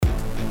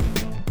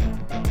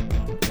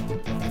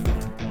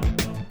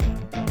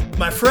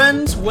My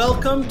friends,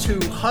 welcome to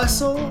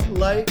Hustle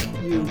Like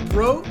You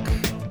Broke.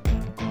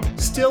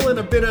 Still in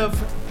a bit of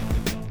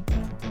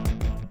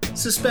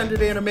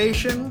suspended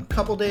animation,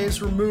 couple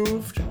days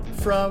removed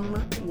from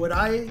what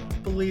I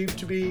believe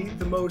to be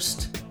the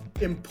most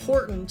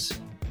important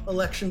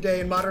election day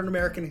in modern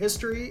American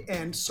history,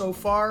 and so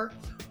far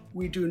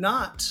we do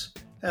not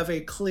have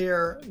a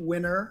clear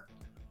winner.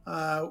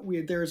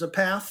 There's a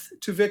path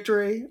to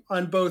victory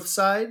on both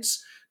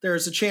sides. There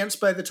is a chance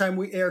by the time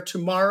we air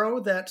tomorrow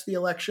that the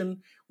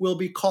election will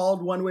be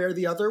called one way or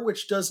the other,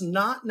 which does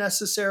not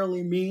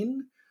necessarily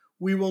mean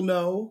we will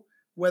know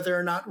whether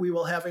or not we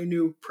will have a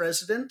new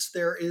president.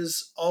 There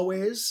is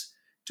always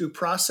due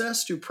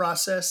process. Due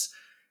process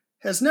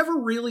has never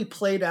really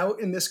played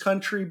out in this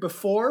country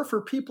before.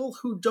 For people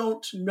who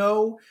don't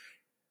know,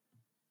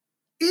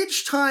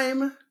 each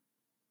time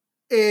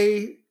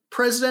a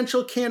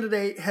presidential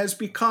candidate has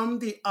become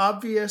the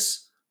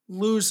obvious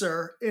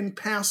loser in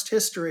past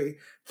history,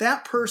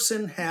 that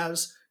person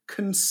has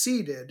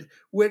conceded,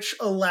 which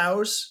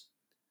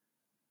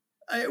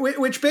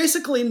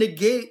basically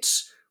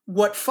negates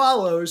what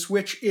follows,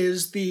 which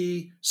is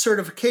the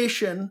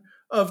certification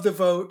of the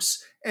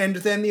votes and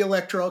then the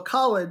Electoral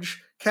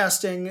College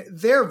casting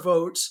their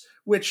votes,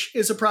 which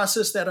is a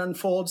process that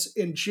unfolds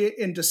in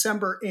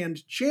December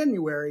and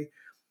January.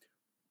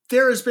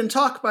 There has been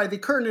talk by the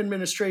current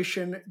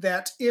administration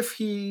that if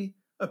he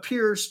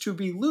appears to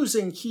be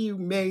losing, he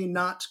may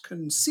not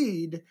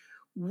concede,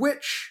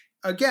 which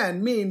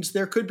again means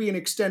there could be an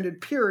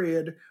extended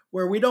period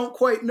where we don't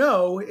quite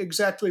know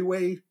exactly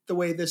the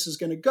way this is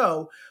going to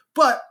go.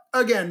 But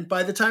again,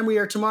 by the time we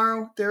air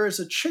tomorrow, there is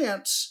a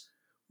chance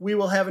we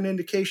will have an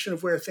indication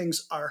of where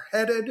things are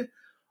headed.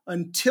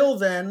 Until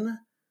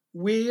then,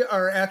 we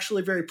are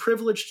actually very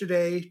privileged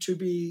today to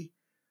be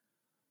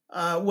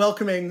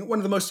welcoming one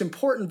of the most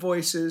important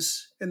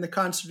voices in the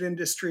concert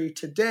industry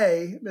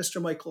today,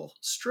 Mr. Michael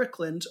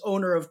Strickland,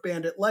 owner of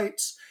Bandit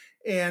Lights,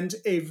 and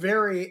a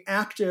very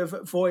active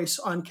voice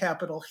on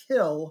Capitol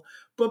Hill.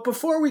 But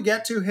before we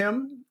get to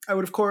him, I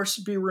would, of course,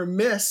 be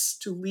remiss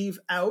to leave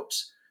out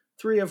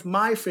three of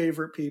my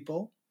favorite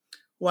people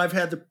who I've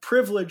had the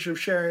privilege of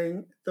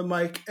sharing the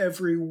mic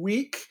every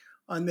week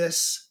on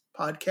this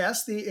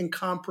podcast, the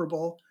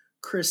incomparable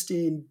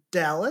Christine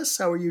Dallas.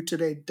 How are you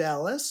today,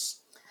 Dallas?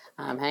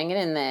 I'm hanging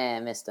in there,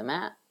 Mr.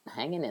 Matt.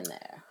 Hanging in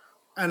there.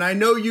 And I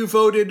know you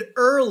voted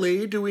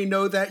early. Do we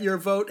know that your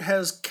vote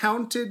has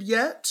counted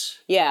yet?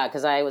 Yeah,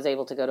 because I was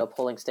able to go to a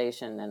polling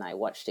station and I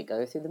watched it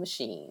go through the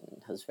machine.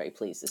 I was very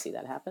pleased to see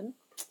that happen.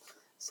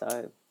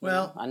 So,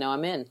 I know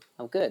I'm in.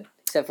 I'm good.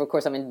 Except for, of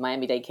course, I'm in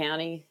Miami-Dade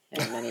County,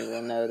 and many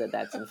will know that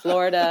that's in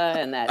Florida,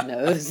 and that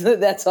knows that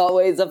that's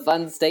always a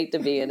fun state to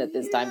be in at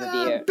this time of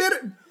year.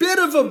 Bit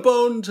of a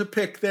bone to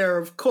pick there,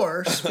 of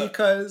course,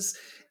 because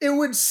it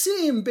would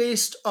seem,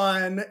 based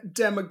on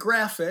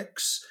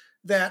demographics,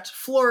 that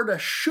Florida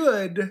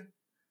should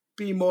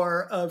be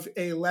more of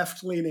a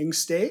left-leaning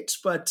state,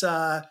 but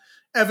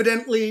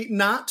evidently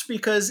not,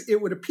 because it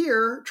would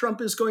appear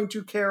Trump is going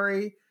to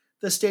carry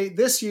the state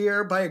this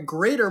year by a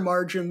greater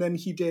margin than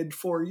he did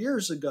 4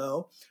 years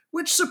ago,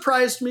 which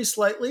surprised me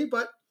slightly,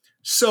 but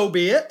so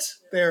be it.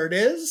 There it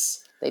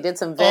is. They did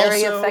some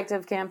very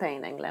effective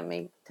campaigning, let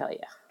me tell you.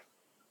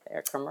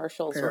 Their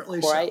commercials were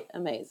quite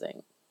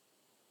amazing.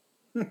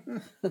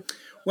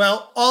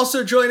 Well,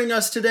 also joining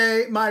us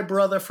today, my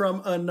brother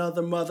from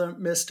another mother,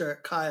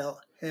 Mr.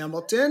 Kyle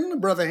Hamilton.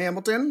 Brother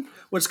Hamilton,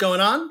 what's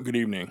going on? Good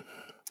evening.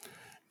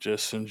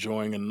 Just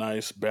enjoying a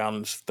nice,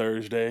 balanced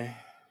Thursday.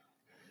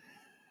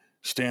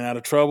 Staying out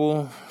of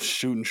trouble,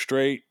 shooting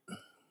straight,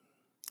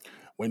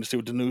 waiting to see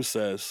what the news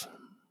says.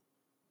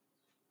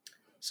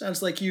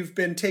 Sounds like you've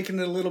been taking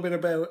it a little bit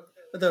about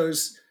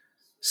those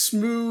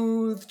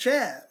smooth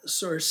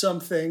jazz or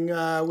something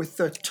with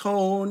the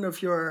tone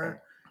of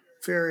your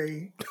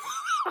very...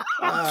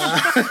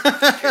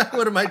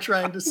 what am I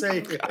trying to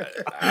say here?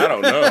 I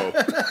don't know.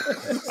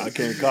 I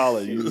can't call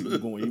it. You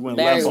went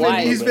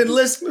left. He's been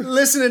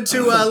listening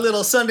to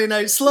little Sunday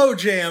night slow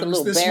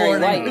jams this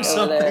morning or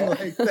something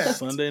like that.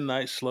 Sunday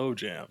night slow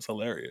jams.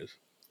 Hilarious.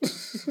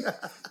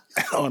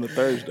 On a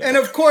Thursday. And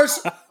of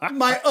course,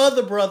 my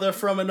other brother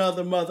from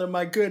another mother,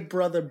 my good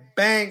brother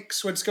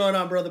Banks. What's going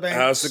on, brother Banks?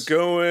 How's it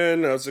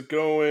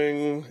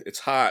going? It's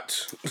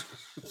hot.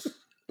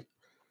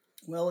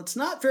 Well, it's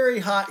not very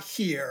hot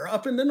here.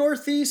 Up in the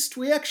Northeast,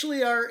 we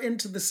actually are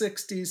into the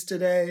 60s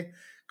today.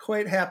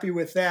 Quite happy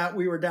with that.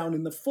 We were down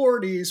in the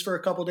 40s for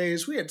a couple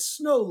days. We had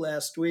snow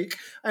last week.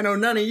 I know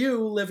none of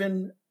you live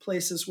in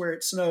places where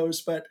it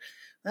snows, but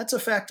that's a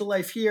fact of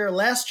life here.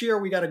 Last year,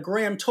 we got a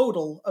grand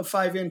total of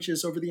 5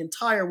 inches over the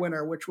entire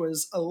winter, which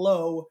was a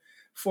low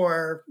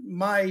for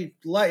my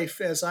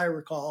life, as I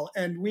recall.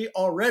 And we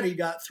already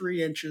got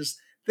 3 inches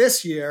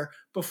this year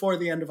before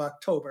the end of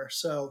October.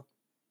 So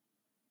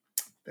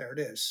there it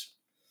is.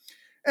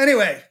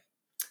 Anyway,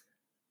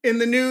 in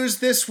the news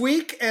this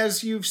week,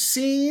 as you've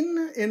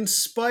seen, in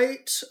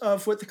spite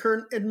of what the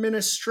current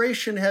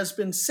administration has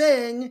been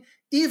saying,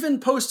 even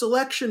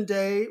post-election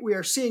day, we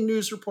are seeing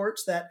news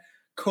reports that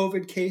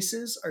COVID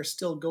cases are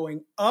still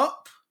going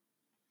up.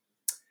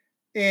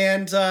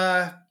 And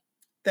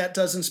that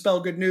doesn't spell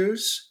good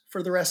news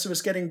for the rest of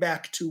us getting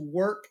back to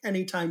work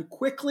anytime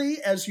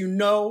quickly. As you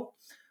know,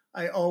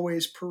 I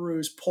always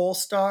peruse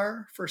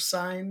Polestar for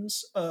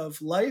signs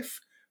of life,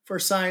 for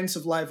signs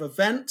of live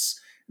events.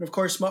 And of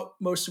course,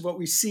 most of what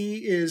we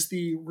see is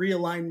the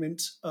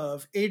realignment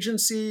of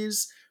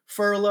agencies,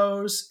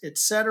 furloughs,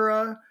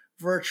 etc.,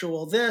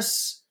 virtual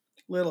this,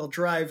 little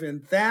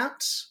drive-in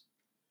that.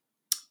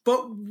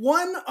 But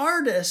one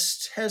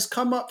artist has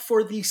come up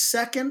for the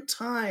second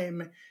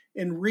time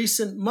in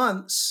recent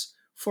months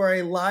for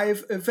a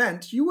live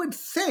event. You would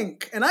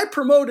think, and I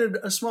promoted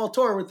a small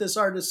tour with this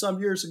artist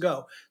some years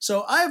ago,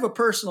 so I have a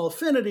personal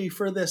affinity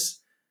for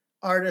this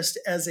artist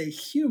as a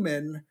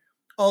human,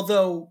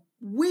 although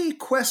we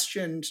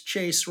questioned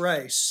Chase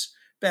Rice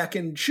back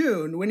in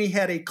June when he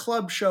had a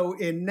club show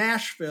in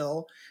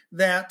Nashville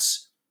that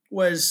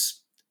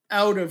was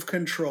out of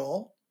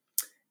control.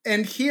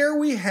 And here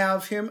we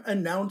have him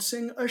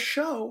announcing a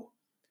show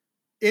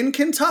in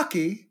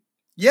Kentucky.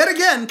 Yet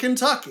again,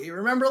 Kentucky.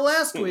 Remember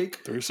last week,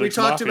 we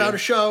talked about a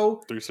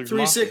show,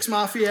 3-6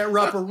 Mafia at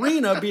Rupp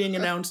Arena being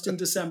announced in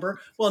December.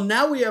 Well,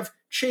 now we have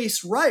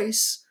Chase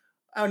Rice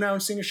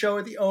announcing a show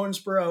at the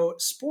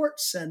Owensboro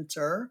Sports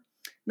Center.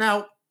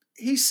 Now,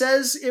 he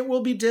says it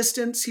will be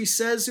distance. He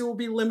says it will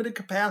be limited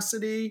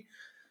capacity.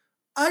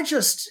 I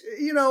just,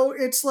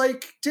 it's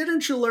like,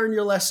 didn't you learn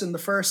your lesson the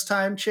first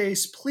time,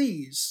 Chase?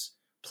 Please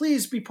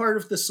be part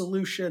of the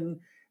solution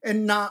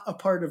and not a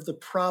part of the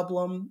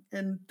problem.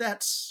 And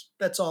that's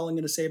all I'm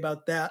going to say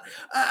about that.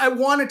 I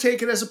want to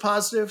take it as a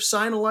positive.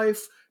 Sign of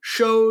Life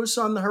shows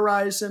on the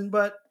horizon,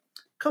 but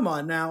come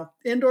on now.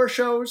 Indoor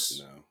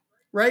shows? No.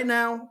 Right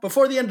now?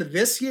 Before the end of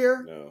this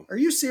year? No. Are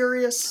you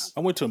serious? I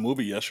went to a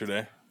movie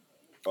yesterday.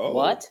 Oh.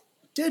 What?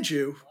 Did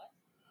you?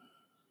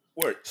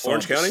 Where?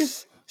 Orange County?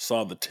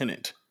 Saw The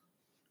Tenant.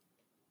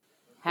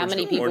 How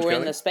many people were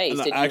in the space?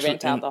 Did you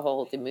rent out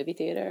the movie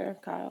theater,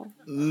 Kyle?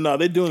 No,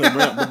 they're doing the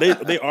rent, but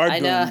they are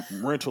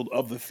doing rental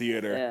of the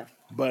theater. Yeah.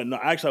 But no,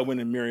 actually, I went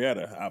in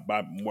Marietta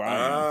by where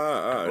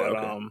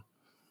I am.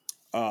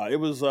 But it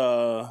was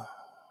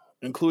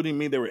including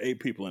me. There were 8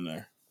 people in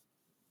there.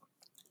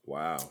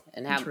 Wow,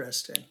 and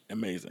interesting,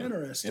 amazing,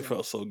 interesting. It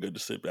felt so good to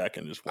sit back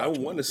and just watch. I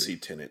want to see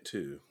Tenet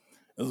too.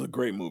 It was a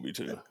great movie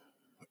too.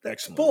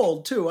 Excellent.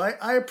 Bold too.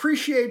 I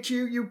appreciate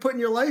you putting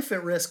your life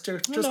at risk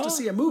to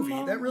see a movie.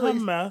 That really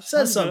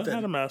says something. I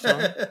had a mask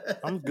on.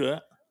 I'm good.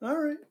 All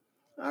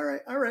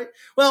right.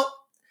 Well,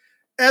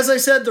 as I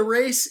said, the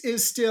race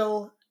is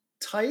still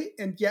tight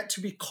and yet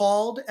to be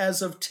called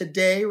as of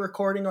today,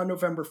 recording on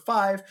November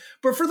 5.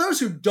 But for those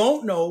who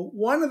don't know,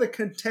 one of the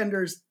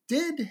contenders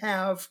did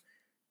have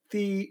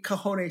the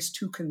cojones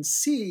to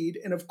concede.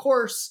 And of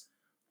course,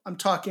 I'm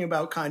talking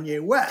about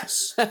Kanye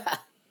West.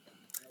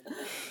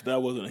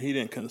 He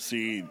didn't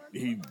concede.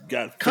 He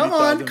got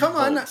 50,000 Come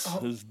on. votes.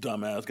 His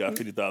dumb ass got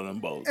 50,000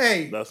 votes.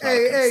 Hey. 10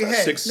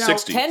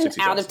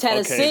 out of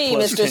Tennessee,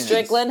 Mr. 10.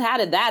 Strickland. How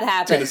did that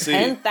happen? Tennessee.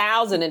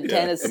 10,000 in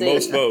Tennessee.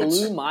 Most votes.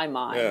 Blew my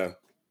mind.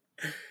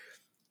 Yeah.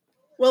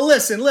 Well,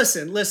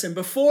 listen.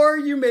 Before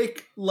you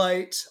make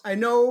light, I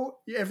know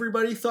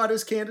everybody thought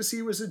his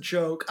candidacy was a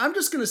joke. I'm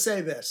just going to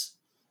say this.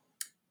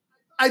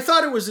 I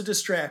thought it was a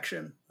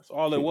distraction. That's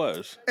all it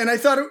was. And I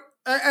thought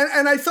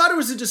it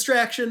was a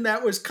distraction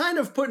that was kind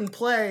of put in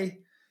play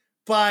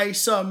by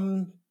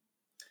some,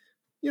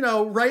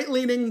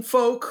 right-leaning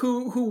folk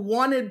who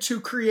wanted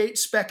to create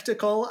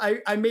spectacle.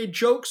 I made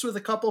jokes with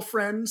a couple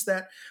friends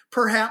that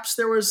perhaps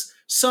there was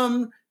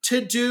some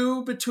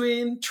to-do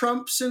between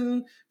Trump's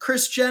and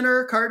Kris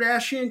Jenner,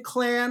 Kardashian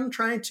clan,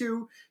 trying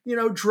to,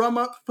 drum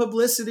up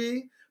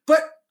publicity.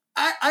 But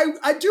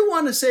I do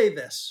want to say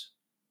this.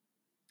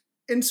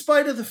 In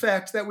spite of the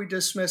fact that we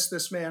dismiss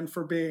this man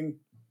for being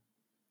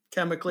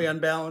chemically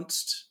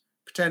unbalanced,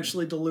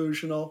 potentially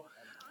delusional.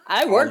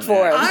 I worked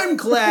for him. I'm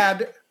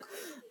glad.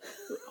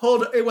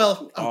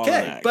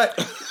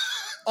 But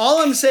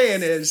all I'm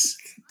saying is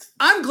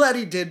I'm glad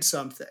he did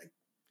something.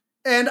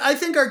 And I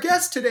think our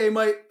guest today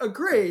might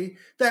agree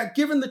that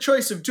given the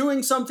choice of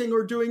doing something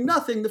or doing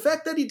nothing, the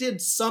fact that he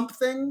did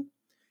something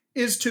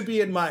is to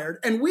be admired.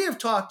 And we have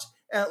talked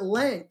at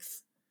length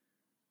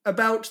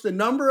about the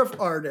number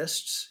of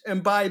artists,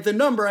 and by the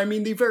number, I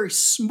mean the very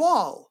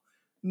small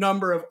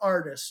number of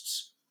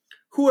artists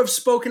who have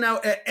spoken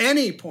out at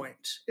any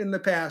point in the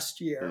past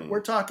year.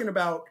 We're talking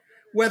about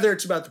whether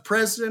it's about the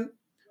president,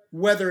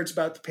 whether it's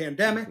about the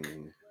pandemic,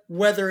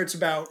 whether it's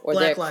about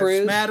Black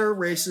Lives Matter,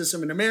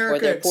 racism in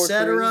America,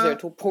 etc.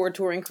 Their poor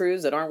touring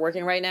crews that aren't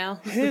working right now.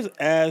 His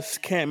ass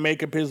can't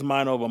make up his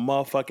mind over a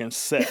motherfucking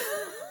set.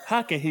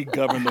 How can he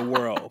govern the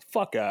world?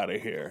 Fuck out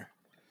of here.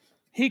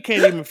 He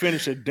can't even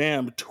finish a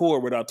damn tour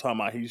without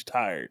talking about he's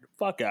tired.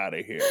 Fuck out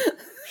of here.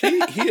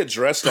 He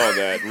addressed all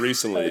that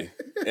recently,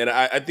 and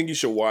I think you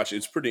should watch.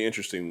 It's pretty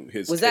interesting.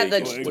 Was that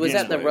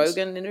the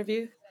Rogan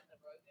interview?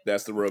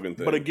 That's the Rogan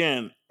thing. But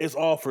again, it's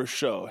all for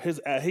show.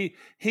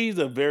 He's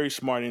a very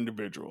smart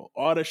individual.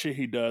 All the shit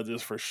he does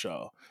is for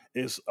show.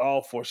 It's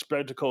all for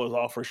spectacle. It's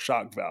all for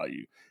shock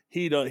value.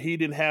 He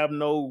didn't have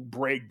no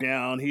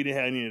breakdown. He didn't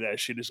have any of that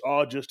shit. It's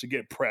all just to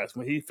get press.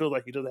 When he feels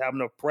like he doesn't have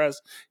enough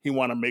press, he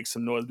want to make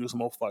some noise, do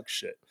some old fuck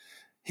shit.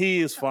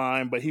 He is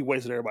fine, but he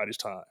wasted everybody's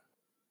time.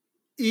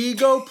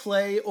 Ego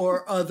play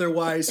or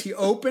otherwise, he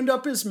opened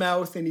up his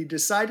mouth and he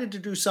decided to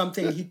do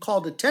something. He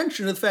called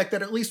attention to the fact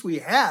that at least we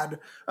had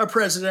a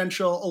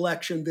presidential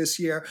election this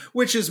year,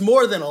 which is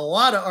more than a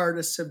lot of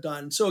artists have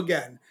done. So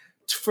again,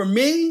 for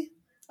me,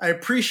 I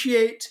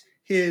appreciate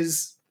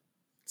his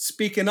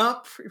speaking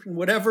up in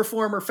whatever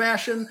form or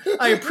fashion.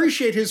 I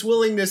appreciate his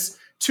willingness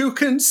to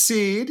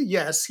concede.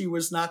 Yes, he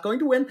was not going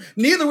to win.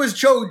 Neither was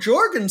Jo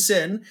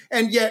Jorgensen,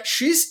 and yet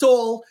she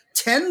stole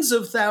tens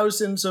of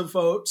thousands of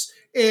votes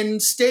in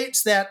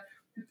states that,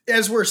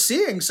 as we're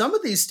seeing, some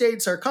of these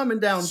states are coming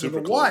down to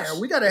the wire.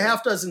 We got a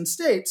half dozen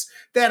states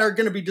that are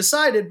going to be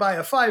decided by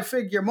a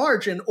 5-figure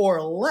margin or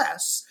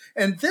less.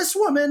 And this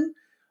woman,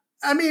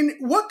 I mean,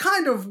 what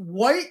kind of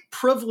white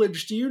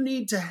privilege do you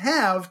need to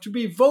have to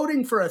be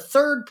voting for a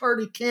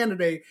third-party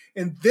candidate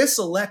in this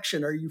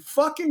election? Are you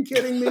fucking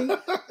kidding me?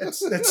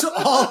 That's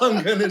all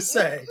I'm going to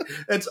say.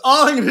 That's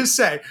all I'm going to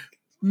say.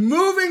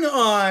 Moving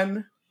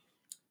on.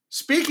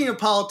 Speaking of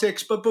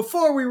politics, but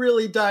before we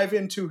really dive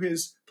into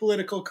his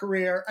political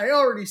career, I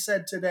already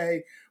said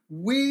today,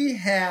 we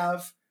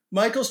have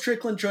Michael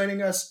Strickland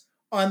joining us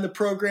on the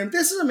program.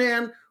 This is a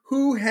man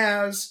who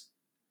has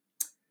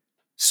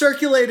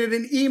circulated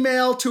an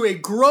email to a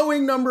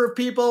growing number of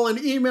people, an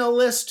email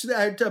list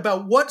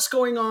about what's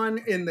going on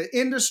in the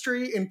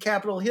industry in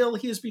Capitol Hill.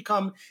 He has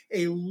become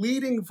a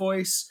leading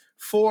voice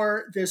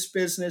for this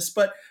business.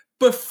 But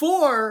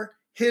before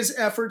his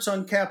efforts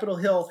on Capitol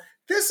Hill,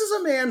 this is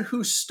a man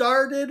who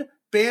started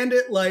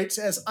Bandit Lights,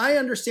 as I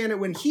understand it,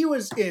 when he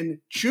was in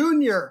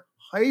junior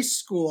high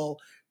school,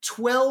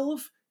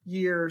 12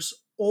 years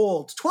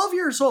old. 12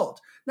 years old.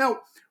 Now,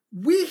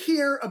 we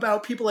hear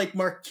about people like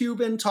Mark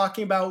Cuban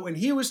talking about when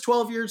he was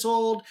 12 years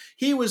old,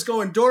 he was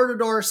going door to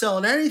door,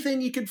 selling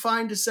anything he could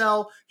find to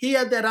sell. He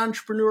had that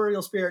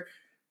entrepreneurial spirit.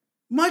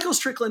 Michael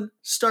Strickland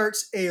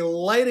starts a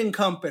lighting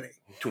company,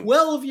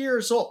 12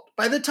 years old.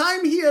 By the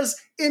time he is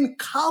in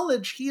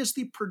college, he is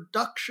the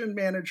production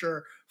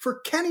manager for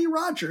Kenny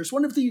Rogers,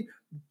 one of the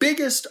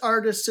biggest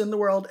artists in the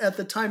world at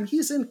the time.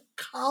 He's in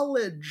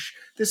college.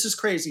 This is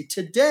crazy.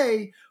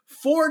 Today,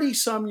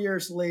 40-some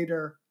years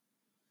later,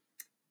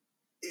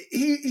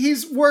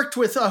 he's worked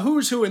with a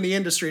who's who in the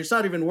industry. It's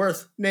not even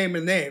worth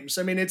naming names.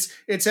 I mean,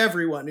 it's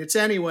everyone. It's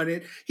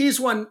anyone. He's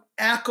won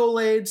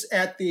accolades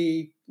at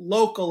the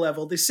local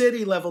level, the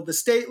city level, the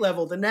state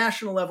level, the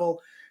national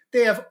level.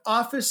 They have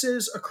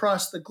offices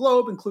across the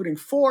globe, including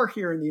 4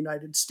 here in the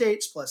United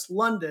States, plus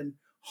London,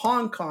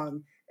 Hong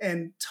Kong,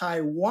 and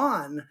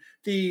Taiwan.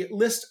 The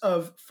list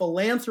of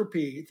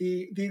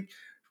philanthropy,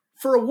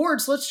 for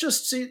awards, let's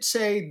just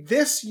say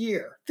this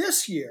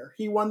year,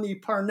 he won the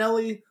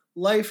Parnelli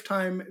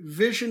Lifetime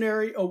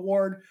Visionary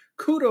Award.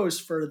 Kudos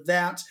for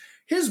that.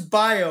 His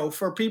bio,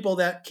 for people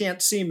that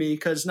can't see me,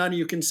 because none of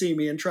you can see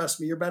me, and trust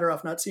me, you're better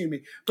off not seeing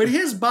me, but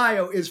his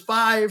bio is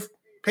 5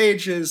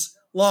 pages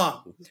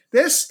long.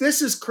 This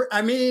is,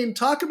 I mean,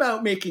 talk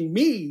about making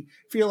me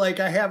feel like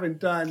I haven't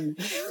done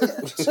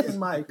shit in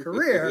my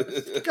career.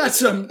 Got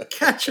some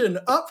catching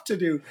up to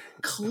do.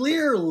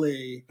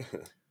 Clearly,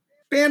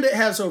 Bandit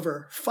has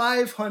over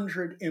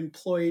 500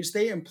 employees.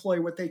 They employ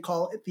what they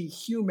call the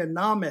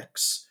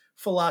humanomics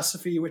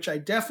philosophy, which I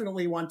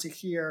definitely want to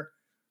hear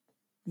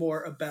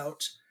more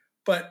about.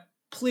 But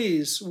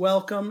please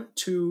welcome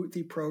to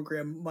the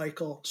program,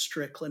 Michael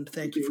Strickland.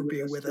 Thank you for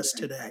being with us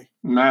today.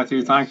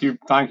 Matthew, thank you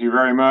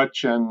very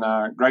much, and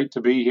great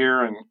to be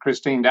here. And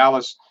Christine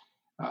Dallas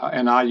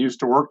and I used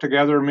to work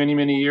together many,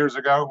 many years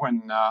ago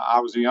when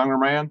I was a younger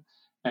man.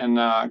 And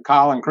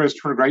Kyle and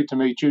Christopher, great to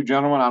meet you,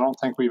 gentlemen. I don't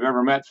think we've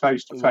ever met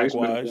face to face,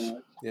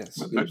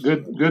 but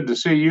good to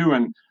see you.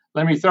 And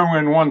let me throw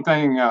in one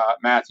thing,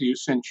 Matthew,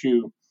 since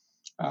you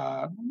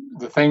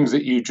the things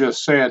that you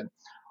just said.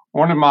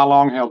 One of my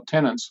long-held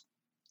tenets,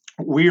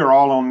 we are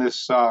all on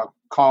this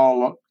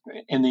call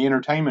in the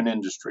entertainment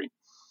industry.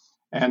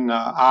 And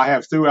I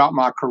have throughout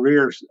my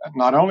career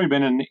not only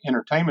been in the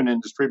entertainment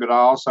industry, but I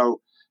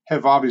also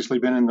have obviously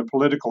been in the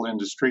political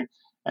industry.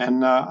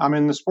 And I'm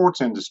in the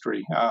sports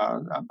industry.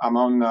 I'm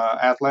on the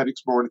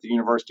athletics board at the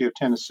University of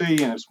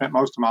Tennessee, and have spent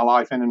most of my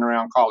life in and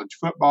around college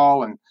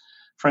football. And a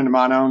friend of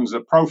mine owns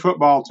a pro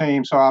football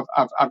team. So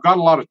I've got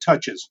a lot of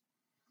touches.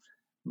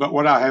 But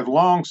what I have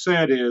long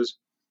said is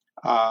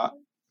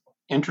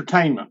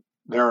entertainment.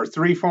 There are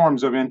 3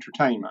 forms of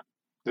entertainment.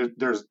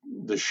 There's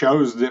the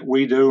shows that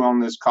we do on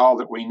this call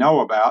that we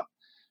know about,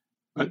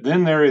 but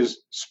then there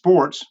is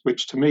sports,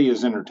 which to me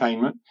is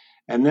entertainment,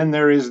 and then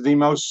there is the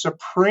most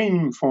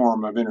supreme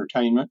form of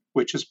entertainment,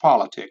 which is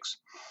politics.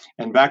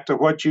 And back to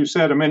what you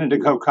said a minute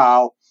ago,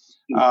 Kyle,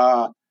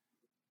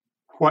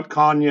 what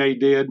Kanye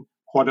did,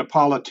 what a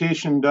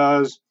politician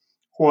does,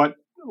 what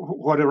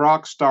a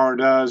rock star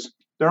does,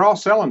 they're all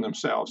selling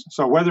themselves.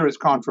 So whether it's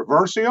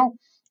controversial,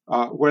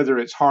 whether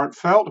it's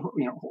heartfelt,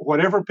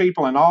 whatever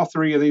people in all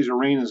 3 of these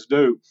arenas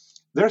do,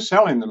 they're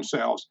selling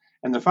themselves.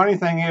 And the funny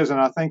thing is, and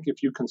I think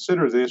if you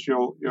consider this,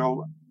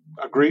 you'll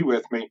agree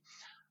with me,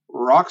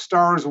 rock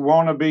stars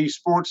want to be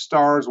sports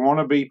stars, want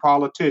to be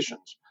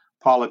politicians.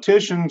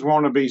 Politicians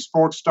want to be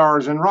sports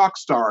stars and rock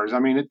stars. I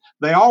mean,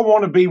 they all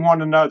want to be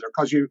one another,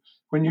 because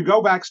when you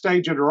go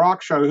backstage at a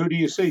rock show, who do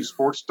you see?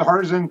 Sports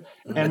stars and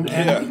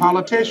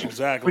politicians.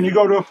 Yeah, exactly. When you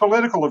go to a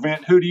political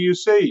event, who do you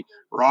see?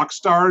 Rock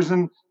stars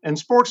and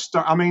sports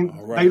stars. I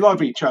mean, They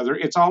love each other.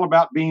 It's all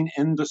about being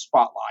in the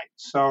spotlight.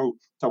 So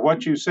to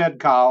what you said,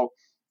 Kyle,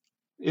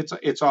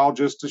 it's all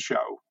just a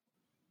show.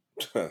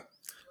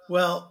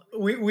 Well,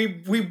 we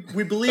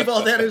believe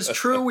all that is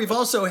true. We've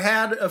also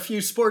had a few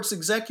sports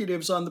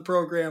executives on the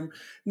program.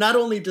 Not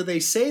only do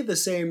they say the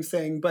same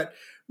thing, but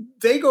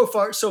they go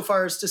so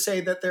far as to say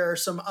that there are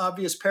some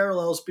obvious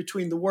parallels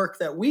between the work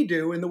that we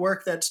do and the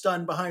work that's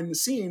done behind the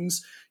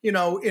scenes,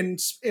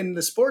 in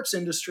the sports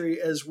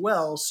industry as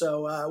well.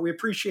 So we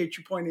appreciate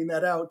you pointing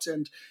that out.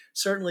 And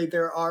certainly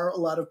there are a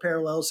lot of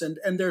parallels,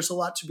 and there's a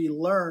lot to be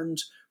learned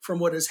from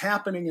what is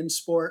happening in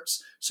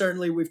sports.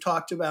 Certainly we've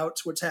talked about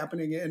what's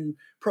happening in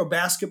pro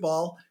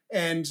basketball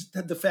and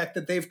the fact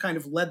that they've kind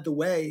of led the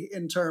way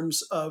in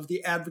terms of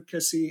the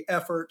advocacy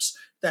efforts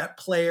that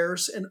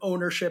players and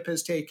ownership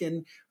has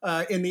taken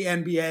in the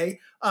NBA.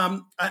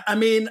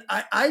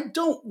 I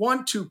don't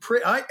want to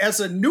as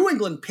a New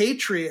England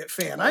Patriot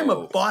fan, I'm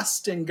a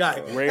Boston guy.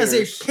 As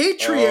a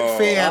Patriot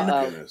fan,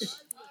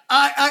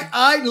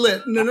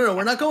 No,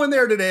 we're not going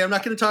there today. I'm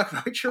not going to talk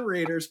about your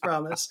Raiders,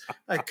 promise.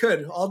 I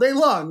could all day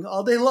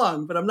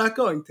long, but I'm not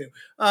going to.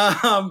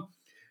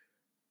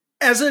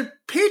 As a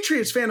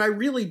Patriots fan, I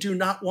really do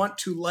not want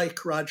to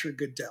like Roger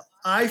Goodell.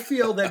 I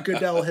feel that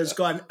Goodell has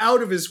gone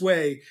out of his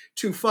way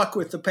to fuck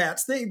with the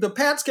Pats. The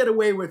Pats get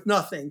away with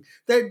nothing.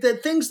 The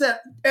things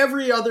that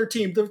every other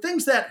team, the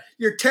things that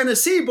your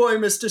Tennessee boy,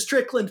 Mr.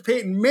 Strickland,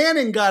 Peyton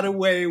Manning, got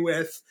away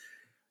with.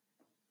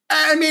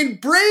 I mean,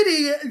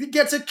 Brady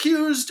gets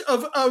accused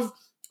of a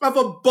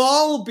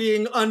ball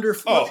being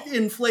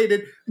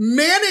inflated.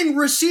 Manning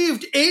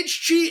received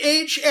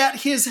HGH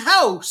at his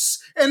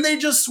house, and they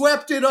just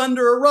swept it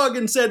under a rug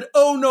and said,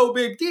 "Oh, no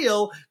big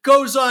deal."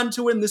 Goes on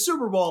to win the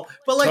Super Bowl.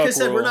 But like I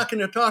said, we're not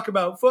going to talk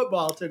about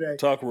football today.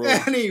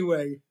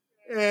 Anyway,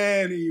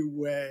 hater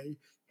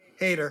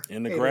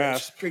in the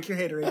grass. Drink your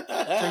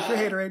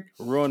haterade.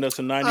 Ruined us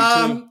in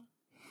 '92.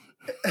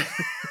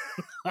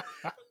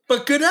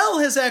 But Goodell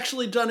has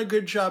actually done a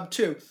good job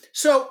too.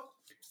 So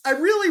I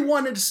really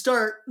wanted to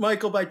start,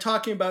 Michael, by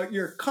talking about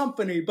your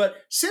company. But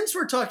since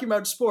we're talking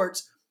about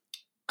sports,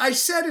 I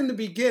said in the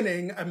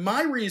beginning,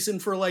 my reason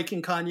for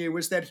liking Kanye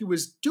was that he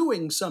was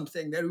doing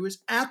something, that he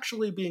was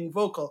actually being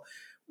vocal.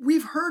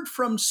 We've heard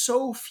from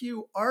so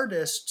few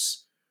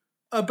artists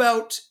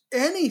about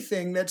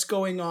anything that's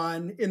going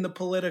on in the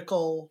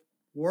political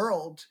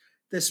world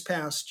this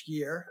past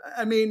year.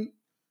 I mean,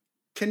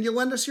 can you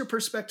lend us your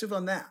perspective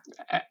on that?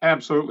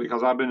 Absolutely,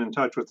 because I've been in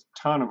touch with a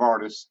ton of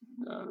artists,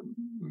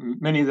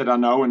 many that I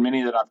know and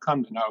many that I've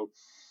come to know.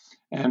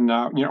 And,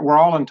 we're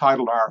all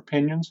entitled to our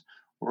opinions.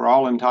 We're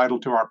all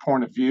entitled to our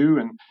point of view.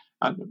 And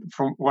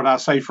from what I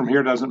say from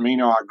here doesn't mean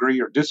I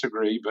agree or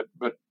disagree,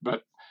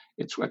 but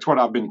it's what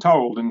I've been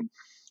told. And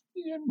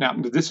now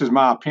this is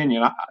my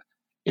opinion.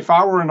 If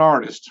I were an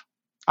artist,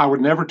 I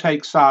would never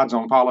take sides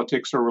on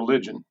politics or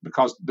religion,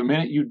 because the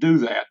minute you do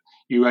that,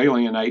 you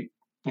alienate,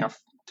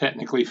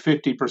 technically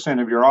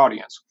 50% of your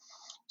audience.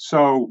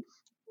 So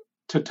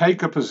to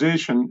take a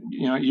position,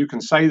 you can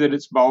say that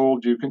it's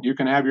bold, you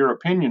can have your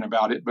opinion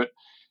about it, but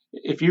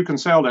if you can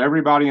sell to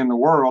everybody in the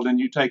world and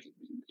you take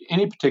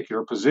any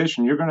particular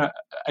position, you're going to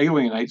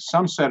alienate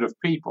some set of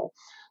people.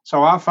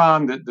 So I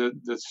find that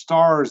the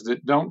stars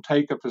that don't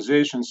take a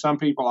position, some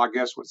people, I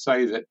guess, would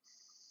say that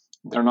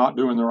they're not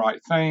doing the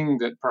right thing,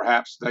 that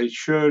perhaps they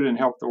should and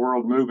help the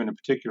world move in a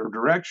particular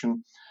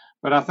direction.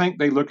 But I think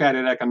they look at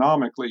it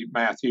economically,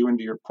 Matthew, and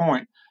to your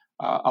point,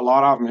 a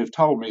lot of them have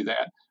told me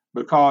that,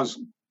 because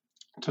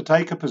to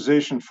take a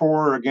position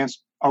for or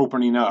against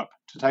opening up,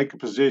 to take a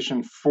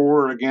position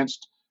for or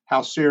against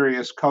how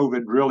serious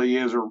COVID really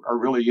is or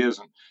really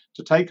isn't,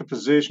 to take a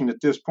position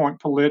at this point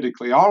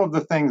politically, all of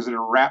the things that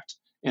are wrapped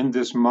in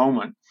this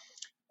moment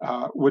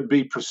would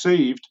be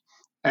perceived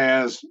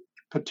as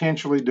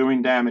potentially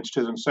doing damage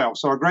to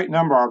themselves. So a great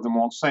number of them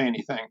won't say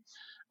anything.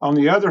 On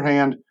the other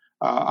hand,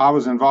 I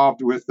was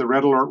involved with the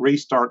Red Alert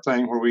Restart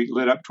thing, where we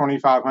lit up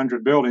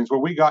 2,500 buildings.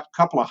 Well, we got a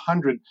couple of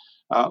hundred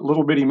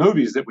little bitty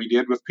movies that we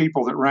did with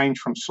people that range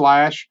from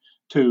Slash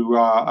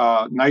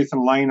to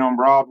Nathan Lane on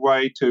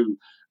Broadway to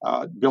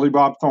Billy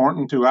Bob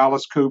Thornton to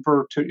Alice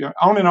Cooper to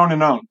on and on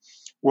and on.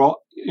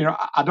 Well,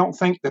 I don't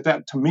think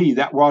that to me,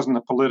 that wasn't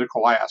a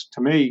political ask.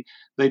 To me,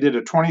 they did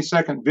a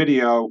 20-second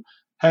video.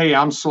 Hey,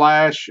 I'm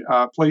Slash.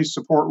 Please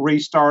support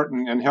Restart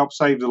and help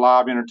save the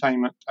live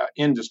entertainment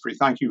industry.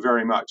 Thank you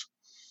very much.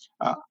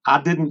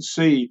 I didn't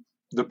see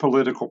the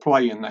political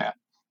play in that.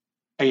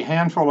 A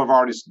handful of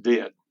artists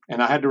did,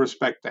 and I had to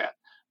respect that,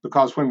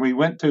 because when we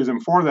went to them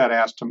for that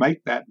ask to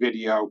make that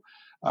video,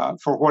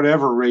 for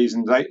whatever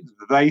reason,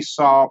 they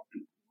saw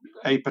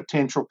a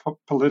potential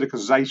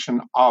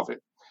politicization of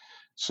it.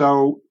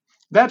 So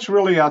that's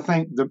really, I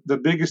think, the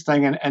biggest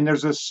thing. And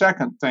there's a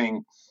second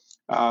thing,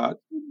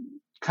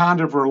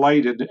 kind of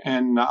related,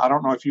 and I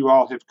don't know if you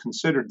all have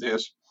considered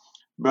this,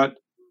 but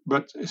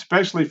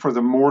especially for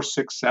the more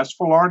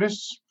successful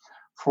artists,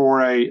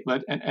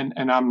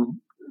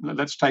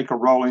 let's take a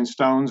Rolling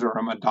Stones or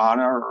a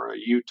Madonna or a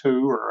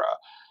U2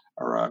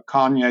 or a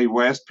Kanye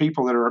West,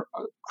 people that are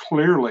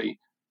clearly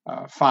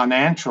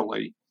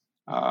financially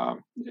at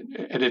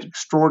an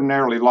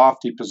extraordinarily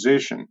lofty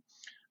position,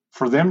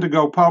 for them to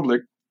go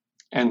public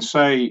and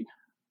say,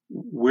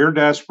 we're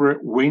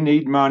desperate, we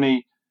need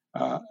money,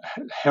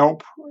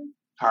 help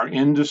our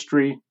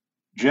industry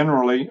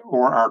generally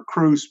or our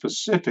crew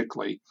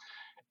specifically.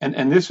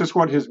 And this is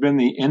what has been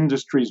the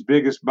industry's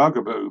biggest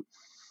bugaboo.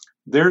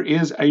 There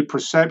is a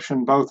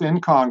perception both in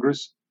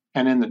Congress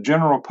and in the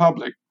general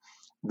public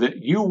that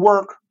you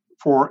work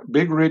for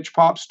big rich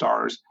pop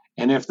stars,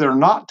 and if they're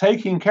not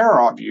taking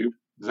care of you,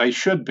 they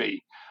should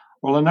be.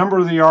 Well, a number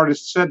of the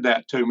artists said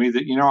that to me,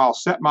 that, I'll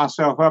set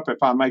myself up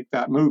if I make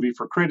that movie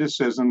for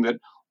criticism that,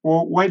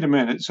 well, wait a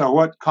minute. So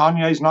what,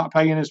 Kanye's not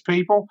paying his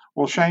people?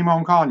 Well, shame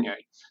on Kanye.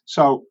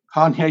 So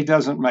Kanye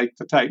doesn't make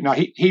the tape. Now,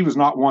 he was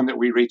not one that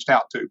we reached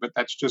out to, but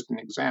that's just an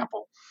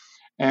example.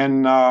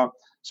 And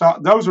so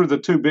those are the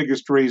two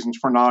biggest reasons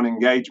for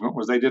non-engagement,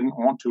 was they didn't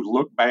want to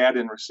look bad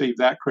and receive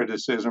that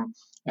criticism,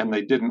 and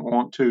they didn't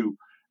want to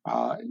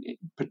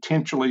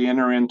potentially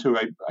enter into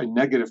a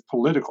negative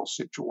political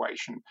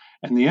situation.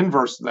 And the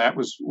inverse of that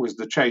was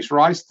the Chase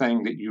Rice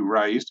thing that you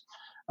raised.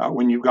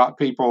 When you've got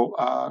people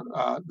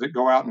that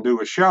go out and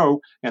do a show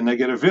and they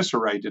get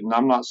eviscerated. And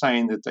I'm not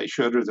saying that they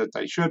should or that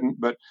they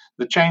shouldn't, but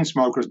the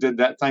Chainsmokers did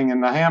that thing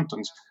in the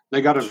Hamptons.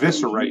 They got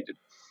eviscerated.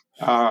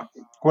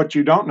 What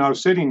you don't know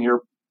sitting here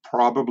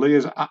probably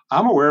is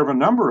I'm aware of a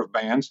number of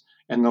bands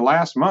in the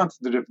last month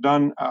that have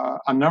done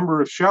a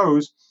number of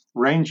shows,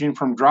 ranging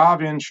from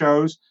drive-in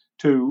shows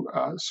to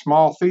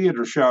small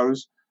theater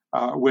shows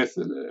with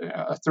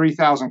a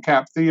 3,000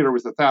 cap theater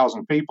with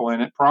 1,000 people in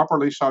it,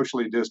 properly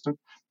socially distant.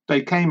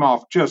 They came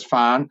off just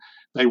fine.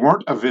 They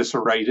weren't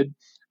eviscerated.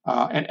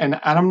 And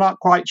I'm not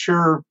quite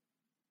sure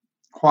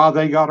why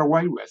they got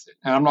away with it.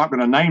 And I'm not going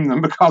to name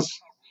them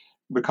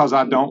because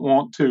I don't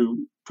want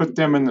to put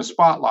them in the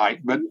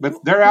spotlight. But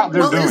they're out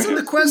there doing it. Isn't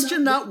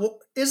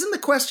the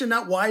question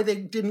not why they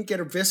didn't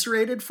get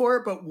eviscerated for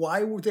it, but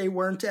why they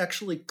weren't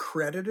actually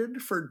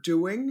credited for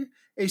doing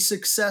a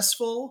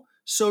successful,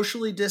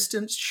 socially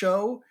distanced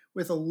show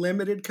with a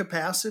limited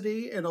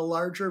capacity in a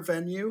larger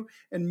venue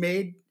and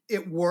made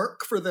it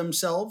work for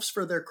themselves,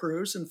 for their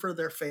crews, and for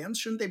their fans?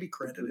 Shouldn't they be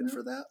credited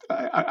for that?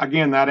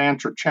 Again, that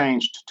answer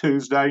changed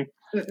Tuesday.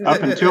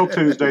 Up until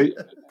Tuesday,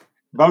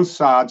 both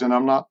sides, and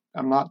I'm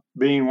not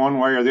being one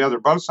way or the other,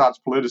 both sides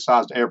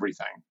politicized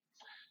everything.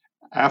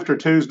 After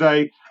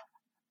Tuesday,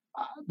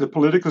 the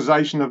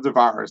politicization of the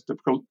virus, the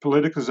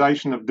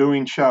politicization of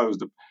doing shows,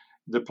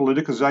 the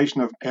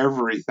politicization of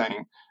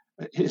everything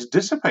is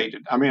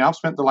dissipated. I mean, I've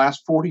spent the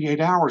last 48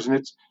 hours,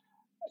 and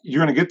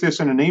you're going to get this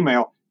in an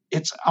email.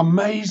 It's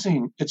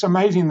amazing. It's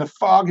amazing. The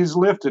fog has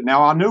lifted.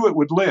 Now, I knew it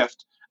would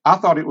lift. I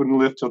thought it wouldn't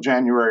lift till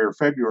January or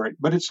February,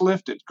 but it's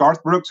lifted.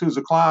 Garth Brooks, who's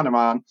a client of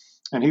mine,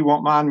 and he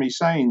won't mind me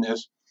saying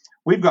this,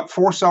 we've got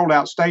 4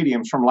 sold-out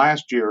stadiums from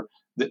last year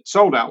that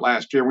sold out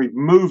last year. We've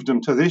moved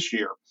them to this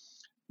year.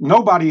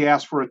 Nobody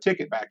asked for a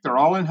ticket back. They're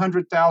all in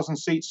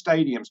 100,000-seat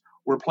stadiums.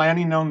 We're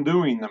planning on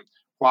doing them.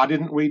 Why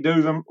didn't we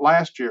do them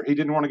last year? He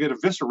didn't want to get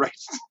eviscerated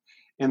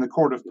in the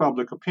court of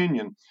public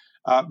opinion.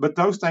 But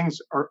those things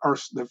are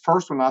the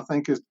first one, I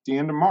think, is at the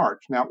end of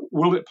March. Now,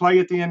 will it play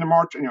at the end of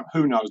March?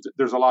 Who knows?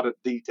 There's a lot of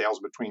details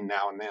between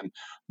now and then.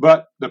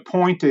 But the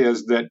point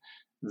is that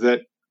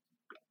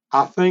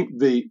I think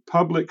the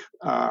public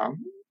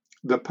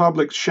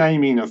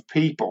shaming of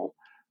people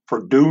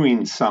for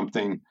doing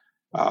something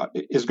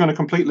is going to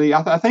completely.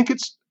 I think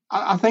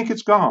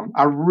it's gone.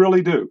 I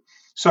really do.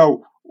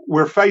 So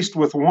we're faced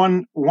with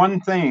one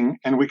thing,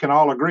 and we can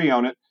all agree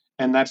on it,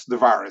 and that's the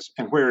virus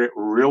and where it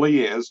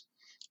really is.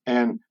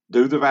 And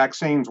do the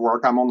vaccines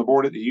work? I'm on the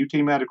board at the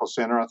UT Medical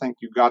Center. I think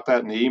you got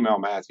that in the email,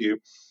 Matthew.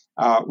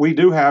 We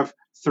do have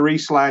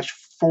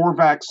 3/4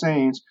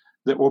 vaccines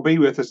that will be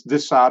with us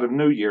this side of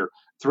New Year.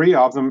 3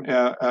 of them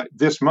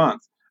this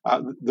month.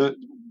 The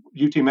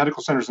UT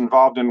Medical Center is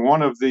involved in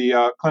one of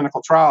the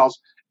clinical trials,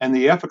 and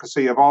the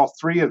efficacy of all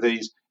 3 of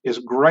these is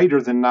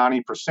greater than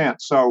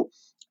 90%. So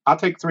I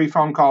take 3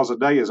 phone calls a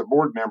day as a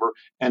board member,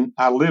 and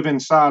I live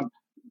inside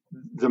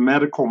the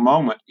medical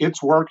moment.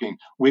 It's working.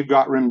 We've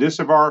got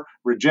Remdesivir,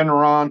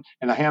 Regeneron,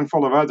 and a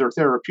handful of other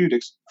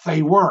therapeutics.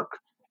 They work.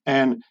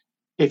 And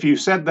if you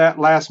said that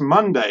last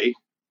Monday,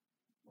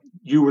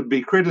 you would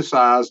be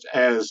criticized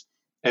as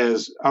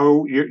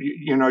oh,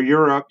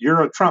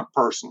 you're a Trump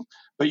person.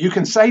 But you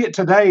can say it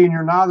today, and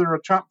you're neither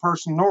a Trump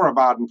person nor a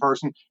Biden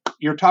person.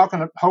 You're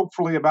talking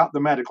hopefully about the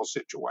medical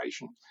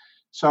situation.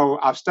 So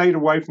I've stayed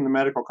away from the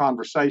medical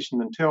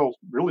conversation until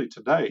really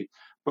today.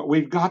 but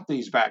we've got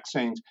these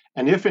vaccines.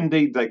 And if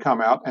indeed they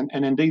come out, and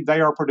indeed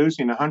they are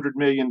producing 100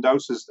 million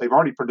doses, they've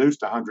already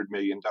produced 100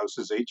 million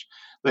doses each,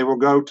 they will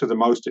go to the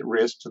most at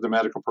risk, to the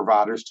medical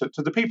providers,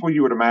 to the people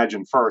you would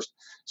imagine first.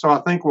 So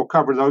I think we'll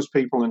cover those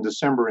people in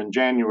December and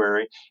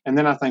January, and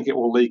then I think it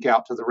will leak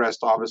out to the rest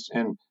of us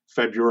in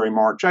February,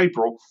 March,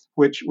 April,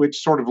 which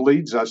sort of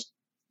leads us,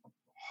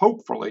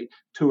 hopefully,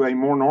 to a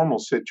more normal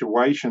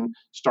situation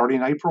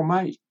starting April,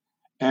 May.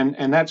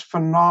 And that's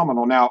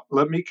phenomenal. Now,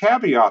 let me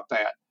caveat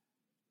that.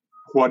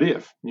 What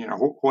if?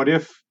 What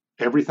if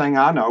everything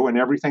I know and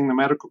everything the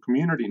medical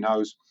community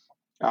knows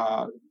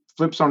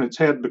flips on its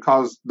head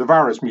because the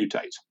virus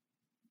mutates?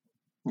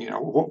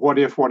 What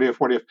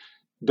if?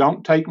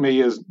 Don't take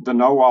me as the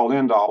know-all,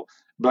 end-all,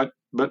 but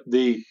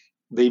the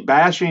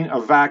bashing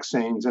of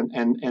vaccines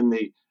and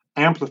the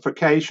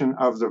amplification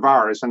of the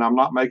virus, and I'm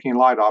not making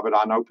light of it.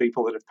 I know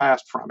people that have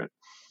passed from it.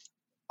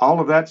 All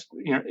of that's,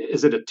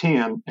 is at a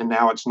 10, and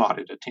now it's not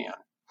at a 10.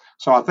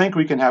 So I think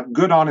we can have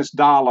good, honest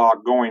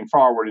dialogue going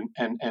forward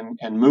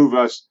and move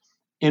us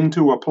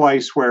into a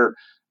place where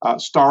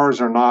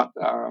stars are not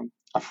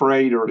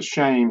afraid or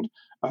ashamed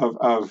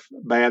of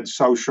bad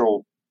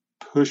social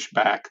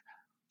pushback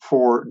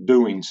for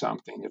doing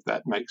something, if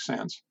that makes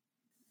sense.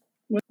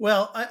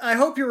 Well, I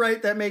hope you're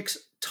right. That makes a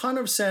ton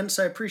of sense.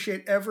 I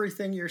appreciate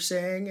everything you're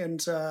saying,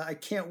 and I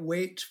can't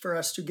wait for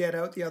us to get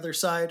out the other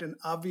side and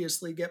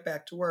obviously get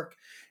back to work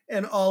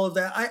and all of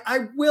that.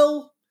 I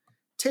will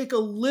take a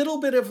little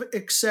bit of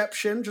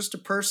exception, just a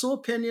personal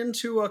opinion,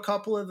 to a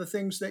couple of the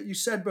things that you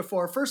said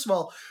before. First of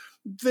all,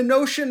 the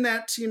notion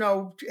that,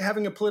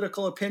 having a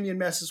political opinion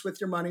messes with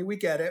your money, we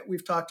get it.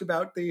 We've talked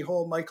about the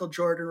whole Michael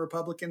Jordan,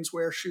 Republicans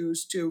wear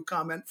shoes too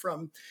comment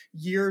from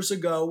years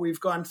ago.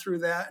 We've gone through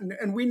that,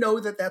 and we know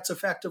that that's a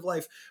fact of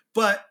life.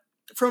 But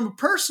from a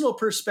personal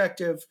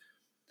perspective,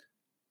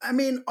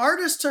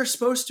 artists are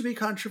supposed to be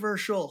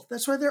controversial.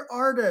 That's why they're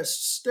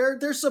artists.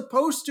 They're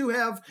supposed to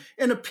have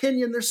an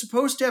opinion. They're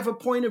supposed to have a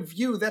point of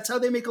view. That's how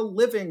they make a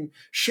living,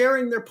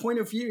 sharing their point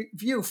of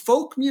view.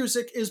 Folk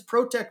music is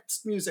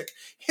protest music.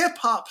 Hip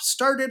hop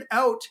started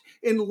out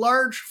in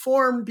large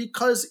form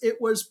because it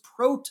was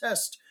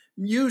protest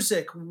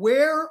music.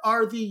 Where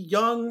are the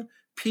young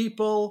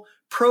people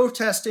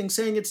protesting,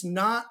 saying it's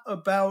not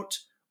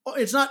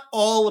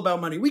all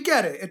about money? We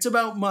get it. It's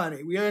about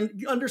money. We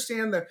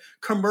understand the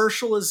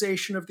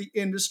commercialization of the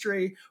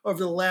industry over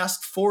the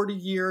last 40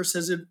 years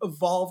has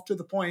evolved to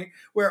the point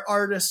where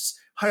artists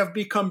have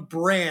become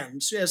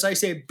brands. As I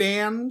say,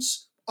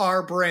 bands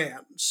are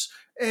brands.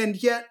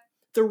 And yet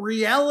the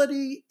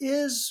reality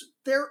is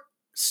they're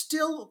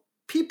still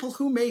people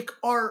who make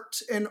art,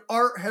 and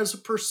art has a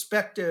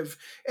perspective.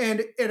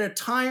 And at a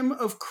time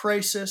of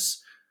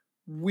crisis,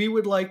 we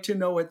would like to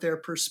know what their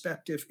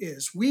perspective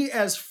is. We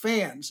as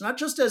fans, not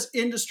just as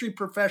industry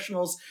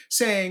professionals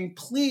saying,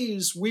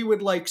 please, we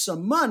would like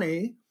some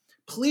money.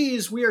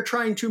 Please, we are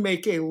trying to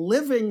make a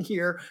living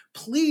here.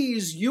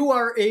 Please, you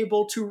are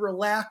able to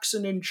relax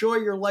and enjoy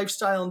your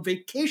lifestyle and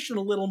vacation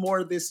a little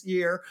more this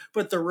year,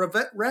 but the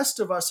rest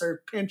of us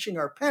are pinching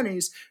our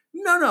pennies.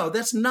 No,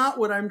 that's not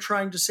what I'm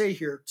trying to say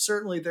here.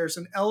 Certainly, there's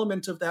an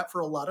element of that for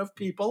a lot of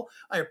people.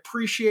 I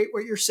appreciate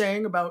what you're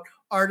saying about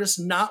artists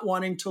not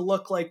wanting to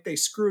look like they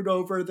screwed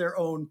over their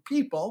own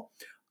people.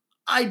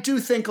 I do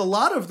think a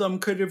lot of them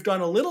could have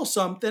done a little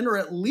something, or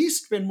at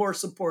least been more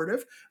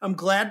supportive. I'm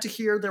glad to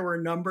hear there were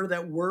a number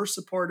that were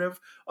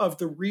supportive of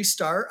the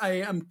restart. I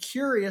am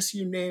curious,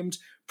 you named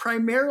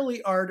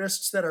primarily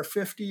artists that are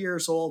 50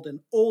 years old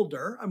and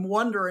older. I'm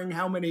wondering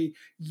how many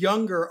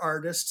younger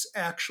artists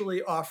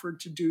actually offered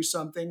to do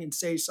something and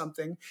say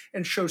something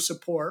and show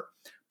support.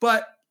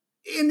 But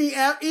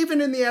even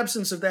in the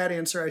absence of that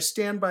answer, I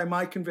stand by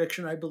my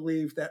conviction. I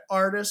believe that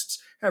artists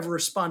have a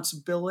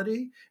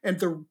responsibility, and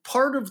the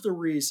part of the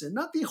reason,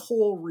 not the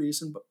whole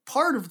reason, but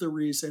part of the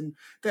reason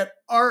that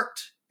art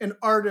and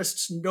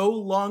artists no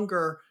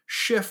longer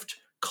shift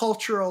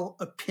cultural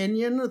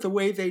opinion the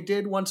way they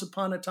did once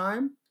upon a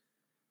time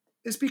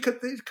is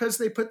because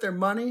they put their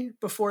money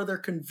before their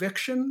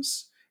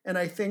convictions. And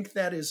I think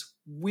that is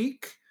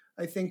weak.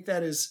 I think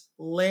that is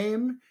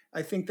lame.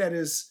 I think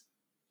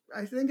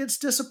it's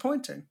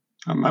disappointing.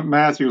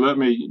 Matthew,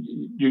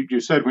 you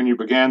said when you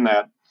began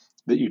that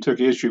you took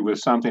issue with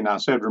something I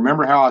said.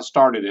 Remember how I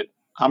started it?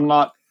 I'm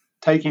not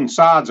taking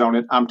sides on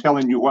it. I'm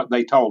telling you what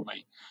they told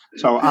me.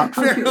 So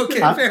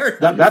fair.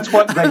 That's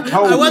what they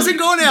told me. I wasn't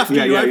going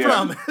after you, I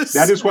promise.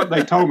 That is what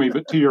they told me.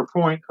 But to your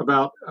point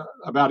about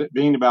it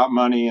being about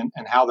money and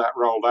how that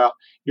rolled out,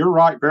 you're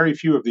right. Very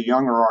few of the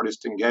younger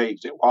artists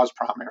engaged. It was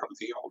primarily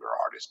the older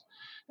artists.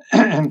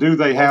 And do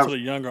they have... Also, the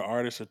younger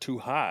artists are too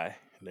high.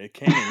 They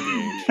can't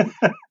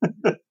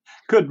engage.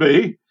 Could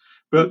be.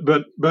 But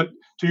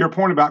to your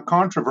point about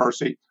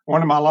controversy,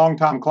 one of my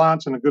longtime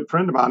clients and a good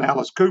friend of mine,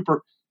 Alice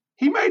Cooper,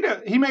 he made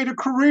a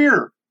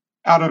career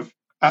out of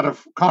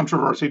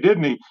controversy,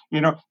 didn't he?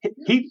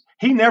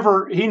 He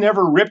never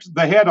ripped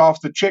the head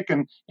off the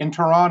chicken in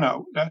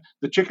Toronto.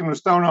 The chicken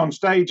was thrown on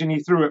stage and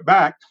he threw it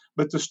back.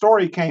 But the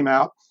story came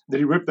out that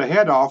he ripped the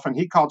head off, and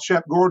he called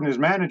Shep Gordon, his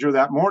manager,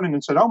 that morning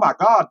and said, "Oh my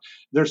God,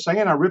 they're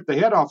saying I ripped the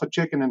head off a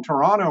chicken in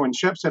Toronto." And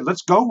Shep said,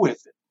 "Let's go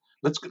with it.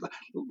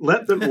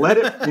 Let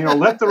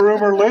the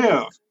rumor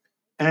live."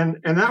 And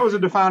that was a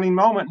defining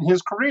moment in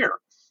his career,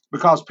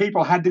 because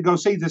people had to go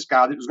see this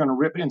guy that was going to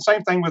rip it. And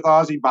same thing with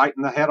Ozzie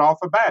biting the head off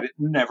a bat. It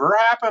never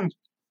happened.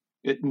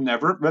 It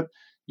never. But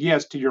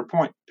yes, to your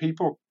point,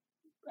 people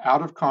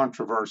out of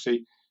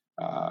controversy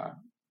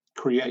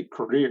create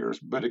careers.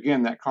 But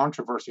again, that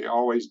controversy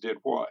always did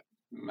what?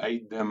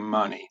 Made them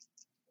money.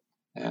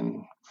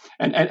 And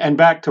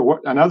back to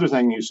what another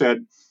thing you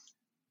said,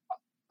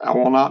 I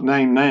will not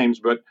name names,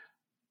 but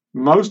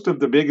most of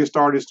the biggest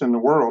artists in the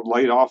world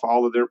laid off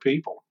all of their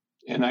people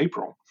in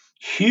April.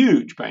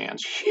 Huge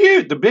bands,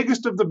 huge. The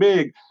biggest of the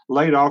big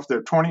laid off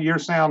their 20-year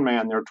sound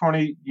man, their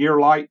 20-year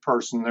light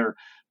person, their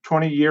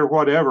 20-year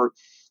whatever.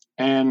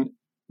 And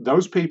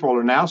those people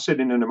are now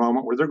sitting in a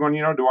moment where they're going,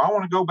 do I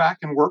want to go back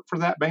and work for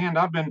that band?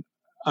 I've been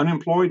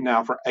unemployed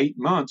now for 8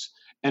 months,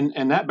 and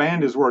that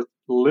band is worth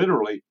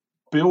literally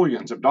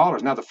billions of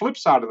dollars. Now, the flip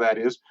side of that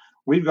is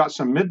we've got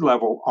some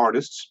mid-level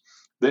artists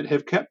that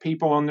have kept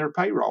people on their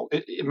payroll.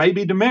 It may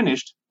be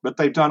diminished, but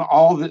they've done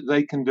all that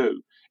they can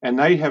do. And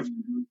they have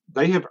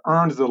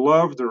earned the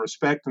love, the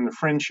respect, and the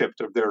friendship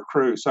of their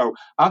crew. So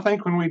I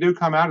think when we do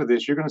come out of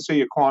this, you're going to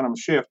see a quantum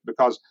shift,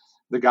 because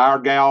the guy or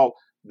gal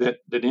that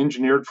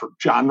engineered for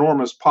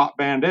ginormous pop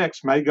band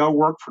X may go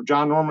work for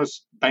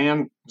ginormous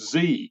band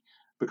Z,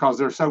 because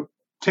they're so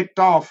ticked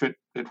off at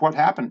what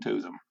happened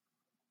to them.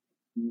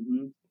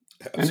 Mm-hmm.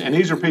 And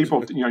these are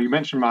people, you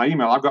mentioned my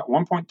email. I've got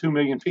 1.2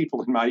 million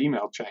people in my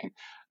email chain.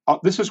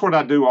 This is what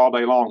I do all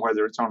day long,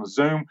 whether it's on a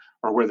Zoom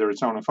or whether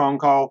it's on a phone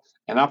call.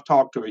 And I've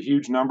talked to a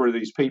huge number of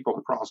these people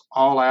across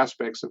all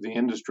aspects of the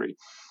industry.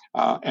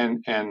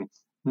 And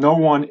no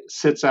one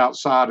sits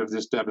outside of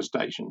this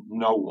devastation.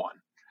 No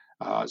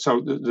one.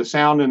 So the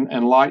sound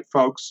and light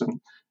folks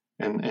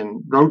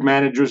and road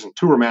managers and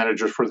tour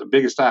managers for the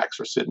biggest acts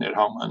are sitting at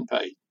home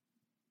unpaid.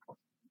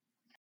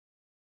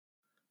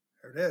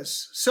 There it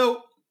is.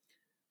 So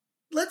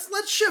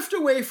let's shift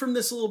away from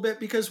this a little bit,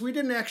 because we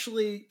didn't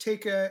actually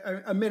take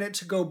a minute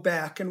to go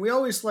back. And we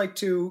always like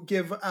to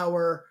give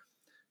our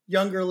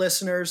younger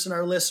listeners and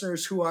our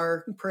listeners who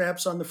are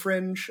perhaps on the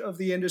fringe of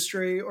the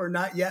industry or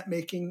not yet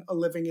making a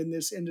living in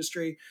this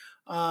industry,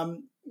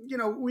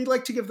 we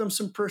like to give them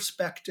some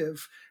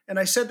perspective. And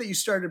I said that you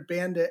started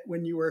Bandit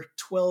when you were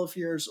 12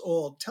 years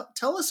old.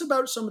 Tell us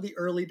about some of the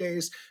early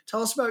days.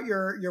 Tell us about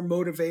your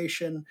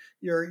motivation,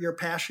 your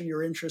passion,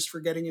 your interest for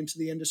getting into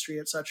the industry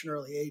at such an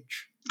early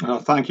age.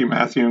 Thank you,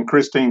 Matthew. And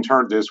Christine's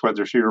heard this,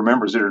 whether she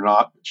remembers it or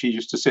not. She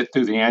used to sit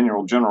through the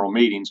annual general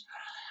meetings.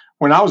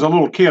 When I was a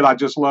little kid, I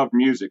just loved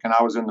music, and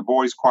I was in the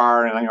boys'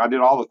 choir, and I did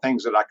all the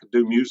things that I could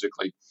do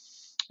musically.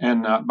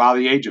 And by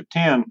the age of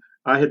 10,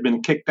 I had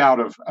been kicked out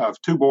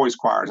of 2 boys'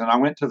 choirs, and I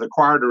went to the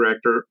choir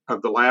director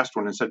of the last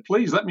one and said,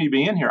 "Please let me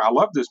be in here. I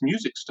love this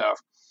music stuff."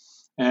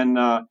 And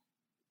I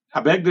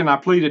begged and I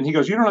pleaded, and he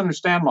goes, "You don't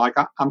understand, Mike.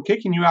 I'm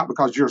kicking you out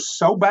because you're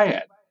so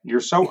bad. You're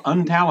so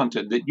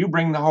untalented that you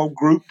bring the whole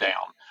group down."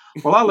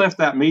 Well, I left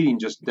that meeting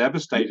just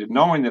devastated,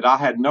 knowing that I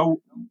had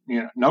no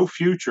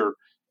future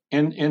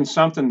in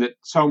something that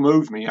so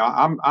moved me.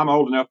 I'm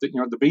old enough that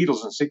the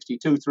Beatles in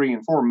 '62, '63,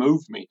 and '64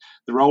 moved me.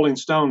 The Rolling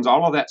Stones,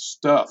 all of that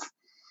stuff.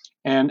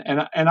 And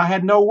I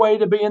had no way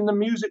to be in the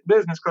music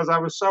business because I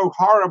was so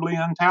horribly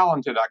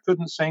untalented. I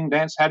couldn't sing,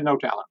 dance, had no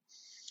talent.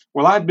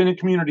 Well, I had been in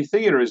community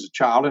theater as a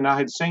child, and I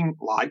had seen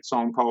lights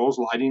on poles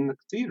lighting the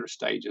theater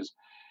stages.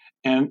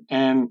 And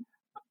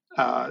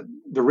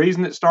the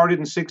reason it started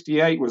in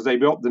 '68 was they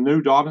built the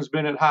new Dobbins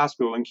Bennett High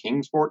School in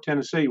Kingsport,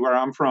 Tennessee, where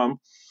I'm from.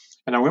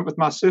 And I went with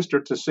my sister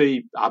to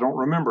see, I don't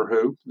remember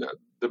who,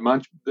 the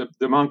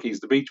Monkees,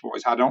 the Beach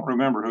Boys. I don't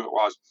remember who it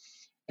was.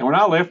 And when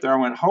I left there,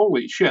 I went,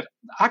 holy shit,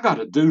 I got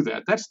to do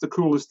that. That's the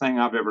coolest thing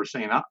I've ever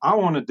seen. I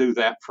want to do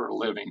that for a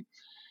living.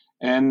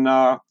 And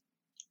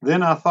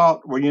then I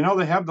thought, well,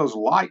 they have those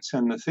lights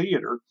in the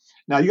theater.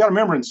 Now, you got to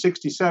remember in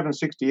 '67,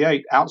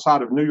 '68,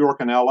 outside of New York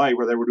and LA,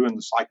 where they were doing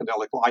the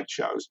psychedelic light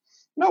shows,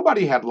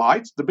 nobody had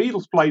lights. The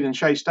Beatles played in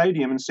Shea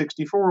Stadium in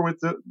 '64 with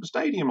the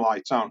stadium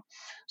lights on.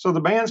 So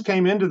the bands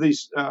came into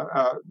these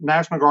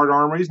National Guard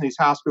armories and these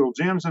high school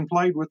gyms and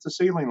played with the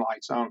ceiling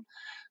lights on.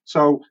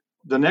 So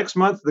the next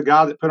month, the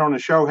guy that put on the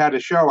show had a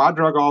show. I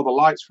drug all the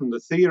lights from the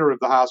theater of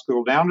the high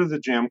school down to the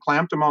gym,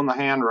 clamped them on the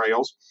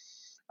handrails,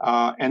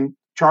 and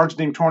charged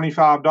him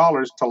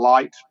 $25 to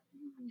light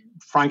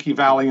Frankie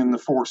Valli and the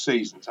Four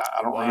Seasons.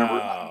 I don't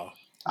remember.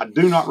 I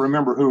do not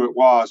remember who it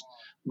was.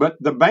 But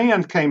the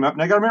band came up.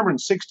 And I got to remember in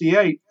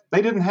 '68,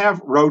 they didn't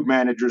have road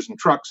managers and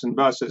trucks and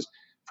buses.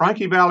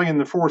 Frankie Valli and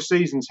the Four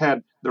Seasons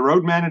had the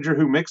road manager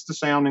who mixed the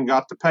sound and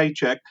got the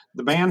paycheck.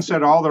 The band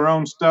set all their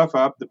own stuff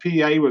up. The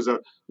PA was a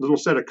little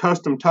set of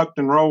custom tucked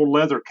and rolled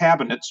leather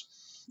cabinets.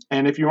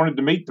 And if you wanted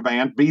to meet the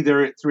band, be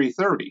there at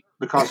 3:30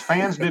 because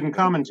fans didn't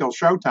come until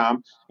showtime.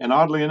 And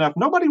oddly enough,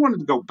 nobody wanted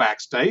to go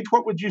backstage.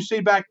 What would you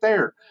see back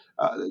there?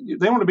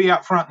 They want to be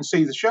out front and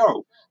see the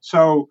show.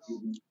 So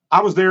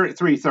I was there at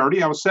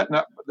 3:30. I was setting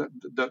up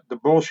the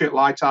bullshit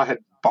lights I had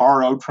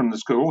borrowed from the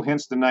school,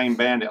 hence the name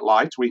Bandit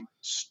Lights. We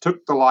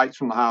took the lights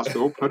from the high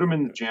school, put them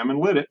in the gym, and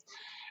lit it.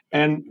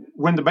 And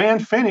when the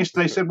band finished,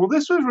 they said, well,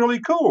 this was really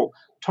cool.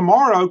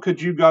 Tomorrow,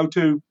 could you go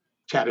to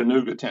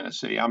Chattanooga,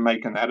 Tennessee? I'm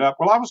making that up.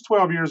 Well, I was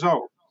 12 years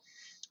old.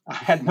 I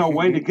had no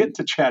way to get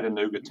to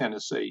Chattanooga,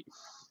 Tennessee.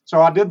 So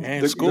I did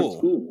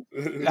school.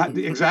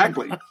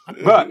 Exactly.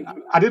 But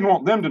I didn't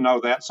want them to know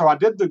that. So I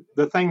did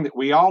the thing that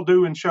we all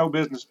do in show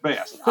business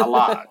best. I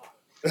lied.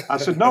 I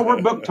said, no,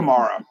 we're booked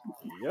tomorrow.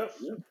 Yep.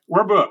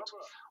 We're booked.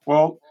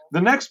 Well,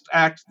 the next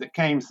act that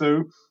came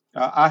through,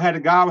 I had a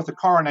guy with a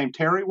car named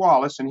Terry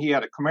Wallace, and he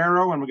had a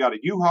Camaro, and we got a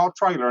U-Haul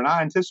trailer, and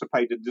I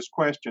anticipated this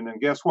question,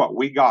 and guess what?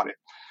 We got it.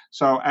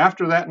 So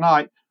after that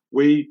night,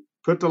 we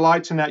put the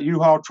lights in that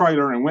U-Haul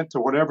trailer and went to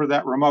whatever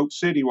that remote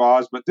city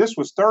was, but this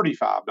was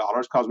 $35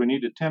 because we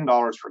needed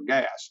 $10 for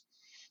gas.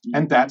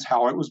 And that's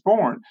how it was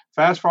born.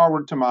 Fast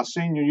forward to my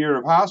senior year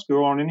of high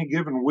school, on any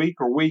given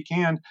week or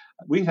weekend,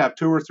 we'd have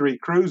 2 or 3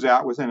 crews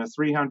out within a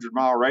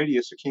 300-mile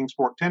radius of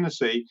Kingsport,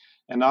 Tennessee.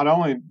 And not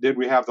only did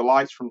we have the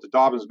lights from the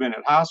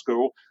Dobyns-Bennett High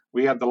School,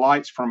 we had the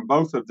lights from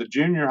both of the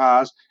junior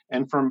highs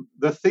and from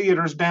the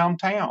theaters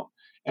downtown.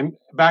 And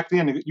back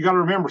then, you got to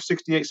remember,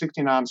 68,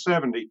 69,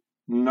 70,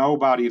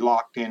 nobody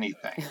locked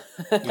anything.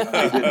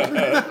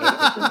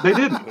 They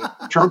didn't.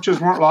 Churches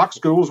weren't locked.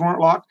 Schools weren't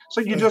locked.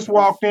 So you just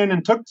walked in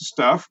and took the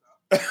stuff,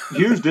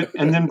 used it,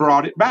 and then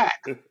brought it back.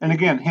 And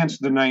again, hence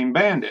the name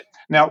Bandit.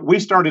 Now, we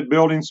started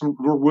building some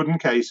wooden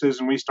cases,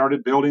 and we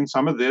started building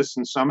some of this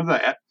and some of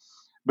that.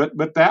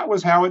 But that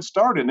was how it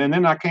started. And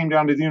then I came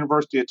down to the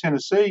University of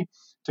Tennessee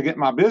to get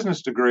my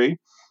business degree,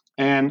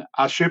 and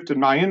I shifted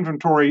my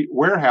inventory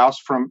warehouse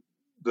from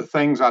the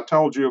things I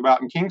told you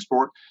about in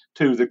Kingsport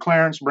to the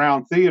Clarence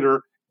Brown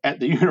Theater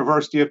at the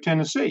University of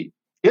Tennessee.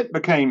 It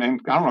became,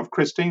 and I don't know if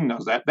Christine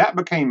knows that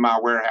became my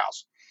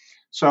warehouse.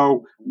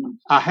 So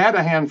I had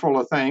a handful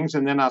of things,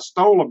 and then I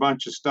stole a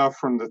bunch of stuff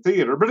from the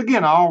theater. But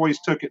again, I always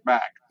took it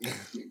back.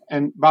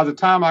 And by the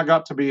time I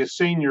got to be a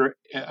senior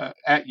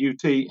at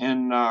UT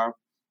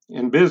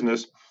in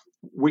business,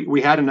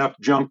 we had enough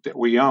junk that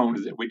we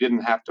owned that we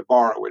didn't have to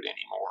borrow it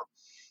anymore.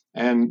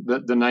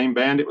 And the name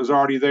Bandit was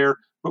already there.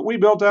 But we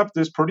built up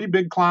this pretty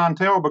big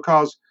clientele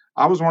because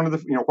I was one of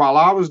the, while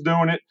I was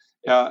doing it,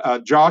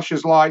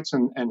 Josh's lights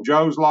and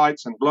Joe's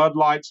lights and Blood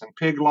lights and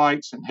Pig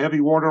lights and Heavy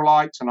Water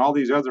lights and all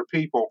these other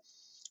people.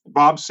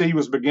 Bob C.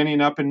 was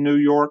beginning up in New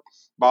York.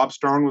 Bob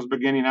Stern was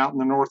beginning out in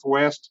the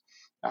Northwest.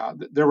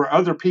 There were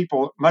other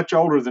people much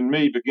older than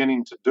me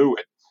beginning to do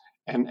it.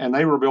 And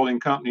they were building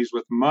companies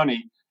with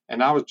money.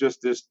 And I was just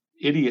this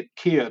idiot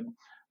kid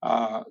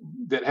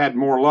that had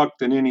more luck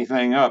than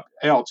anything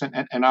else.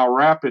 And I'll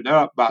wrap it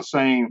up by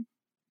saying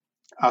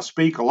I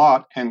speak a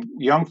lot. And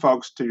young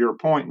folks, to your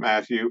point,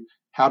 Matthew,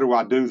 how do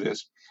I do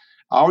this?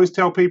 I always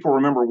tell people,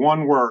 remember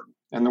one word,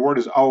 and the word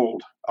is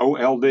old,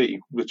 O-L-D,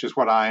 which is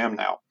what I am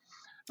now.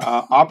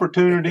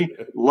 Opportunity,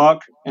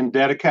 luck, and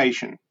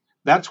dedication.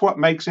 That's what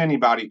makes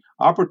anybody.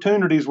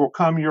 Opportunities will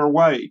come your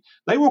way.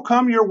 They will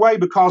come your way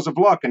because of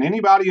luck. And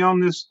anybody on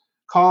this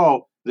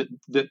call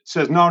that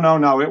says,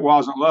 no, it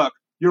wasn't luck,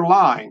 you're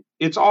lying.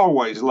 It's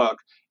always luck.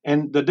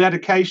 And the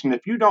dedication,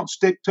 if you don't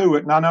stick to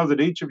it, and I know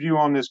that each of you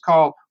on this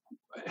call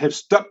have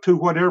stuck to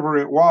whatever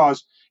it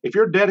was, if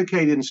you're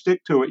dedicated and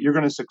stick to it, you're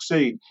going to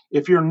succeed.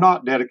 If you're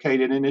not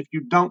dedicated and if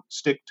you don't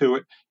stick to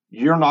it,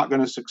 you're not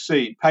going to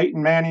succeed.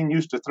 Peyton Manning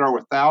used to throw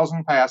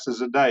 1,000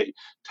 passes a day.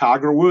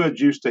 Tiger Woods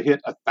used to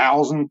hit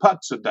 1,000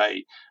 putts a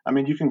day. I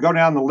mean, you can go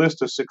down the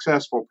list of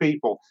successful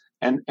people,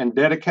 and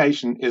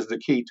dedication is the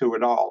key to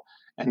it all.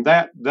 And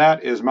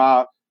that is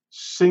my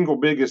single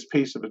biggest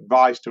piece of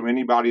advice to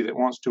anybody that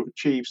wants to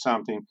achieve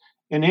something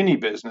in any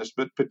business,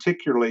 but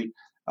particularly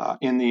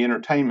in the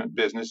entertainment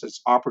business. It's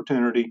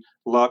opportunity,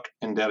 luck,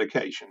 and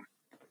dedication.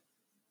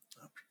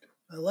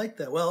 I like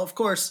that. Well, of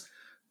course,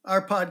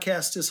 our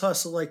podcast is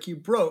Hustle Like You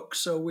Broke,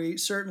 so we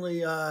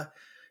certainly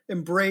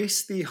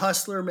embrace the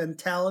hustler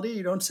mentality.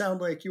 You don't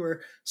sound like you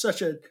were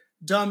such a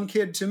dumb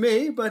kid to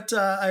me, but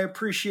I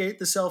appreciate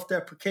the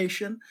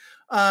self-deprecation.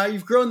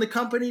 You've grown the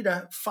company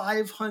to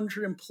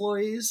 500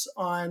 employees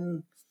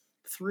on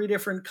 3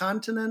 different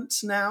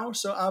continents now,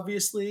 so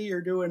obviously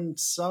you're doing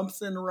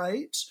something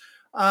right.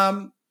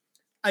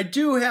 I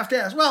do have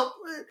to ask, well,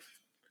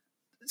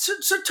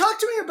 so talk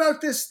to me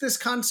about this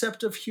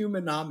concept of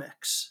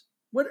humanomics.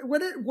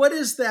 What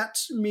does that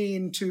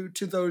mean to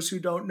those who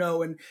don't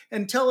know,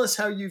 and tell us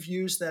how you've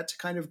used that to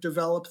kind of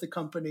develop the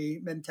company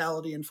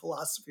mentality and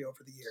philosophy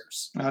over the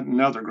years?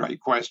 Another great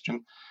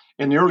question.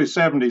 In the early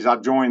 70s, I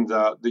joined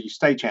the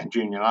Stagehands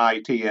Union,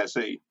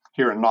 IATSE,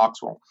 here in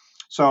Knoxville.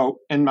 So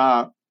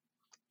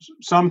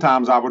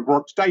sometimes I would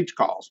work stage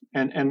calls,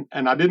 and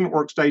I didn't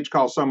work stage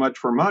calls so much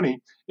for money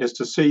as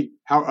to see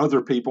how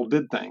other people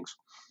did things.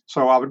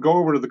 So I would go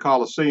over to the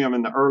Coliseum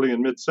in the early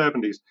and mid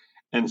 70s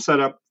and set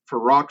up for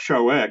Rock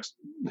Show X,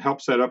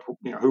 help set up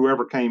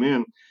whoever came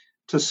in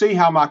to see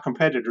how my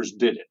competitors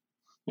did it.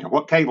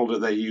 What cable do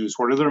they use?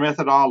 What are their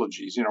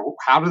methodologies?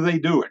 How do they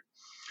do it?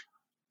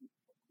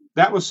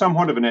 That was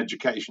somewhat of an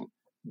education.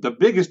 the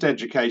biggest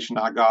education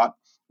I got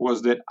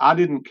was that I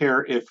didn't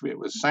care if it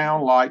was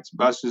sound, lights,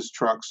 buses,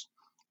 trucks.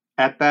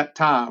 At that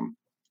time,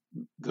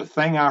 the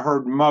thing I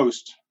heard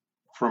most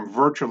from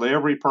virtually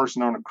every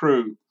person on a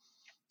crew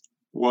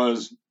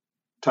was,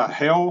 to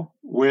hell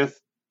with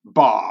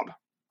Bob,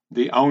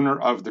 the owner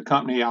of the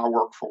company I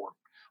work for.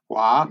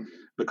 Why?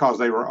 Because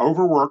they were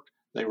overworked,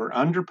 they were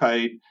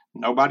underpaid,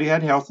 nobody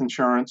had health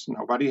insurance,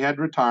 nobody had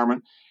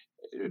retirement.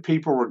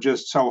 People were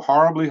just so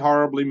horribly,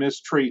 horribly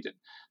mistreated.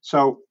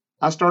 So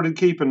I started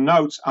keeping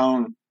notes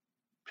on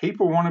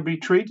people want to be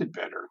treated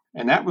better.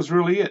 And that was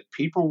really it.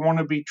 People want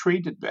to be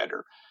treated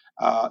better.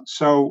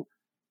 So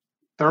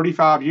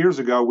 35 years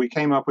ago, we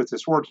came up with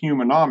this word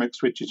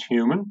humanomics, which is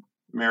human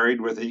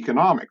married with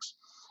economics.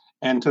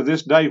 And to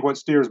this day, what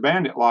steers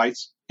Bandit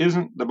Lights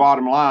isn't the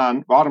bottom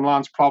line. Bottom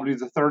line's probably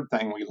the third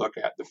thing we look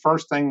at. The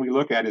first thing we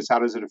look at is, how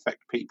does it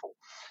affect people?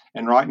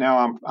 And right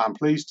now, I'm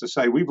pleased to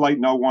say we've laid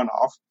no one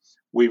off.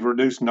 We've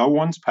reduced no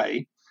one's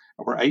pay.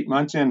 We're 8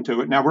 months into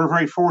it. Now, we're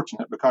very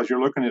fortunate because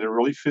you're looking at a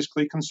really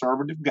fiscally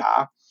conservative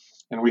guy,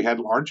 and we had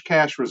large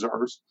cash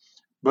reserves.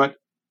 But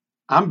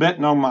I'm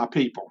betting on my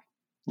people.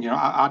 You know,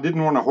 I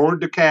didn't want to hoard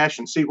the cash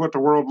and see what the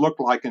world looked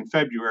like in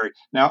February.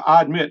 Now,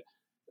 I admit,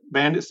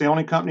 Bandit's the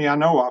only company I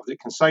know of that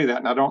can say that,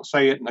 and I don't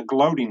say it in a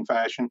gloating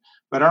fashion,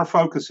 but our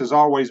focus has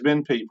always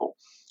been people.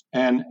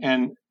 And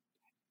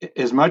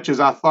as much as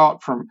I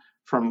thought from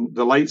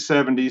the late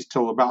 70s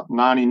till about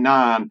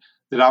 99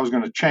 that I was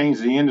going to change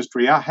the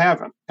industry, I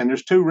haven't. And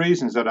there's two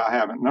reasons that I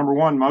haven't. Number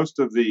one, most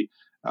of the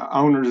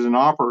owners and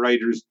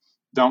operators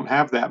don't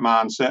have that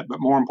mindset,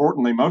 but more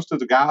importantly, most of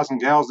the guys and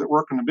gals that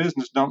work in the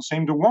business don't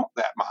seem to want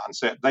that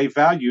mindset. They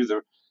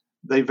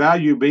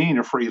value being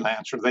a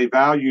freelancer. They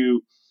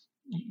value,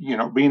 you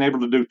know, being able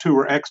to do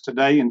tour X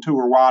today and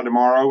tour Y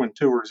tomorrow and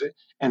tours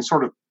and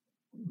sort of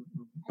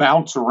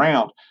bounce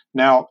around.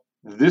 Now,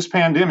 this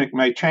pandemic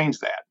may change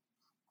that.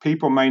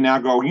 People may now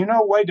go, you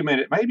know, wait a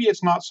minute, maybe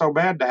it's not so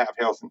bad to have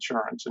health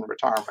insurance and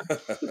retirement.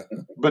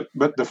 But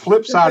the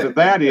flip side of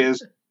that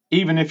is,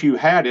 even if you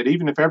had it,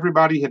 even if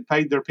everybody had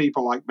paid their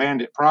people like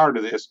Bandit prior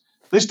to this,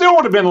 they still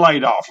would have been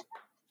laid off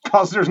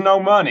because there's no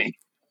money.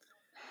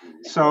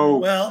 So,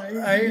 well,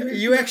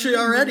 you actually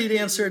already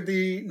answered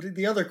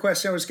the other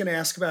question I was going to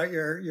ask about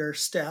your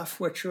staff,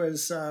 which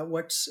was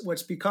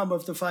what's become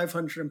of the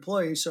 500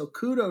 employees. So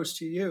kudos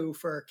to you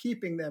for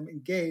keeping them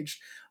engaged.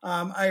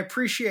 I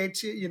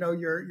appreciate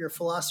your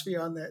philosophy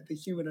on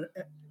the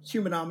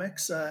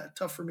humanomics.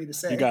 Tough for me to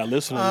say. You got to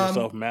listen to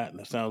yourself, Matt.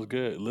 That sounds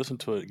good. Listen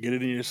to it. Get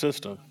it in your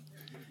system.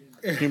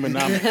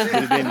 Humanomics,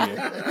 get it in you.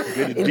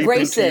 Get it deep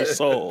into your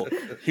soul.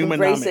 Humanomics.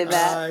 Embrace it,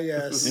 Matt.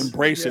 Yes.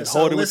 Embrace it.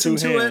 Hold it with two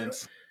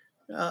hands.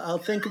 I'll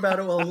think about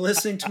it while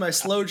listening to my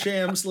slow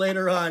jams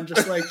later on,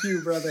 just like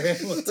you, Brother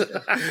Hamilton.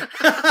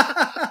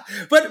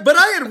 But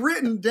I had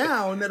written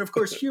down that, of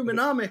course,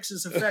 humanomics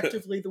is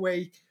effectively the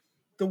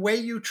way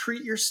you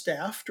treat your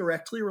staff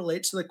directly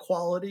relates to the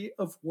quality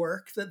of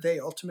work that they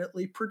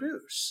ultimately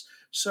produce.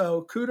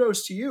 So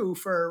kudos to you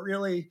for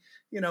really,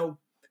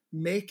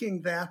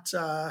 making that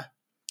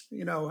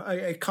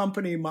a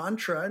company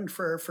mantra, and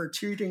for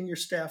treating your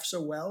staff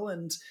so well.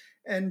 And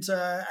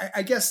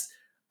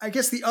I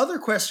guess the other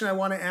question I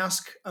want to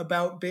ask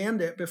about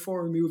Bandit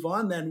before we move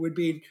on then would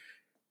be,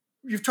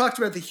 you've talked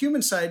about the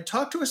human side.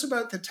 Talk to us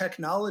about the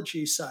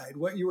technology side.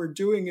 What you were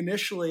doing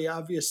initially,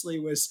 obviously,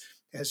 was,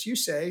 as you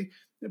say,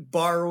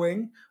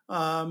 borrowing,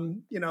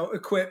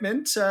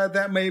 equipment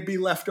that may be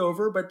left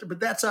over, but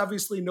that's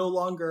obviously no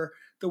longer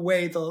the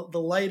way the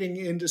lighting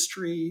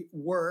industry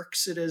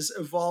works. It has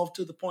evolved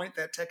to the point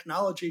that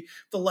technology,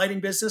 the lighting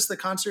business, the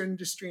concert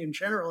industry in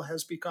general,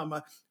 has become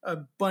a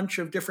bunch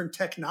of different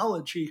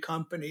technology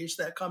companies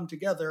that come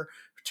together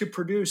to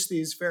produce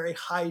these very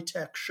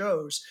high-tech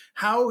shows.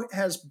 How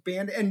has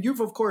Bandit, and you've,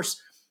 of course,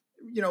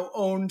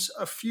 owned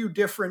a few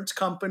different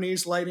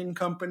companies, lighting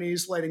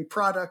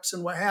products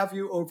and what have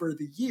you over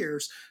the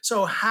years.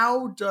 So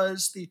how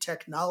does the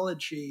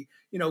technology,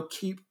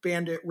 keep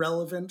Bandit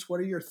relevant?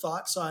 What are your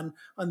thoughts on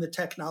the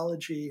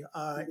technology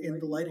in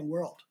the lighting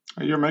world?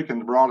 You're making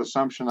the broad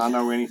assumption I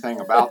know anything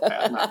about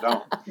that, and I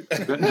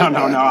don't. But no,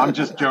 I'm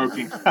just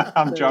joking.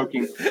 I'm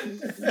joking.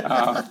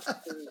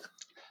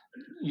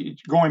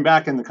 Going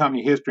back in the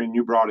company history, and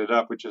you brought it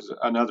up, which is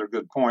another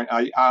good point.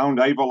 I owned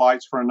Ava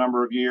Lights for a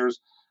number of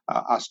years.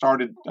 I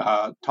started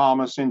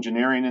Thomas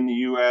Engineering in the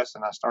U.S.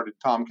 and I started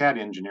Tomcat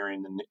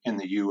Engineering in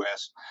the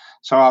U.S.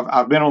 So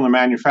I've been on the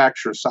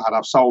manufacturer side.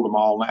 I've sold them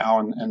all now,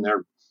 and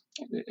they're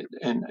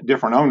in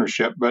different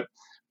ownership. But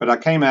I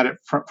came at it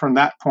from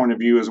that point of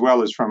view as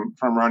well as from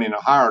running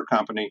a hire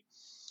company.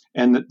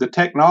 And the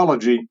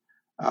technology,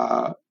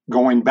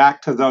 going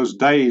back to those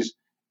days,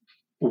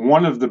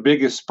 one of the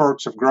biggest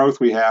spurts of growth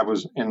we have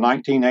was in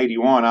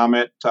 1981. I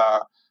met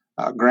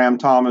Graham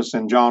Thomas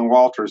and John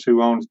Walters,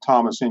 who owned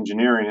Thomas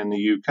Engineering in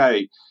the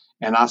UK.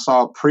 And I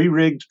saw a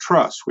pre-rigged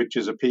truss, which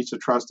is a piece of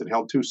truss that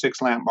held 2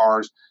 6-lamp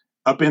bars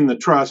up in the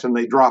truss, and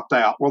they dropped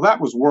out. Well, that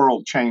was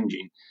world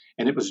changing.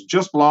 And it was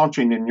just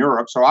launching in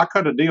Europe. So I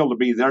cut a deal to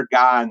be their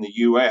guy in the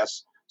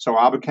US. So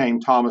I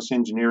became Thomas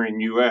Engineering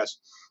US.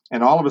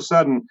 And all of a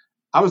sudden,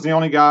 I was the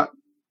only guy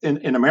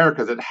in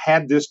America that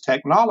had this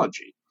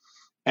technology.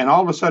 And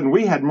all of a sudden,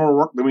 we had more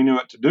work than we knew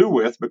what to do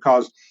with,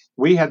 because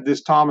we had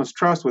this Thomas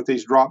Trust with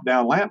these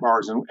drop-down lamp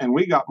bars, and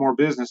we got more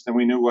business than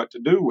we knew what to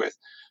do with.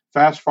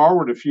 Fast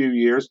forward a few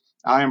years,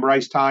 I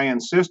embraced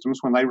high-end systems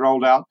when they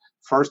rolled out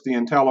first the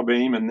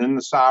IntelliBeam and then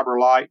the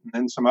CyberLight and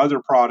then some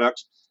other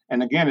products.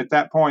 And again, at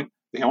that point,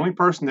 the only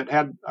person that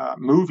had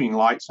moving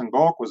lights in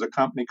bulk was a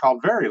company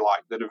called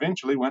Vari-Light that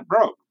eventually went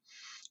broke.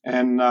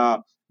 And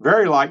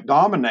Vari-Light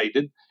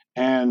dominated.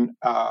 And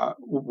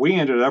we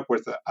ended up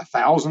with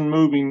 1,000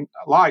 moving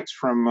lights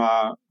from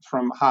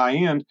high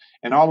end,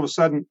 and all of a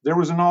sudden there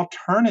was an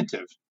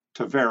alternative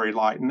to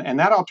Vari-Light, and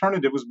that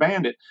alternative was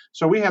Bandit.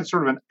 So we had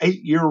sort of an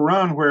 8-year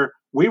run where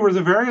we were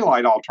the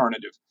Vari-Light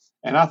alternative.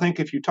 And I think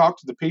if you talk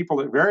to the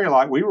people at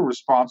Vari-Light, we were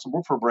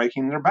responsible for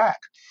breaking their back.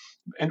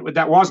 And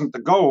that wasn't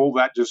the goal;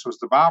 that just was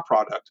the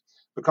byproduct,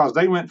 because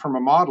they went from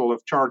a model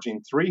of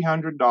charging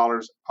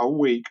 $300 a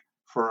week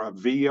for a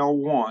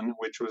VL1,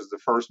 which was the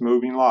first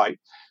moving light,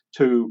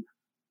 to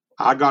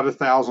I got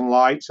 1,000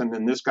 lights, and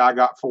then this guy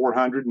got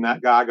 400, and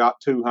that guy got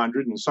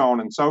 200, and so on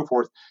and so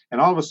forth. And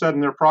all of a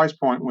sudden, their price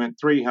point went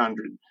 300,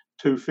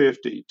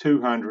 250,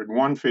 200,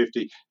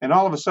 150, and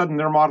all of a sudden,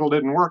 their model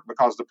didn't work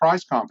because the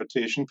price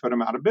competition put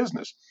them out of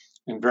business.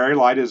 And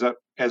Vari-Light, as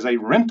a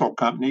rental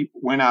company,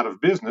 went out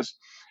of business,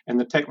 and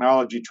the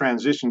technology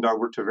transitioned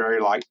over to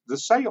Vari-Light, the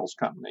sales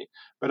company.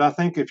 But I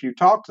think if you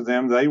talk to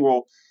them, they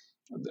will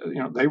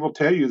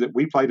tell you that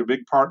we played a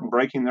big part in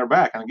breaking their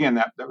back. And again,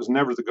 that was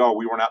never the goal.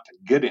 We weren't out to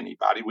get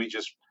anybody. We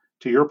just,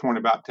 to your point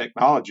about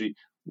technology,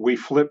 we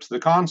flipped the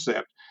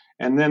concept.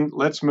 And then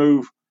let's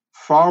move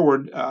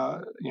forward.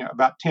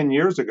 About 10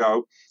 years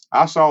ago,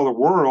 I saw the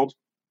world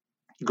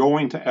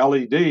going to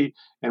LED,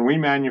 and we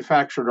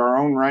manufactured our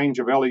own range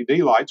of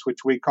LED lights,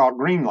 which we called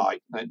Green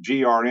Light.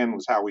 GRN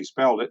was how we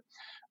spelled it.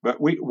 But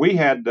we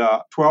had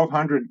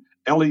 1,200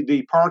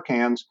 LED par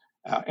cans.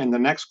 And the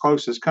next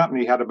closest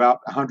company had about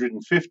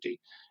 150.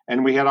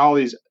 And we had all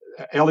these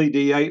LED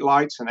 8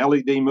 lights and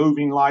LED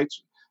moving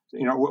lights.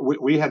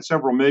 We had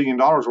several $1 million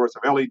worth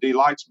of LED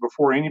lights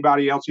before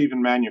anybody else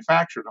even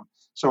manufactured them.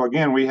 So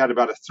again, we had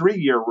about a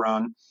 3-year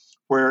run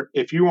where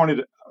if you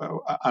wanted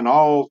an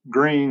all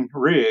green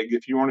rig,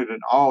 if you wanted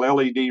an all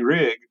LED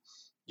rig,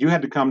 you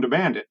had to come to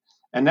Bandit.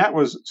 And that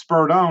was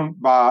spurred on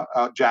by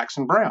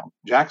Jackson Brown.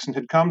 Jackson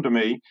had come to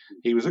me.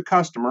 He was a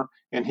customer,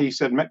 and he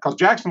said, because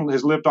Jackson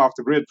has lived off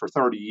the grid for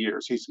 30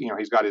 years. He's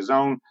got his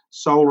own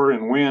solar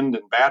and wind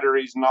and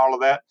batteries and all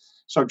of that.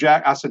 So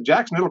I said,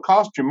 Jackson, it'll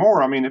cost you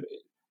more. I mean,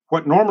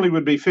 what normally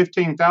would be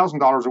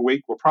 $15,000 a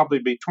week will probably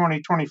be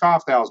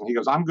 $25,000. He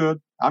goes, I'm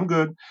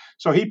good.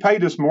 So he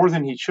paid us more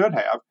than he should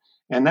have.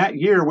 And that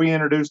year, we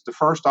introduced the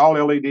first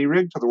all-LED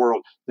rig to the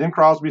world. Then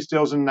Crosby,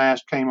 Stills, and Nash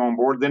came on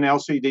board, then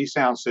LCD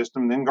Sound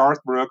System, then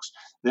Garth Brooks,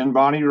 then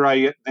Bonnie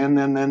Raitt, then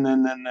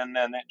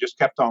it just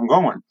kept on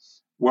going.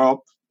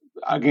 Well,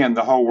 again,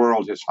 the whole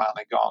world has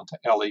finally gone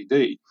to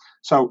LED.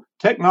 So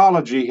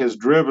technology has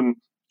driven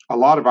a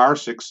lot of our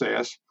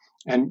success.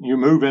 And you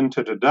move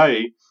into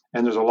today,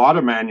 and there's a lot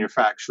of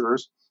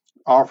manufacturers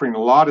offering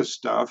a lot of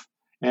stuff.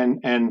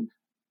 And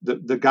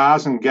the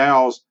guys and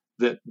gals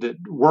that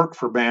work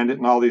for Bandit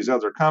and all these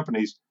other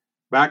companies,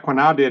 back when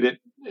I did it,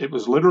 it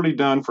was literally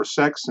done for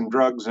sex and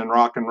drugs and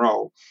rock and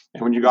roll.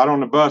 And when you got on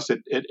the bus at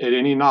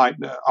any night,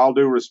 all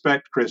due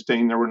respect,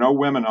 Christine, there were no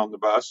women on the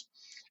bus,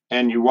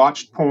 and you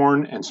watched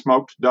porn and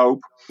smoked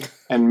dope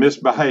and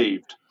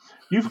misbehaved.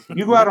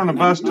 You go out on a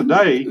bus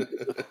today,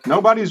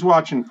 nobody's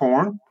watching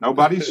porn,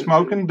 nobody's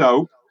smoking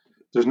dope,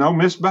 there's no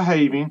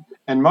misbehaving,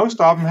 and most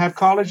of them have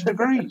college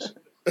degrees.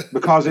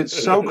 Because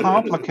it's so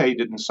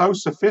complicated and so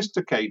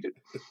sophisticated,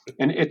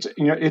 and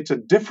it's a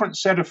different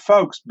set of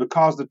folks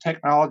because the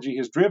technology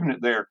has driven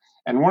it there.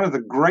 And one of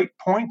the great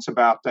points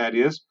about that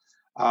is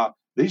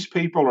these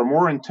people are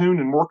more in tune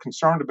and more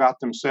concerned about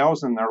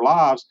themselves and their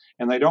lives,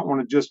 and they don't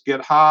want to just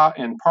get high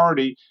and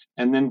party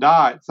and then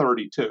die at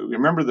 32.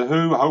 Remember the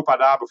Who? I hope I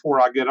die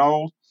before I get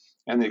old,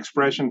 and the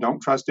expression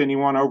 "Don't trust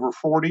anyone over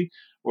 40."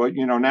 Well,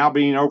 now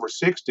being over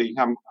 60,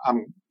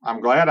 I'm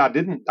glad I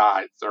didn't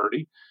die at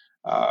 30.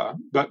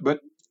 But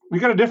we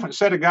got a different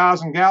set of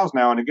guys and gals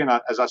now. And again,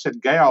 as I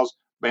said, gals,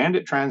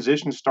 Bandit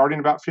transitioned starting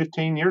about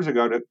 15 years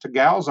ago to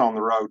gals on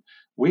the road.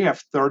 We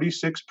have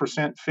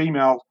 36%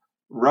 female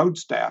road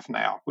staff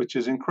now, which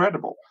is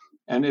incredible.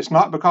 And it's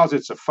not because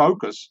it's a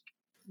focus.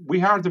 We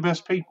hired the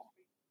best people.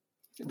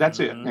 That's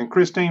it. And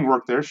Christine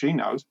worked there. She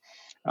knows.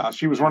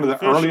 She was one of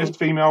the earliest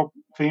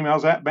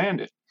females at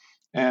Bandit.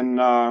 And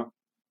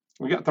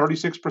we got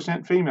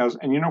 36% females.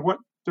 And you know what?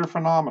 They're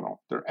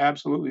phenomenal. They're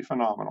absolutely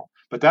phenomenal.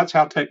 But that's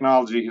how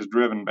technology has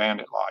driven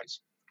Bandit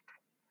lights.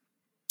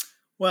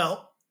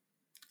 Well,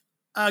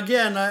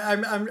 again,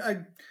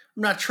 I'm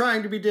not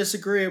trying to be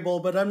disagreeable,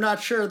 but I'm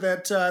not sure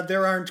that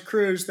there aren't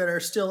crews that are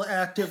still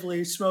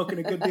actively smoking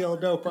a good deal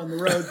of dope on the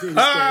road these days.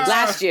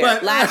 Last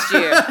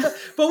year.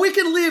 But we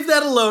can leave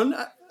that alone.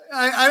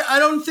 I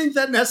don't think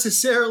that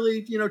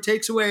necessarily,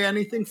 takes away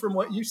anything from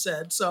what you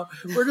said. So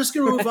we're just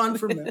going to move on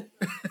from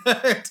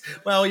that.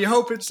 Well, you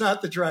hope it's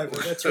not the driver.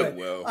 That's right.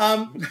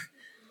 Well.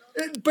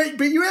 But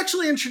you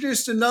actually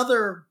introduced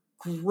another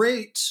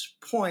great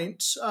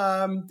point,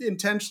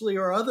 intentionally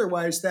or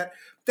otherwise, that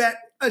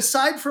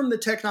aside from the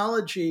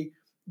technology,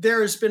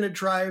 there has been a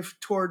drive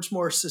towards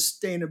more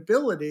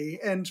sustainability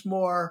and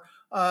more,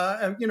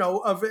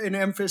 of an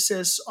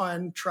emphasis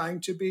on trying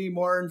to be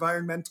more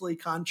environmentally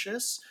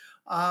conscious.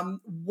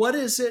 What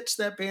is it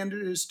that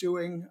Bandit is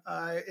doing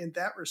in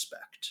that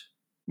respect?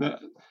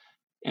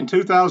 In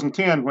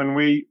 2010, when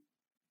we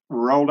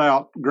rolled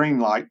out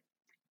Greenlight,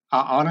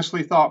 I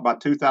honestly thought by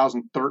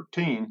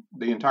 2013,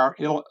 the entire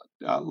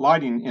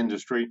lighting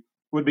industry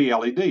would be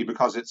LED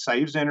because it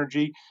saves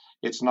energy.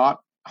 It's not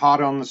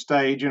hot on the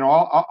stage,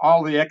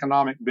 all the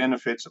economic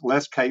benefits,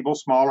 less cable,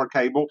 smaller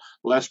cable,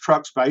 less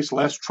truck space,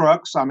 less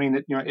trucks. I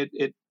mean,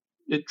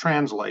 it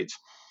translates.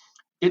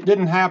 It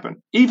didn't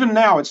happen. Even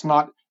now, it's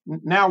not.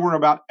 Now we're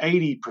about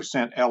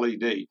 80%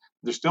 LED.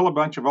 There's still a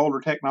bunch of older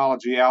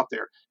technology out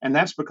there. And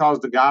that's because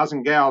the guys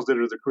and gals that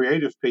are the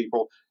creative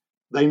people,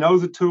 they know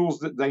the tools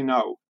that they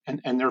know.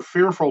 And they're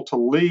fearful to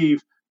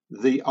leave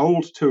the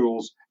old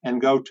tools and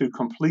go to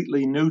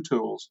completely new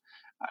tools.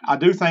 I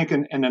do think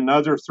in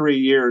another 3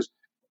 years,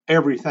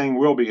 everything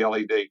will be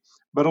LED.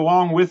 But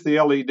along with the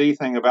LED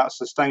thing about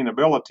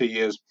sustainability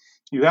is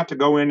you have to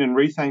go in and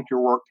rethink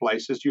your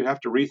workplaces. You have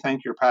to rethink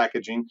your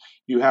packaging.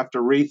 You have to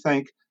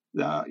rethink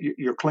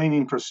your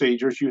cleaning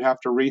procedures. You have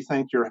to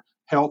rethink your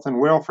health and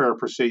welfare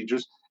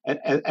procedures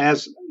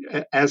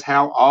as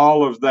how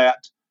all of that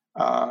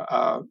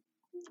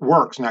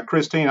works. Now,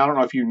 Christine, I don't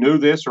know if you knew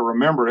this or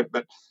remember it,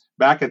 but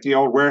back at the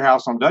old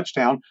warehouse on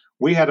Dutchtown,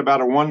 we had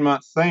about a 1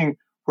 month thing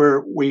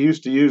where we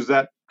used to use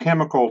that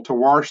chemical to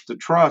wash the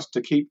truss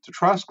to keep the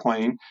truss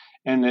clean.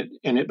 And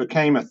it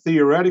became a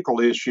theoretical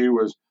issue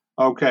was,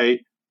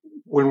 okay,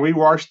 when we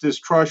wash this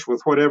truss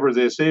with whatever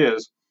this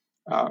is,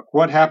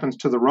 what happens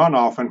to the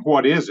runoff and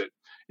what is it?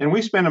 And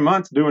we spent a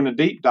month doing a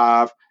deep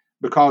dive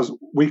because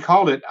we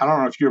called it, I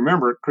don't know if you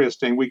remember it,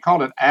 Christine, we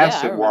called it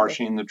acid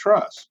washing the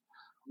truss.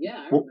 Yeah,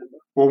 I remember.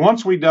 Well,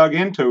 once we dug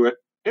into it,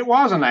 it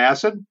wasn't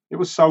acid, it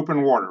was soap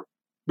and water.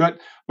 But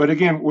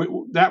again,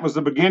 that was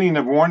the beginning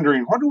of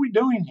wondering, what are we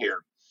doing here?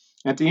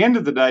 At the end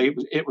of the day,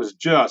 it was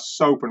just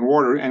soap and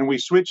water, and we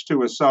switched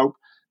to a soap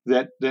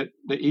that the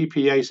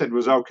EPA said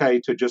was okay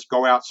to just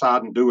go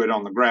outside and do it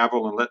on the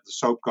gravel and let the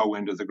soap go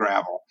into the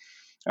gravel.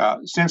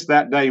 Since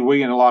that day,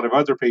 we and a lot of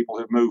other people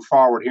have moved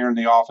forward here in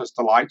the office.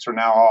 The lights are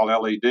now all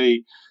LED.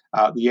 The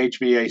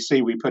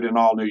HVAC, we put in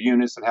all new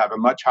units that have a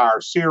much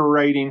higher SEER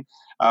rating.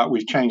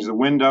 We've changed the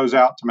windows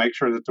out to make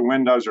sure that the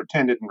windows are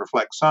tinted and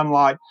reflect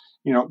sunlight.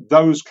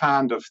 Those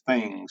kind of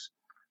things.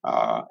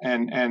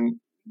 And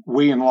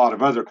we and a lot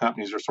of other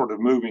companies are sort of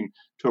moving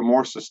to a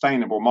more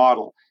sustainable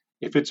model.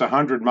 If it's a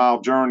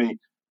 100-mile journey,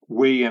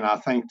 we and I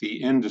think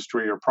the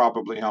industry are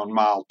probably on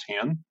mile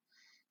 10.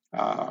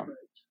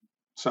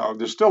 So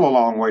there's still a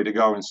long way to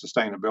go in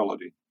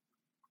sustainability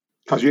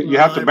because you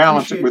have to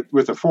balance it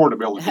with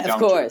affordability. Of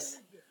course.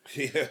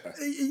 Yeah.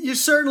 You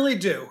certainly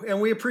do.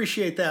 And we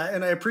appreciate that.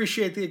 And I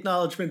appreciate the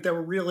acknowledgement that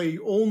we're really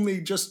only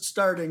just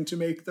starting to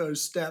make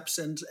those steps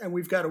and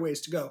we've got a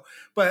ways to go.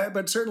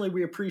 But certainly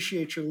we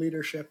appreciate your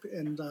leadership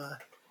and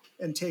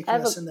taking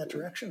us in that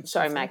direction.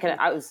 Sorry, Matt.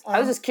 I was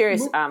just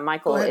curious,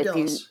 Michael, ahead, if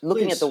you Dallas,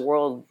 looking please. at the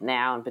world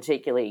now, and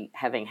particularly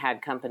having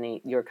had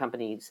your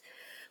companies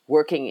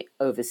working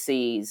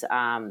overseas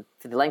for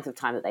the length of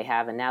time that they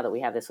have, and now that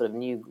we have this sort of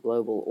new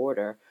global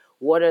order,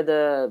 what are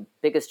the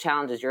biggest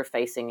challenges you're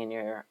facing in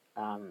your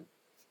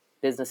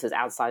businesses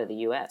outside of the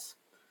U.S.?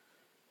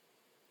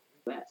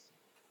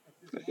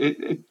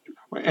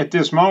 At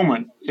this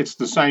moment, it's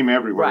the same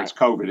everywhere. Right. It's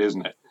COVID,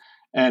 isn't it?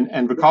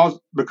 And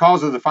because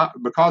of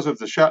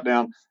the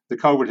shutdown, the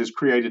COVID has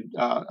created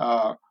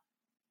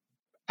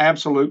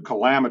absolute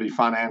calamity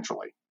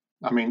financially.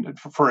 I mean,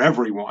 for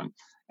everyone.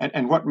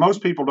 And what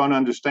most people don't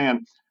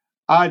understand,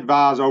 I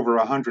advise over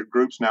 100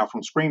 groups now,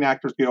 from Screen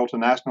Actors Guild to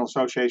National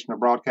Association of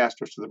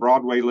Broadcasters to the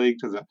Broadway League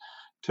to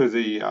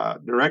the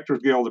Directors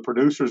Guild, the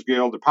Producers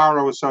Guild, the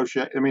Pyro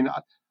Association. I mean,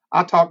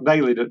 I talk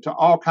daily to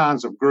all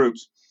kinds of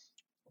groups.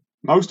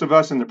 Most of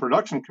us in the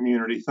production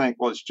community think,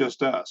 well, it's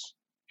just us.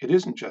 It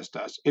isn't just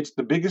us. It's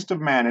the biggest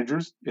of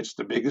managers. It's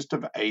the biggest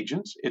of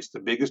agents. It's the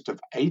biggest of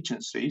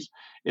agencies.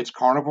 It's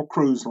Carnival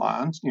Cruise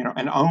Lines,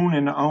 and on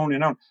and on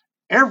and on.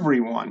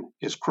 Everyone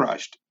is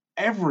crushed.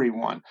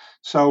 Everyone.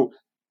 So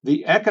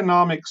the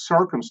economic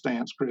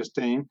circumstance,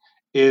 Christine,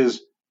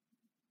 is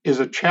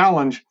a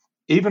challenge.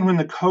 Even when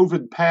the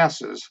COVID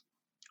passes,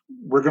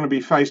 we're going to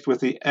be faced with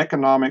the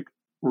economic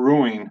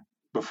ruin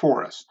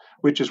before us,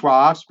 which is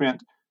why I've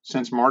spent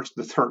since March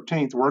the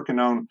 13th working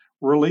on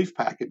relief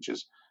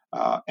packages.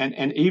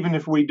 And even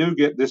if we do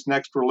get this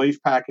next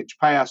relief package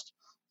passed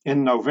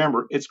in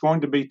November, it's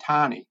going to be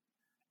tiny.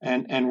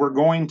 And we're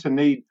going to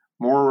need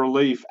more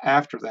relief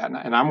after that.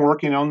 And I'm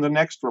working on the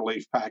next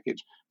relief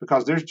package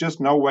because there's just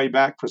no way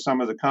back for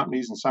some of the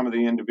companies and some of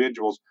the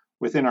individuals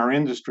within our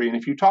industry. And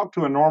if you talk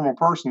to a normal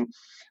person,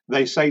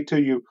 they say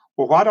to you,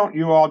 well, why don't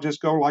you all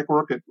just go like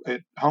work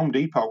at Home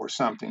Depot or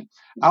something?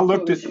 I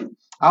looked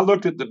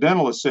at the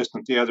dental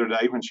assistant the other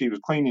day when she was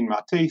cleaning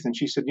my teeth, and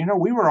she said,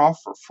 we were off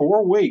for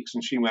 4 weeks.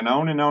 And she went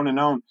on and on and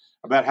on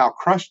about how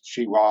crushed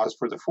she was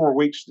for the 4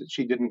 weeks that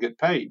she didn't get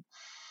paid.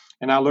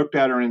 And I looked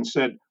at her and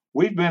said,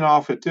 we've been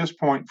off at this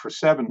point for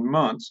 7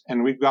 months,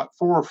 and we've got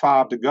 4 or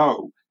 5 to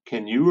go.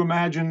 Can you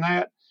imagine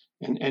that?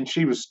 And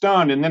she was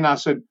stunned. And then I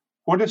said,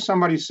 what if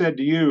somebody said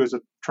to you as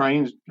a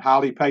trained,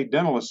 highly paid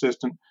dental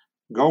assistant,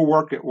 go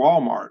work at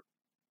Walmart?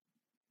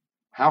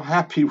 How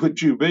happy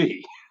would you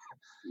be?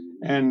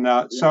 And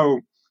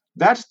so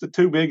that's the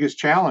 2 biggest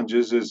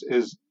challenges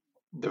is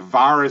the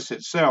virus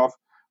itself,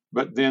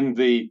 but then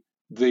the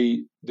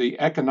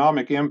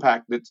economic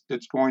impact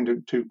that's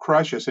going to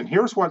crush us. And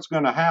here's what's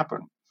going to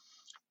happen.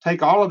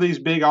 Take all of these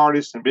big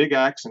artists and big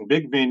acts and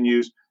big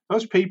venues.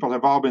 Those people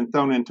have all been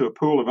thrown into a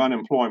pool of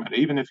unemployment,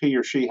 even if he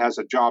or she has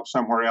a job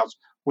somewhere else.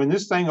 When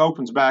this thing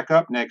opens back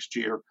up next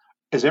year,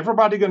 is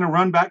everybody going to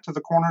run back to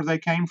the corner they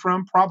came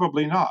from?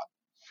 Probably not.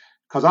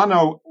 Because I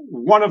know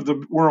one of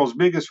the world's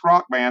biggest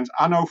rock bands,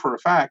 I know for a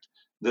fact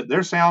that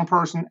their sound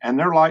person and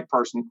their light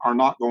person are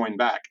not going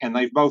back. And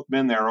they've both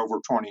been there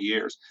over 20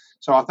 years.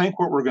 So I think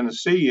what we're going to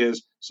see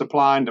is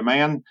supply and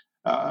demand.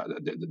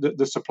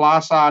 The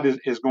supply side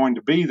is going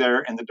to be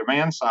there and the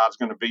demand side is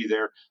going to be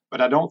there.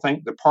 But I don't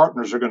think the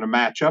partners are going to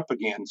match up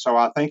again. So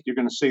I think you're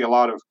going to see a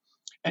lot of,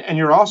 and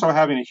you're also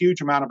having a huge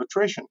amount of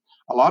attrition.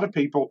 A lot of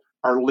people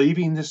are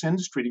leaving this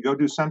industry to go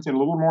do something a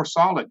little more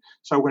solid.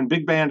 So when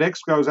Big Band X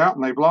goes out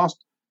and they've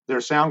lost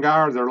their sound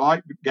guy or their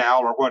light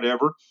gal or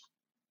whatever,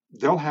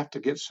 they'll have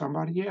to get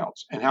somebody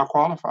else. And how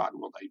qualified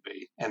will they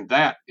be? And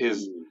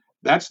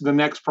that's the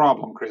next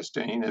problem,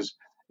 Christine,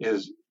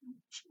 is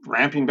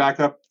ramping back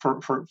up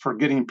for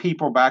getting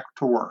people back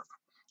to work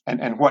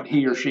and what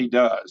he or she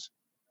does.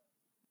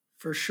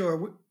 For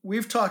sure.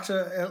 We've talked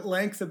at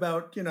length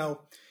about,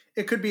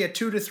 it could be a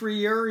 2 to 3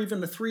 year, or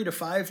even a 3 to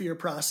 5 year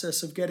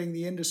process of getting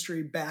the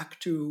industry back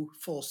to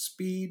full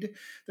speed.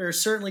 There's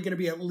certainly going to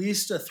be at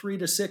least a 3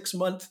 to 6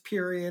 month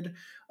period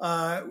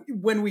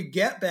when we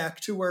get back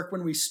to work,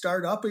 when we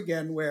start up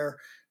again, where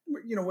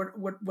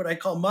what I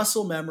call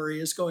muscle memory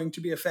is going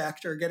to be a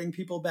factor, getting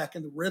people back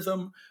in the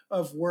rhythm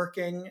of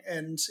working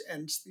and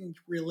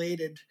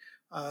related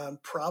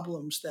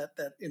problems that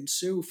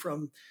ensue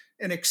from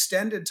an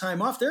extended time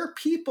off. There are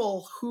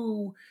people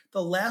who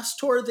the last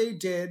tour they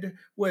did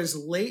was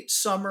late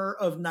summer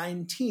of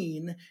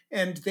 19,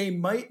 and they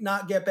might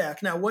not get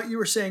back. Now, what you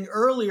were saying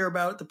earlier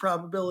about the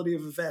probability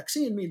of a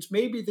vaccine means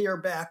maybe they are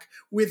back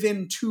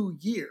within 2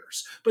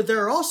 years. But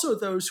there are also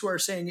those who are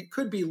saying it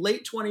could be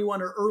late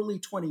 21 or early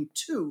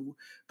 22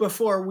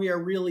 before we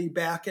are really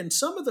back. And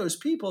some of those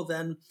people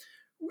then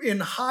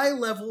in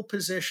high-level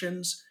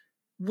positions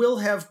will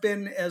have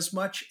been as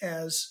much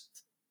as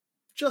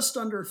just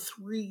under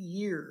 3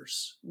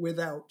 years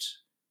without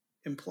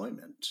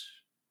employment.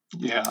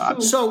 Yeah,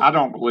 I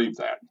don't believe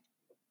that.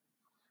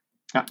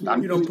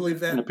 You don't believe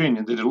that? An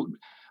opinion.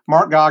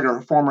 Mark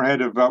Geiger, former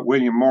head of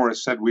William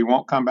Morris, said we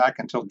won't come back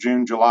until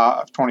June, July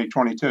of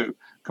 2022.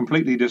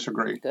 Completely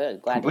disagree.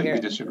 Good, glad Completely to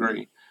hear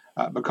disagree.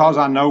 Because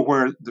I know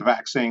where the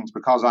vaccines,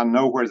 because I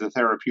know where the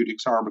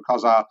therapeutics are,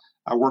 because I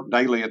work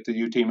daily at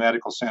the UT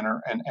Medical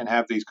Center and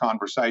have these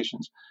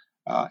conversations,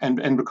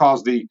 and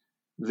because the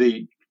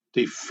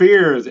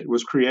fear that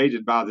was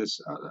created by this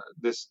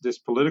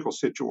political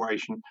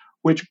situation,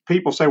 which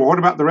people say, well, what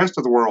about the rest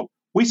of the world?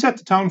 We set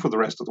the tone for the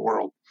rest of the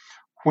world.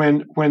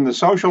 When the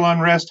social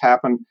unrest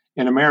happened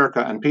in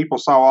America and people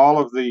saw all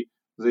of the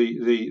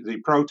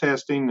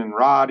protesting and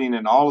rioting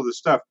and all of the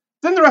stuff,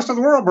 then the rest of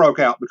the world broke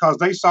out because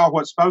they saw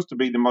what's supposed to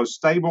be the most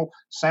stable,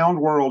 sound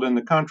world in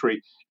the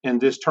country in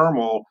this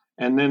turmoil.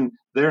 And then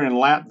they're in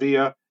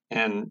Latvia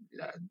and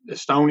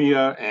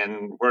Estonia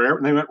and wherever,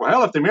 and they went,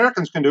 well, if the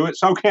Americans can do it,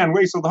 so can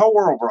we. So the whole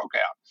world broke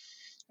out.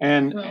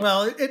 And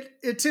well,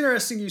 it's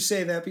interesting you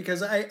say that,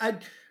 because I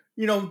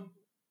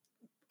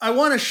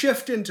want to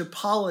shift into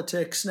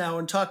politics now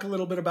and talk a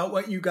little bit about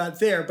what you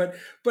got there.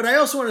 But I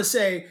also want to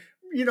say,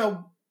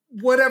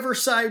 whatever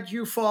side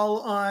you fall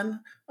on,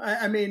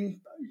 I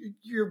mean,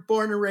 you're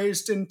born and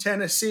raised in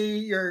Tennessee.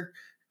 Your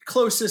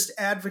closest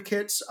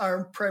advocates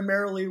are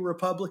primarily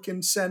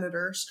Republican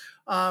senators.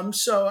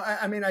 So,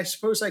 I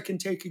suppose I can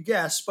take a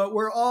guess, but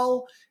we're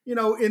all,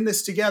 in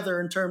this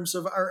together in terms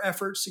of our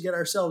efforts to get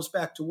ourselves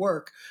back to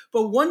work.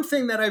 But one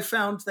thing that I've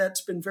found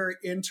that's been very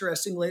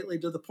interesting lately,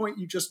 to the point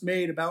you just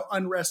made about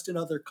unrest in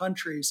other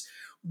countries,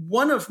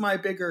 one of my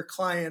bigger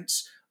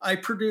clients, I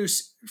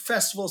produce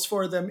festivals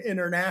for them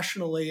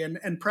internationally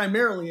and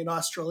primarily in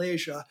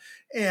Australasia.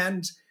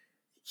 And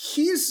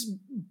he's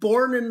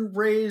born and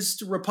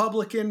raised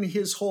Republican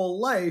his whole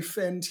life.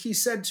 And he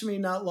said to me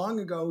not long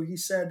ago, he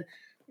said,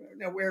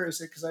 now where is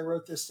it? Because I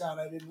wrote this down.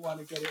 I didn't want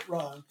to get it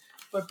wrong.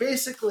 But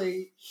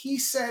basically, he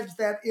said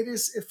that it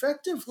is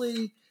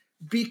effectively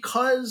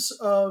because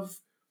of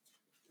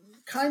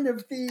kind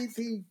of the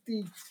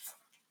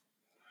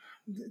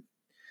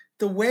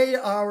way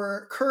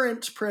our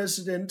current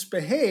president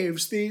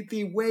behaves,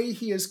 the way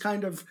he is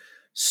kind of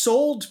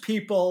sold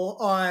people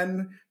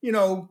on,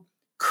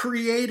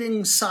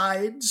 creating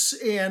sides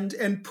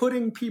and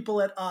putting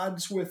people at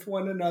odds with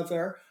one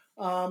another.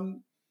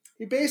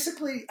 He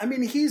basically,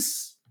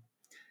 he's,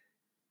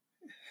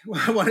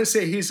 I want to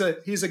say he's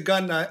a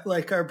gun nut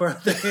like our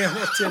brother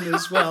Hamilton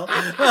as well.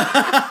 Not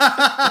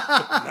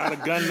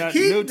a gun nut.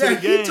 New to the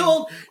game.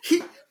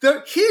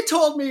 He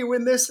told me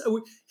when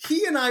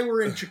he and I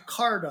were in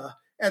Jakarta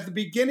at the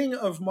beginning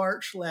of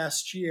March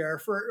last year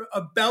for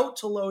about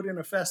to load in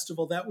a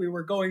festival that we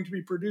were going to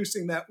be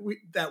producing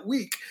that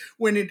week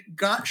when it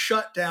got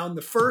shut down.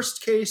 The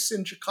first case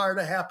in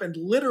Jakarta happened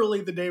literally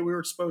the day we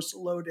were supposed to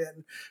load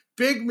in.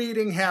 Big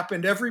meeting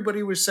happened.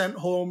 Everybody was sent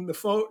home.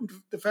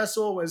 The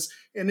festival was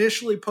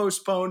initially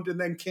postponed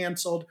and then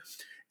canceled.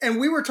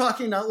 And we were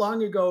talking not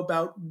long ago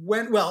about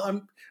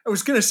I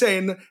was going to say,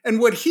 and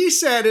what he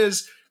said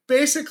is,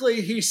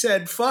 basically, he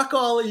said, fuck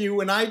all of you.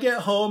 When I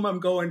get home,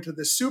 I'm going to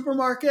the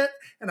supermarket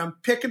and I'm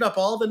picking up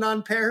all the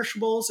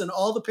non-perishables and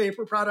all the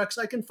paper products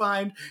I can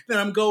find. Then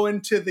I'm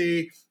going to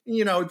the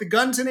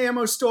guns and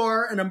ammo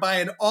store and I'm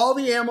buying all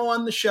the ammo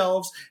on the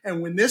shelves. And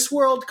when this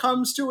world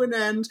comes to an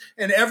end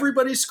and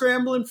everybody's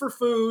scrambling for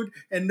food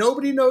and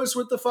nobody knows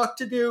what the fuck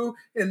to do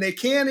and they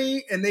can't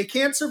eat and they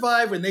can't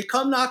survive, when they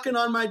come knocking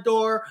on my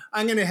door,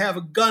 I'm going to have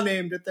a gun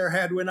aimed at their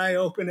head when I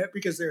open it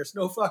because there's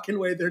no fucking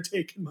way they're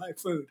taking my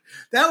food.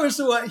 That was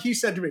what he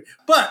said to me.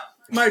 But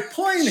my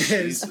point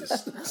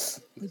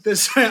is,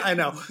 I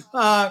know.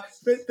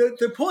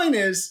 The point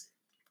is,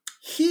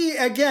 he,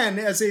 again,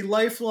 as a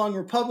lifelong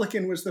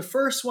Republican, was the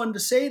first one to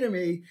say to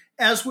me,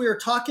 as we were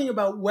talking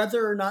about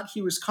whether or not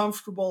he was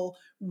comfortable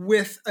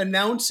with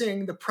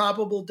announcing the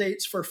probable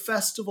dates for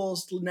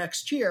festivals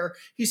next year,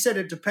 he said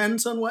it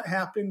depends on what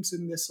happens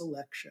in this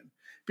election.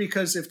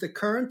 Because if the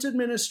current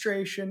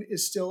administration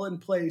is still in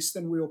place,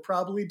 then we will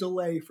probably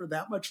delay for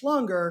that much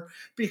longer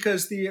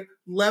because the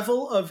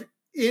level of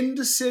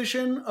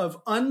indecision, of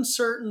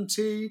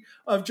uncertainty,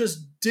 of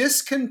just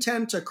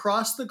discontent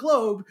across the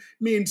globe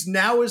means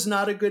now is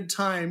not a good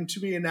time to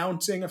be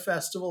announcing a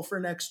festival for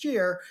next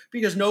year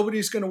because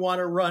nobody's going to want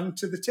to run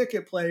to the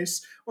ticket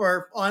place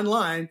or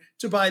online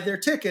to buy their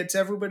tickets.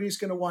 Everybody's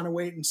going to want to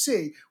wait and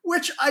see,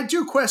 which I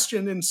do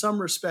question in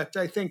some respect.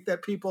 I think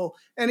that people,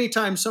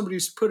 anytime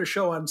somebody's put a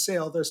show on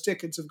sale, those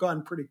tickets have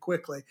gone pretty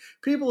quickly.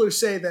 People who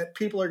say that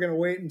people are going to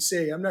wait and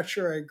see, I'm not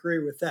sure I agree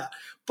with that.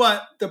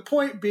 But the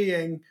point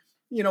being,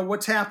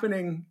 what's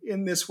happening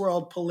in this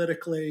world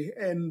politically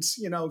and,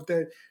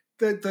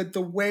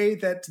 the way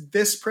that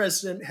this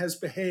president has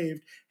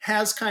behaved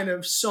has kind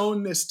of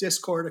sown this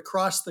discord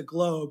across the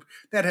globe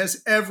that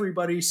has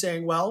everybody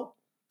saying, well,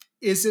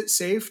 is it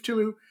safe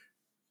to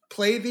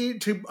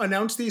to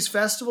announce these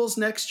festivals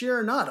next year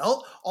or not?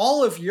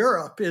 All of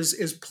Europe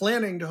is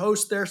planning to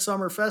host their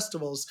summer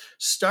festivals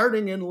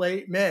starting in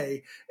late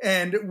May.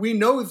 And we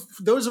know,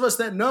 those of us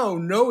that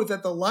know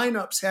that the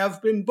lineups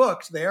have been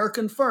booked. They are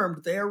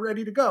confirmed. They are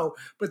ready to go.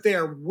 But they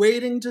are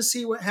waiting to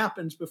see what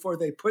happens before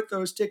they put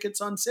those tickets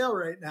on sale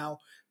right now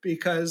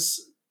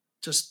because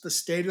just the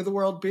state of the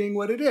world being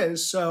what it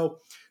is. So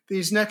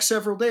these next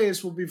several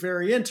days will be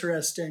very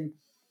interesting.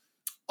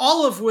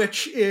 All of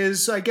which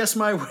is, I guess,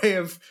 my way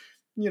of,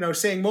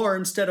 saying more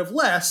instead of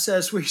less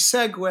as we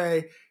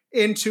segue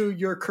into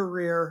your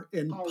career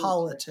in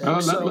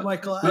politics.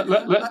 Michael,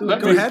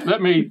 go ahead.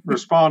 Let me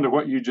respond to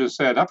what you just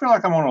said. I feel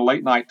like I'm on a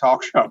late night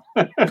talk show.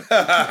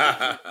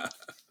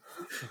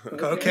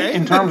 Okay.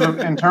 In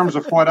terms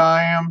of what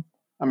I am,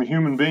 I'm a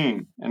human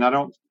being, and I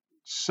don't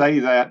say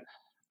that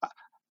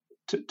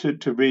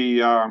to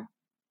be. I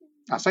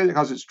say that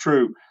because it's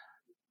true.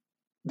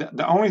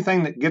 The only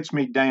thing that gets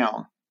me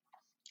down,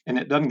 and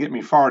it doesn't get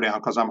me far down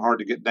because I'm hard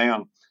to get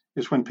down,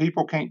 is when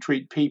people can't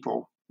treat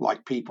people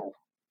like people.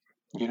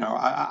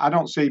 I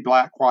don't see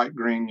black, white,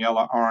 green,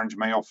 yellow, orange,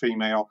 male,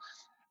 female.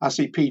 I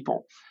see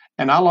people.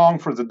 And I long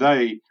for the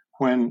day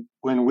when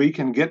we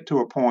can get to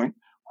a point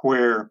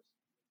where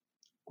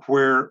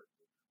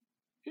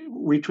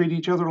we treat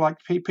each other like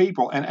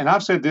people. And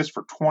I've said this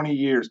for 20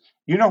 years.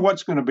 You know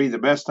what's going to be the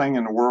best thing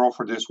in the world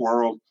for this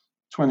world?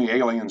 It's when the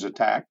aliens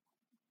attack.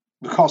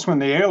 Because when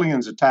the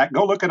aliens attack,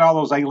 go look at all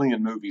those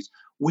alien movies.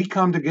 We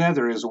come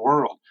together as a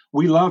world.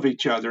 We love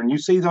each other. And you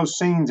see those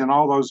scenes in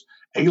all those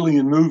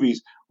alien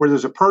movies where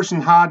there's a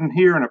person hiding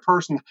here and a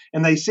person,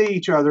 and they see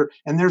each other,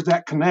 and there's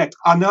that connect.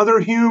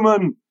 Another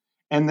human,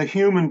 and the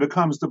human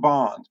becomes the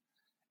bond.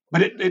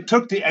 But it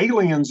took the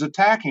aliens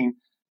attacking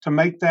to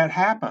make that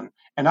happen.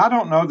 And I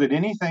don't know that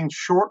anything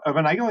short of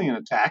an alien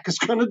attack is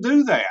going to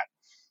do that.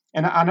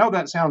 And I know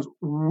that sounds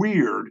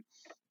weird,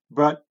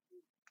 but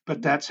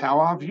that's how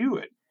I view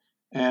it.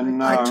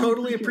 And I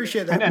totally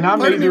appreciate that. And I'm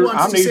neither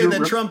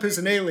that Trump is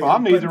an alien. Well,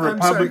 I'm neither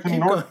Republican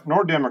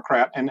nor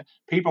Democrat. And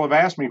people have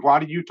asked me, why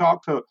did you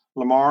talk to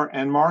Lamar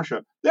and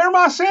Marsha? They're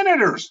my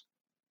senators.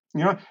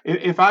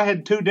 If I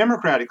had two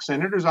Democratic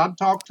senators, I'd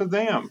talk to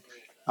them.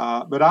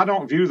 But I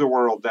don't view the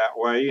world that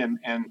way. And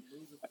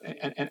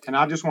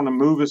I just want to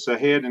move us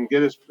ahead and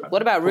get us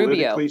what about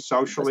politically, Rubio?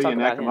 Socially,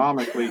 and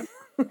economically.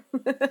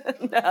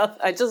 No,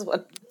 I just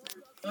want.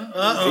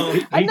 Uh-oh.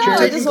 He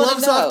Taking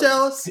gloves off,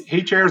 Dallas?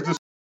 He chairs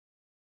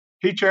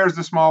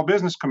the small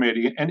business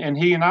committee, and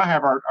he and I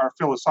have our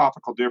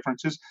philosophical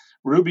differences.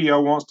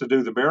 Rubio wants to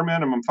do the bare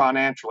minimum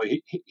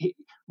financially.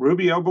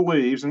 Rubio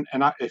believes, and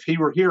if he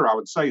were here, I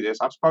would say this.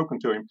 I've spoken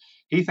to him.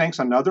 He thinks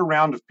another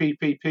round of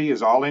PPP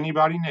is all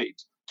anybody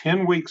needs.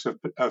 10 weeks of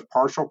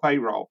partial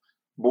payroll.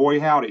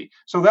 Boy, howdy.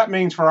 So that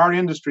means for our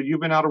industry,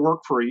 you've been out of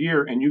work for a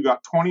year and you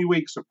got 20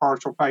 weeks of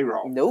partial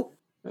payroll. Nope.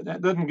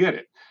 That doesn't get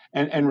it.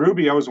 And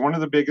Rubio is one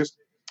of the biggest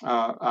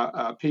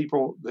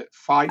people that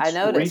fights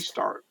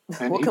restart.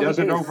 And he does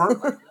it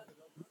overtly.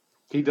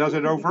 He does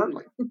it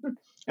overtly.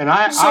 And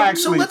I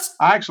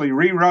actually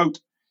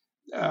rewrote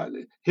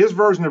his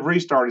version of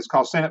restart is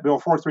called Senate Bill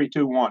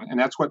 4321, and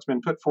that's what's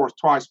been put forth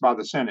twice by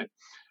the Senate.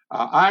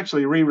 I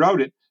actually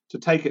rewrote it to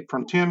take it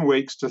from 10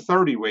 weeks to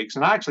 30 weeks.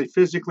 And I actually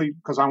physically,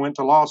 because I went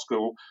to law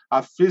school,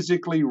 I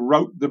physically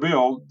wrote the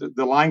bill,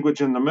 the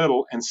language in the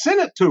middle, and sent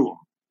it to them.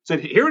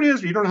 Said, here it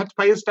is. You don't have to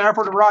pay a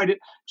staffer to write it.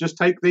 Just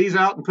take these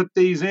out and put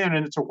these in.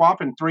 And it's a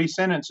whopping 3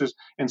 sentences.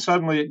 And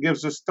suddenly it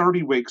gives us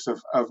 30 weeks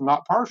of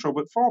not partial,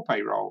 but full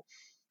payroll.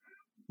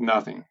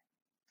 Nothing.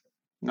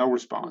 No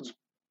response.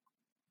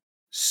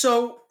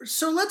 So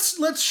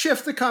let's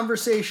shift the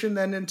conversation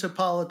then into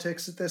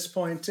politics at this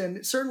point.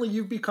 And certainly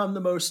you've become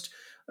the most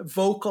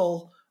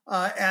vocal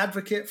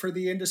advocate for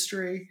the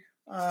industry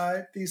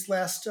these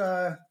last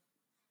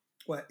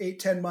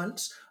 8-10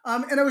 months,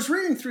 and I was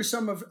reading through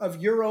some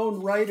of your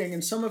own writing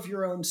and some of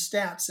your own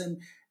stats,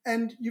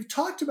 and you've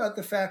talked about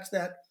the fact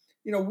that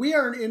we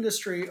are an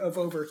industry of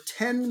over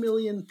 10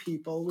 million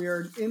people. We are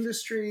an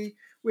industry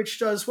which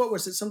does, what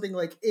was it, something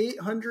like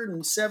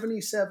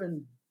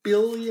 $877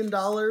 billion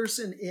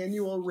in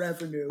annual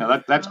revenue.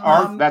 Now that's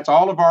art. That's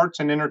all of arts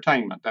and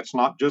entertainment. That's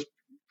not just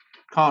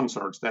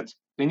concerts. That's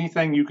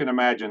anything you can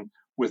imagine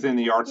within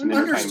the arts and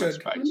entertainment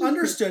space.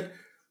 Understood.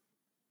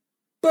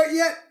 But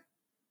yet,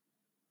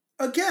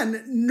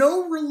 again,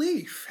 no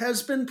relief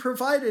has been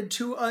provided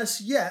to us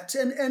yet.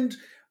 And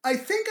I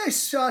think I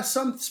saw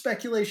some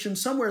speculation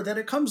somewhere that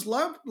it comes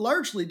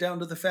largely down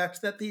to the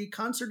fact that the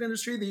concert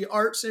industry, the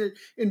arts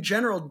in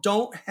general,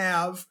 don't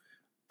have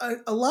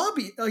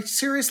a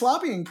serious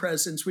lobbying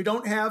presence. We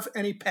don't have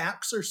any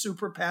PACs or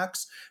super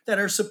PACs that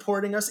are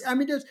supporting us. I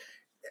mean,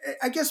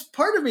 I guess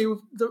part of me,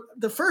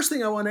 the first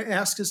thing I want to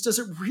ask is, is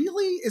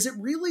it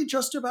really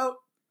just about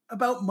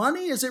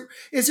money? Is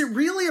it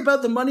really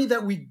about the money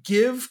that we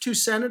give to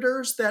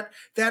senators that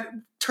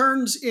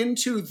turns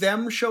into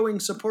them showing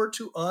support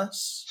to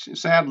us?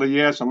 Sadly,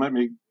 yes. And let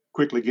me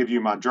quickly give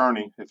you my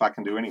journey, if I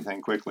can do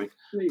anything quickly.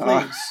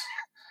 Please.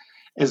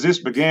 As this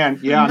began,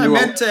 I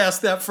meant to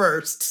ask that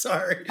first.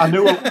 Sorry. I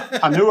knew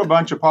a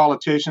bunch of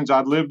politicians.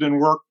 I'd lived and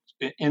worked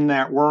in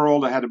that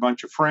world. I had a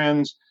bunch of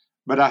friends,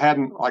 but I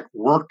hadn't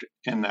worked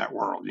in that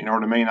world. You know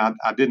what I mean?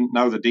 I didn't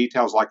know the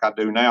details like I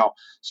do now.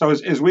 So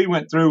as we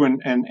went through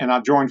and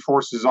I joined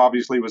forces,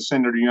 obviously, with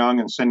Senator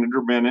Young and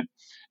Senator Bennett,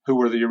 who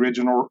were the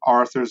original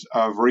authors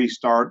of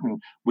Restart.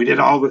 And we did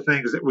all the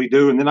things that we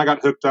do. And then I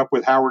got hooked up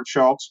with Howard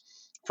Schultz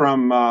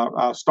from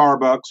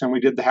Starbucks, and we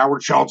did the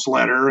Howard Schultz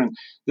letter. And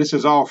this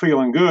is all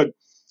feeling good.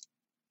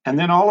 And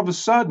then all of a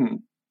sudden,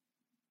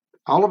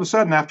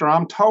 after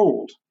I'm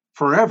told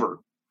forever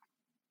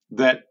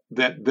that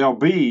there'll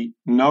be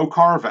no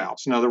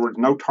carve-outs, in other words,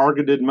 no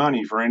targeted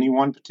money for any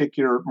one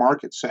particular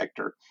market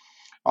sector,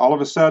 all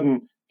of a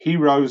sudden,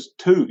 Heroes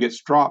 2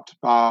 gets dropped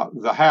by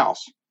the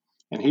House.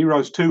 And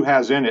Heroes 2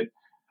 has in it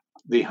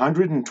the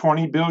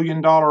 $120 billion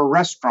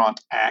Restaurant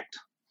Act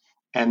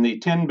and the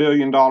 $10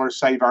 billion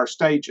Save Our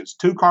Stages,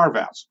 2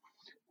 carve-outs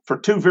for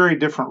 2 very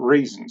different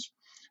reasons.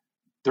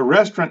 The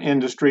restaurant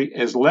industry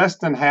is less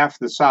than half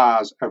the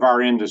size of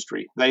our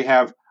industry. They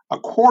have a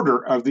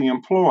quarter of the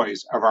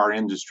employees of our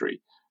industry,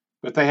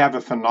 but they have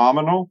a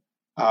phenomenal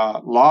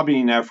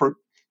lobbying effort,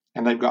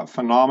 and they've got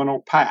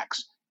phenomenal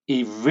PACs.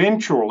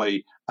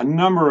 Eventually, a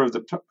number of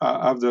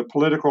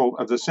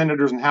the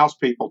senators and House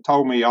people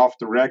told me off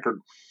the record,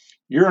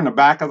 you're in the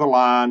back of the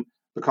line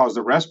because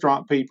the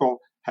restaurant people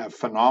have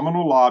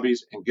phenomenal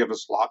lobbies and give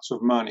us lots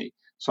of money.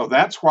 So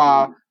that's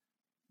why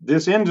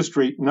this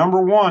industry,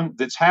 number one,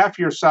 that's half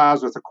your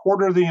size with a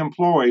quarter of the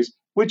employees,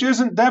 which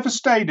isn't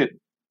devastated.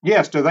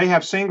 Yes, do they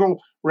have single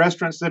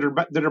restaurants that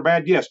are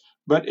bad? Yes.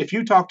 But if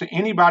you talk to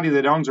anybody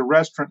that owns a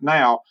restaurant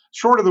now,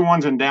 short of the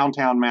ones in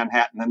downtown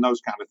Manhattan and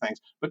those kind of things,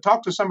 but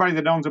talk to somebody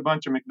that owns a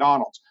bunch of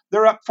McDonald's,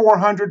 they're up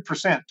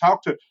 400%.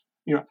 Talk to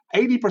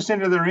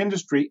 80% of their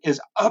industry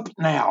is up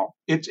now.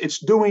 It's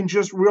doing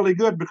just really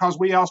good because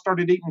we all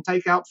started eating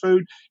takeout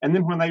food, and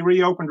then when they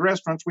reopened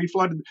restaurants, we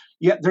flooded.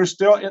 Yet they're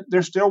still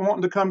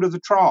wanting to come to the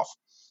trough.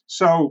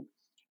 So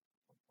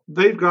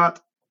they've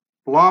got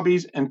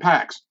lobbies and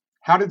PACs.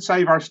 How did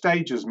Save Our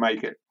Stages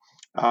make it?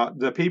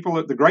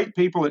 The great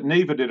people at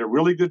NEVA did a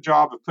really good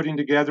job of putting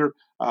together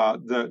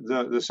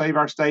the Save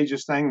Our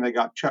Stages thing. They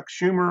got Chuck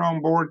Schumer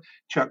on board.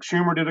 Chuck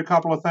Schumer did a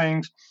couple of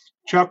things.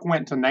 Chuck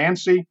went to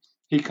Nancy.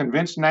 He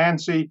convinced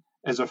Nancy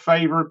as a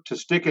favor to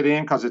stick it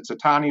in because it's a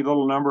tiny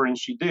little number, and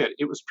she did.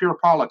 It was pure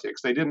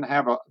politics. They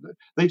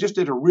just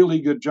did a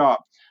really good job.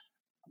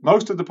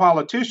 most of the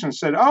politicians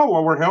said, oh,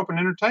 well, we're helping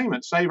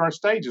entertainment, Save Our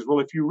Stages. Well,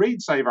 if you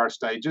read Save Our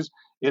Stages,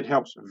 it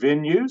helps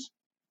venues,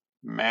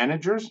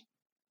 managers,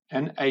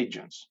 and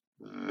agents.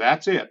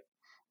 That's it.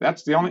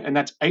 That's the only, and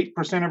that's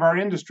 8% of our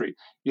industry.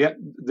 Yet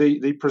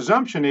the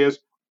presumption is,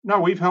 no,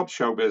 we've helped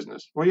show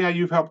business. Well, yeah,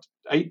 you've helped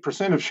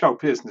 8% of show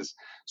business.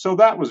 So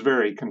that was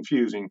very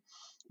confusing.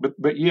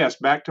 But yes,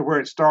 back to where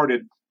it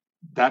started,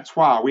 that's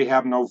why we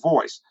have no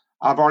voice.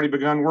 I've already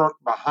begun work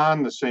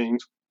behind the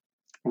scenes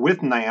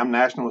with NAM,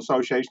 National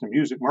Association of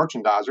Music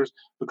Merchandisers,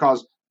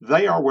 because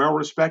they are well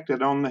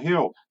respected on the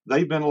Hill.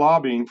 They've been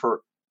lobbying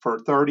for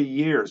 30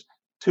 years.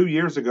 2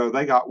 years ago,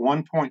 they got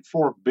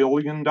 $1.4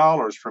 billion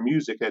for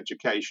music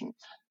education.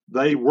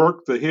 They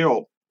work the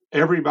Hill.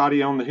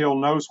 Everybody on the Hill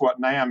knows what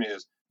NAM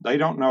is. They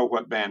don't know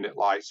what Bandit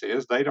Lights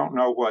is. They don't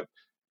know what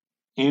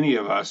any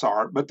of us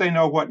are, but they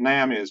know what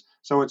NAM is.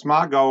 So it's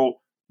my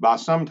goal by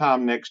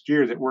sometime next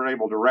year that we're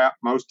able to wrap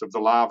most of the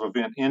live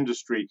event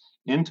industry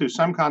into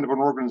some kind of an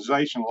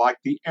organization like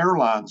the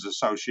Airlines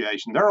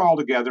Association. They're all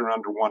together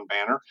under one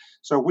banner.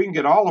 So we can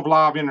get all of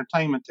live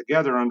entertainment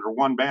together under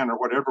one banner,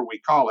 whatever we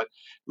call it,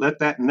 let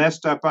that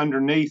nest up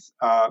underneath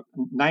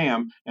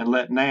NAM and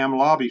let NAM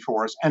lobby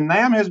for us. And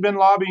NAM has been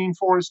lobbying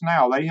for us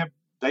now.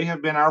 They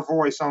have been our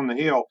voice on the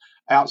Hill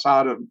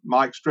outside of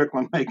Mike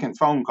Strickland making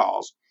phone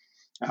calls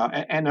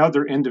and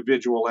other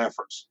individual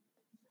efforts.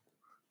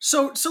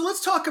 So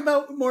let's talk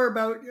more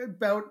about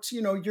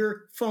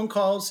your phone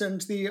calls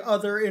and the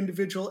other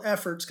individual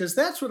efforts, because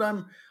that's what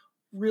I'm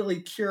really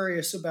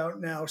curious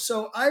about now.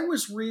 So I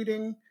was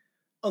reading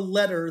a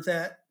letter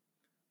that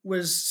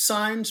was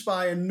signed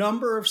by a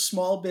number of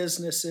small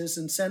businesses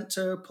and sent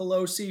to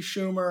Pelosi,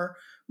 Schumer,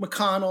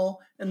 McConnell,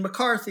 and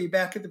McCarthy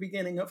back at the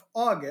beginning of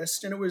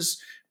August. And it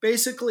was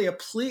basically a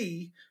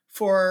plea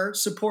for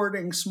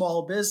supporting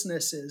small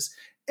businesses.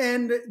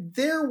 And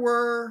there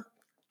were,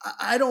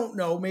 I don't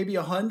know, maybe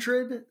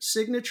 100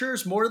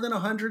 signatures, more than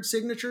 100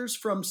 signatures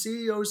from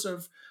CEOs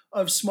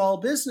of small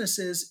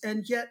businesses.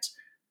 And yet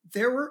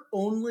there were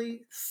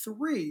only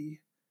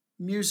 3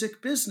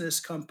 music business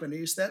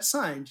companies that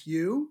signed: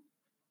 you,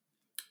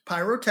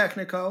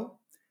 Pyrotechnico,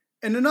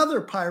 and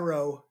another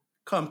pyro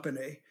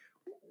company.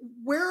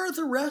 Where are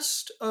the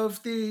rest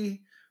of the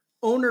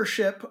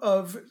ownership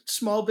of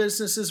small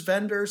businesses,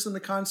 vendors in the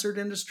concert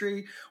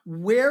industry?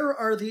 Where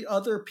are the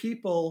other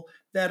people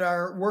that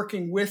are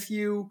working with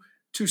you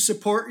to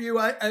support you?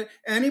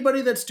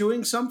 Anybody that's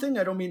doing something,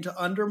 I don't mean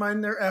to undermine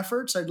their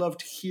efforts. I'd love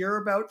to hear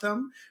about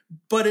them.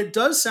 But it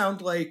does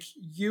sound like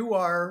you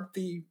are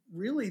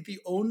really the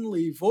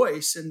only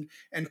voice,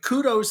 and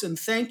kudos and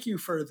thank you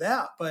for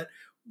that. But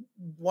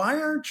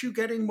why aren't you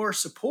getting more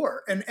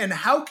support? And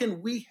how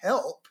can we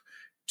help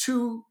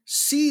to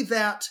see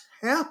that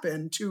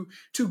happen, to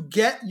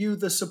get you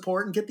the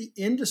support and get the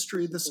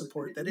industry the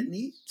support that it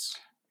needs?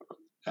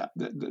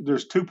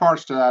 There's 2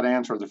 parts to that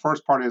answer. The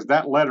first part is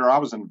that letter. I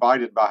was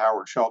invited by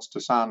Howard Schultz to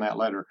sign that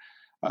letter.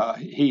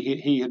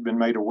 He had been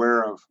made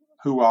aware of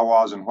who I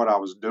was and what I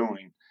was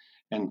doing,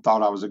 and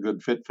thought I was a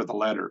good fit for the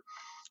letter.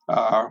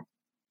 The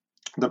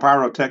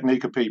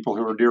Pyrotechnica people,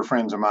 who are dear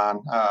friends of mine,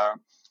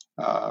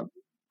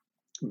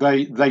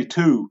 they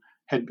too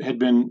had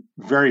been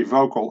very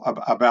vocal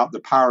about the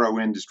pyro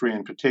industry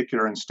in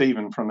particular, and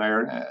Stephen from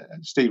there,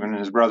 Stephen and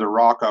his brother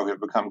Rocco have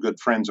become good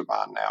friends of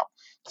mine now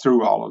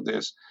through all of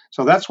this.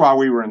 So that's why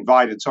we were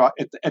invited. So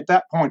at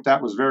that point,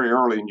 that was very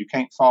early, and you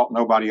can't fault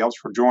nobody else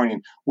for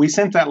joining. We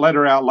sent that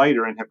letter out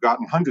later and have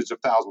gotten hundreds of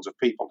thousands of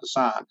people to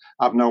sign.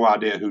 I've no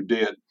idea who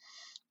did.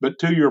 But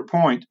to your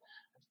point,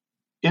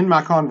 in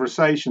my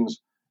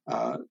conversations,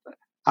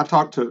 I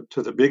talk to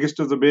the biggest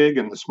of the big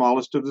and the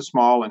smallest of the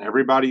small and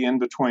everybody in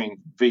between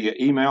via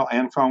email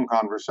and phone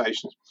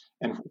conversations.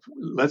 And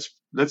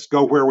let's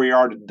go where we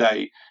are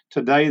today.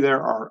 Today,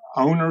 there are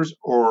owners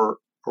or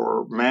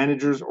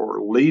managers or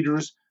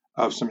leaders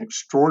of some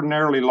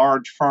extraordinarily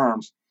large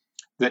firms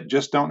that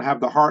just don't have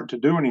the heart to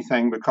do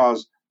anything,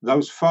 because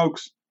those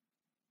folks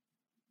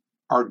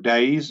are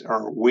days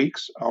or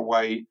weeks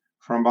away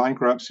from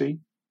bankruptcy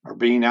or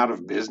being out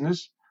of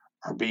business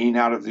or being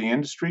out of the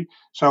industry.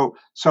 So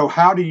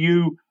how do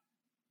you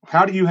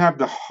have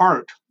the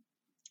heart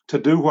to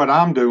do what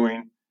I'm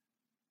doing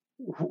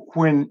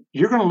when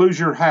you're going to lose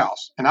your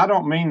house? And I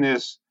don't mean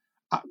this.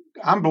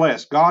 I'm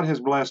blessed. God has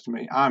blessed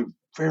me. I'm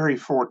very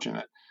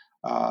fortunate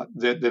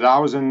that I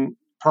was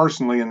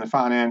personally in the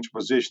financial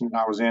position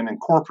that I was in,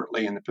 and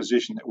corporately in the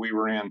position that we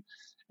were in.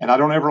 And I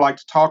don't ever like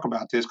to talk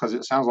about this because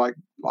it sounds like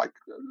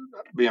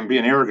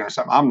being arrogant or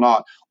something. I'm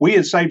not. We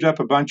had saved up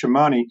a bunch of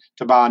money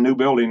to buy a new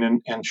building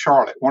in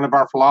Charlotte. One of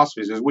our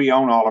philosophies is we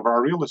own all of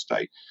our real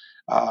estate.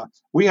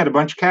 We had a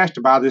bunch of cash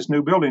to buy this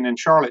new building in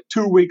Charlotte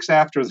 2 weeks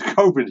after the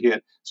COVID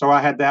hit. So I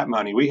had that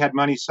money. We had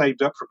money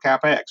saved up for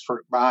CapEx,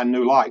 for buying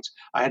new lights.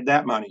 I had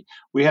that money.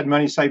 We had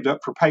money saved up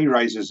for pay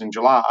raises in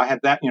July. I had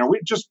that. We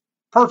just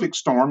perfect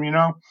storm. If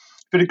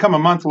it had come a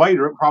month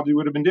later, it probably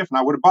would have been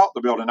different. I would have bought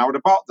the building. I would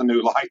have bought the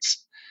new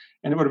lights,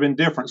 and it would have been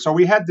different. So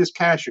we had this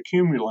cash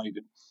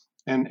accumulated,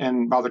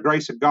 and by the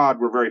grace of God,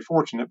 we're very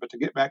fortunate. But to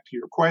get back to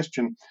your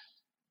question,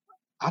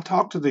 I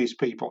talk to these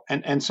people,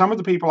 and some of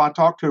the people I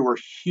talk to are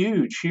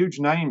huge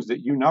names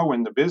that you know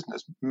in the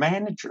business.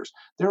 Managers.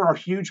 There are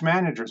huge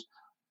managers.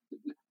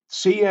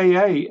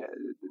 CAA,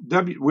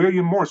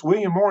 William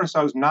Morris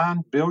owes $9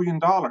 billion.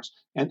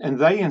 And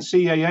they and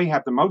CAA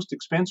have the most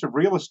expensive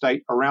real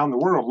estate around the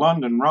world: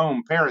 London,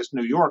 Rome, Paris,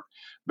 New York,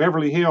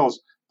 Beverly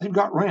Hills. They've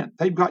got rent.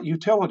 They've got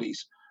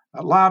utilities.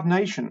 Live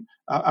Nation.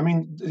 I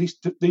mean,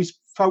 these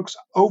folks'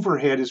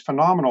 overhead is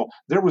phenomenal.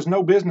 There was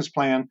no business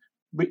plan,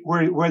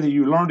 whether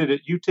you learned it at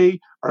UT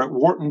or at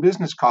Wharton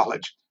Business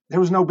College. There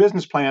was no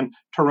business plan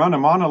to run a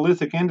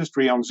monolithic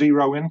industry on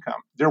zero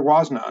income. There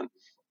was none.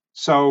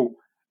 So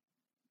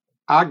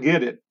I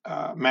get it,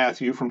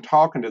 Matthew, from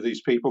talking to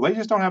these people. They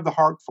just don't have the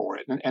heart for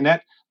it.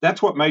 And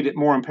that's what made it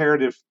more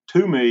imperative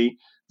to me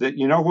that,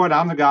 you know what,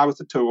 I'm the guy with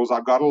the tools.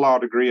 I've got a law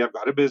degree. I've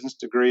got a business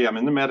degree. I'm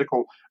in the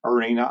medical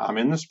arena. I'm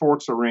in the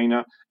sports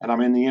arena. And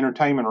I'm in the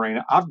entertainment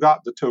arena. I've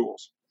got the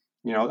tools.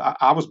 You know,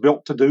 I was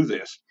built to do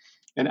this.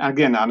 And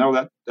again, I know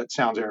that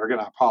sounds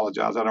arrogant. I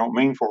apologize. I don't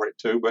mean for it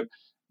to,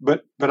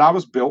 but I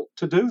was built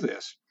to do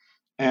this.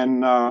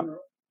 And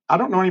I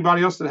don't know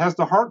anybody else that has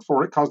the heart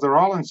for it, because they're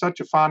all in such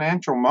a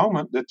financial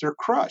moment that they're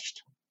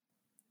crushed.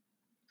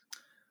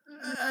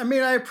 I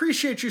mean, I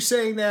appreciate you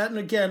saying that. And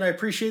again, I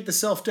appreciate the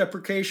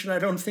self-deprecation. I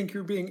don't think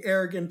you're being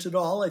arrogant at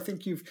all. I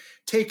think you've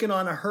taken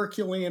on a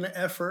Herculean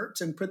effort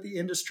and put the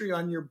industry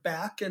on your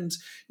back, and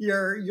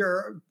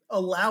you're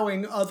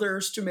allowing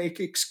others to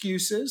make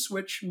excuses,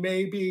 which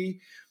may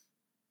be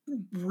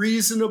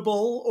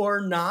reasonable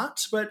or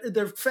not. But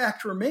the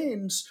fact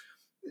remains,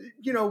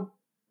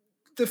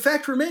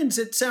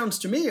 it sounds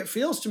to me, it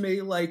feels to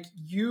me like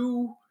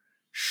you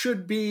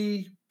should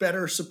be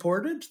better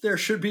supported. There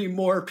should be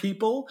more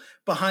people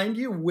behind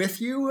you, with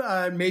you,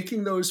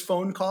 making those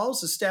phone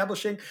calls,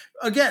 establishing,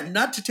 again,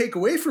 not to take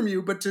away from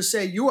you, but to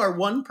say you are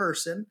one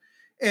person.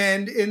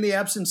 And in the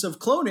absence of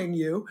cloning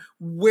you,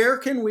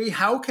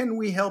 how can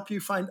we help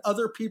you find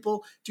other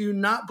people? Do you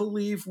not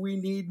believe we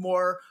need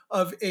more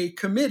of a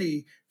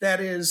committee that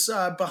is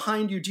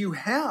behind you? Do you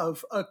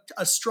have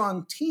a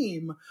strong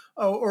team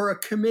or a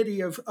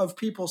committee of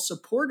people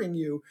supporting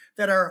you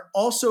that are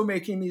also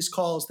making these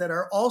calls, that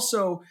are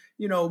also,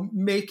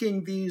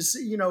 making these,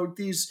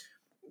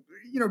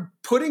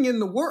 putting in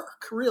the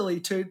work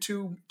really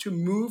to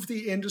move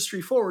the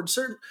industry forward?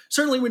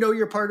 Certainly we know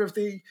you're part of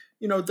the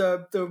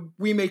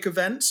We Make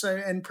events,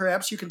 and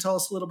perhaps you can tell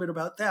us a little bit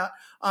about that.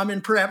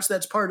 And perhaps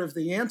that's part of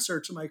the answer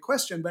to my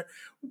question. But,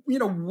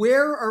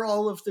 where are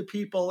all of the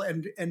people,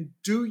 and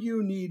do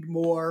you need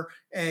more?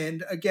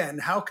 And again,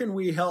 how can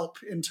we help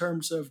in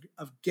terms of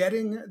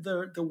getting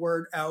the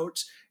word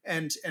out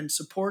and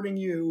supporting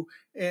you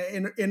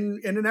in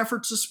an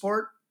effort to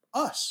support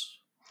us?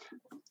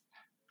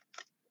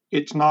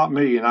 It's not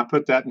me, and I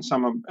put that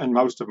in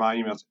most of my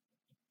emails.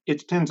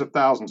 It's tens of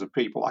thousands of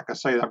people. Like I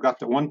say, I've got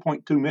the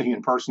 1.2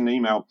 million person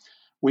email.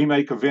 We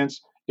Make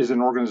Events is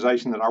an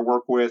organization that I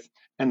work with,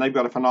 and they've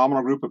got a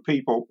phenomenal group of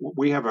people.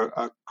 We have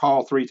a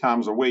call 3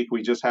 times a week.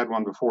 We just had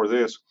one before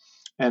this.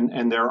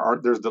 And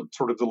there's the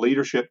sort of the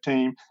leadership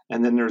team,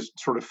 and then there's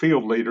sort of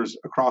field leaders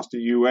across the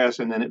U.S.,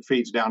 and then it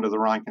feeds down to the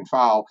rank and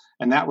file.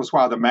 And that was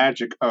why the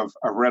magic of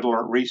Red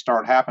Alert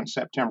Restart happened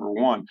September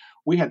 1.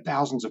 We had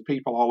thousands of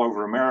people all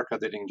over America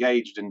that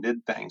engaged and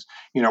did things.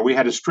 We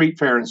had a street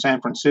fair in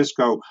San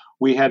Francisco.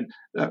 We had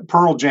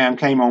Pearl Jam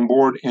came on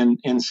board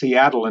in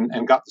Seattle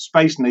and got the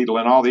Space Needle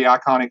and all the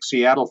iconic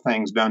Seattle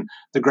things done.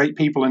 The great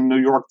people in New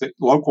York, that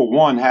Local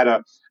One had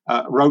a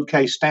road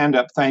case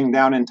stand-up thing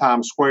down in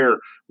Times Square.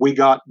 We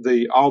got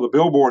all the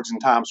billboards in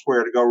Times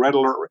Square to go Red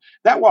Alert.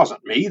 That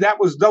wasn't me. That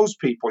was those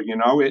people.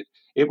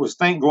 It was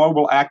think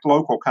global, act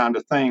local kind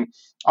of thing.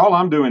 All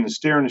I'm doing is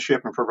steering the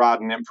ship and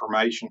providing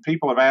information.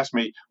 People have asked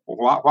me,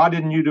 well, why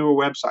didn't you do a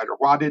website, or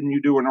why didn't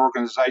you do an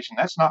organization?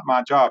 That's not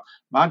my job.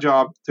 My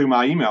job through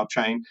my email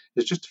chain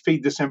is just to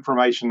feed this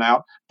information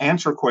out,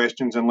 answer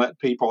questions, and let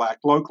people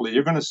act locally.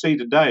 You're going to see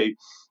today,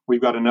 we've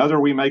got another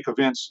We Make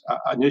Events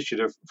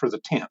initiative for the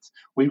 10th.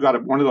 We've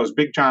got one of those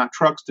big giant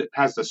trucks that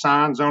has the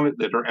signs on it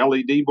that are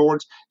LED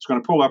boards. It's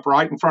going to pull up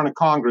right in front of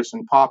Congress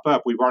and pop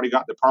up. We've already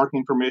got the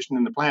parking permission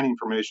and the planning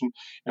permission,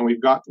 and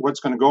we've got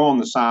what's going to go on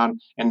the sign.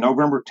 And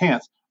November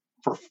 10th,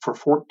 for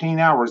 14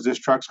 hours, this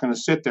truck's going to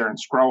sit there and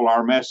scroll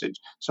our message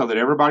so that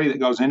everybody that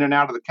goes in and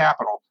out of the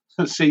Capitol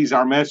sees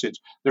our message.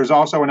 There's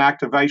also an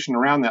activation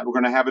around that. We're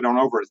going to have it on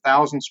over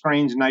 1,000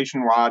 screens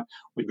nationwide.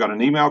 We've got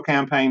an email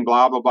campaign,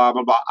 blah, blah, blah,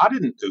 blah, blah. I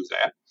didn't do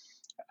that.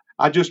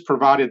 I just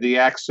provided the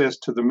access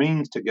to the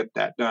means to get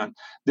that done.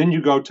 Then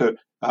you go to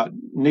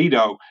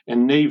NEDO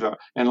and NEVA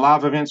and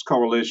Live Events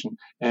Coalition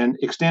and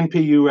Extend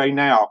PUA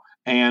Now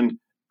and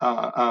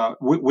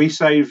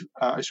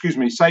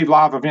Save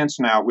Live Events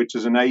Now, which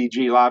is an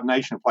AEG Live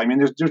Nation play. I mean,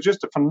 there's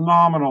just a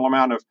phenomenal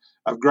amount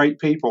of great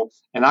people,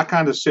 and I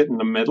kind of sit in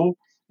the middle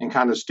and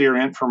kind of steer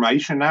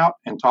information out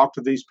and talk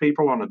to these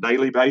people on a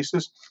daily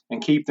basis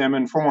and keep them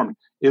informed.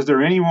 Is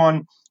there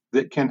anyone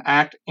that can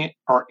act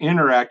or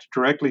interact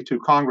directly to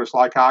Congress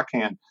like I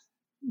can?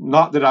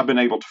 Not that I've been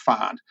able to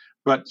find.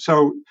 But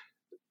so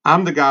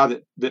I'm the guy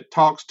that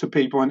talks to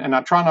people, and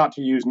I try not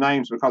to use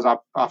names because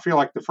I feel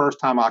like the first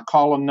time I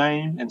call a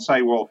name and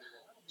say, well,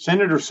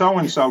 Senator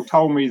so-and-so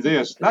told me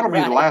this, that'll be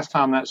the last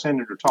time that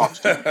senator talks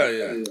to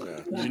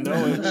me. You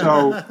know it.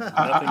 So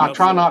I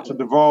try not to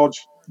divulge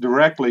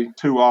directly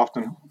too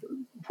often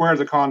where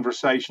the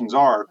conversations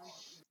are.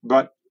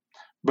 But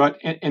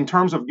in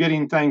terms of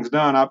getting things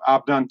done,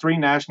 I've done 3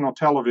 national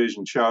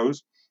television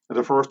shows.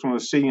 The first one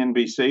was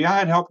CNBC. I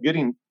had help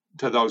getting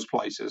to those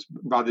places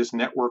by this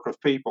network of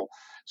people.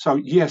 So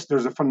yes,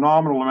 there's a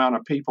phenomenal amount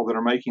of people that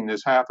are making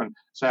this happen.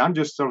 So I'm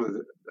just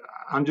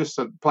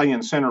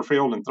playing center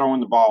field and throwing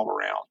the ball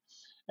around.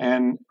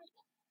 And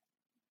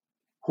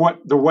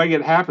the way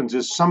it happens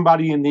is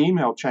somebody in the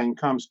email chain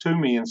comes to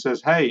me and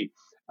says, hey,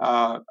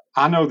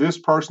 I know this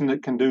person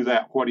that can do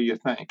that. What do you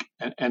think?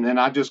 And then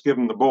I just give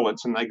them the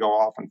bullets and they go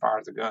off and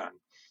fire the gun.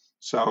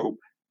 So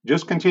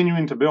just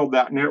continuing to build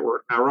that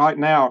network. Now, right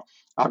now,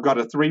 I've got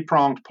a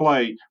 3-pronged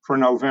play for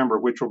November,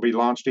 which will be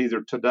launched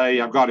either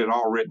today. I've got it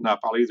all written up.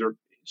 I'll either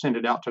send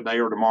it out today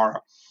or tomorrow.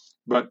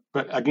 But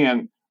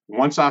again,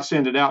 once I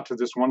send it out to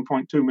this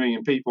 1.2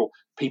 million people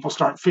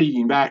start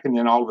feeding back, and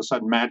then all of a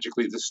sudden,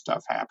 magically, this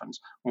stuff happens.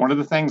 One of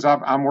the things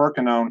I'm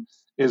working on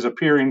is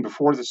appearing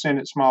before the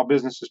Senate Small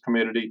Businesses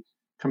Committee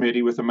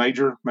with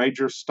a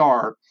major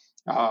star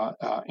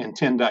in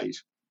 10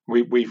 days.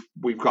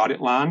 We've got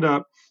it lined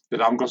up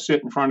that I'm going to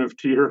sit in front of,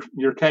 to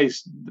your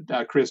case,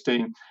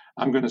 Christine,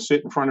 I'm going to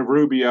sit in front of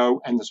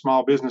Rubio and the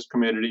Small Business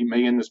Committee,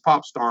 me and this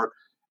pop star,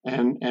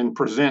 and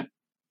present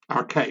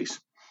our case.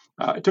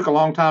 It took a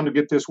long time to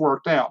get this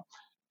worked out.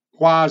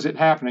 Why is it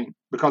happening?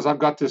 Because I've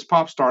got this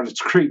pop star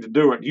that's agreed to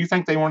do it. Do you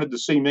think they wanted to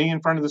see me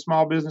in front of the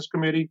Small Business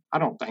Committee? I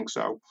don't think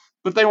so.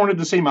 But they wanted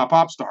to see my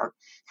pop star.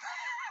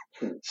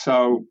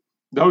 So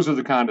those are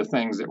the kind of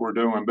things that we're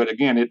doing. But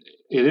again, it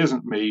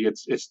isn't me.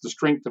 It's the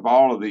strength of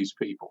all of these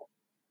people.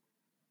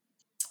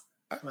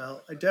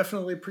 Well, I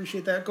definitely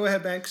appreciate that. Go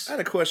ahead, Banks. I had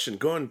a question.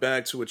 Going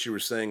back to what you were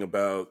saying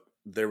about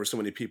there were so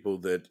many people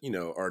that,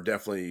 are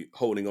definitely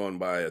holding on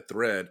by a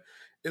thread.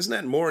 Isn't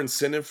that more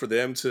incentive for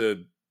them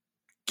to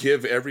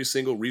give every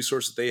single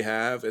resource that they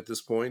have at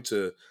this point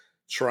to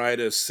try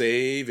to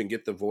save and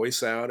get the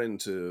voice out and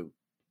to,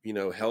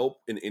 help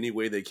in any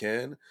way they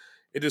can?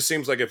 It just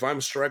seems like if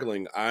I'm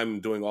struggling, I'm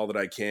doing all that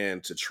I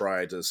can to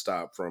try to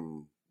stop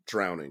from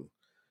drowning.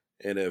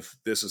 And if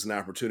this is an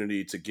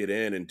opportunity to get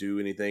in and do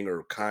anything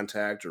or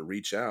contact or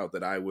reach out,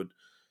 that I would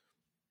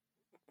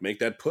make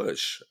that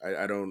push.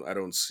 I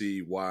don't see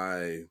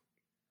why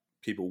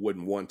people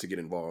wouldn't want to get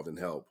involved and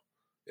help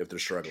if they're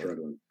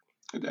struggling.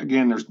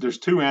 Again, there's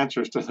 2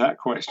 answers to that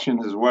question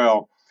as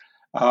well.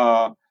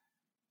 A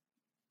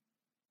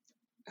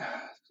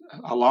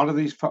lot of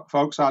these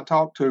folks I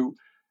talk to,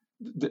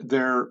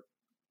 their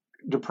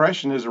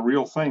depression is a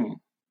real thing.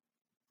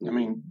 I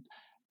mean,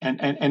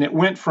 and it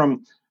went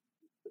from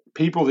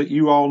people that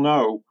you all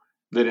know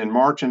that in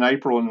March and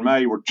April and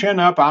May were chin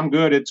up, I'm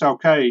good, it's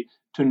okay,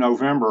 to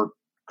November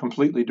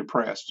completely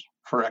depressed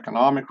for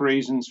economic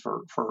reasons,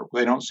 for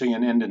they don't see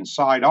an end in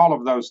sight, all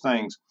of those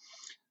things.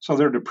 So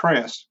they're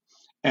depressed.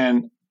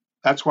 And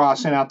that's why I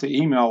sent out the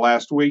email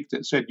last week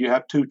that said you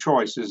have 2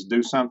 choices,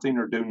 do something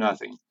or do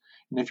nothing.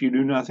 And if you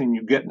do nothing,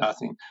 you get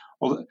nothing.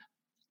 Well,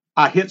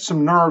 I hit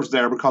some nerves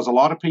there because a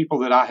lot of people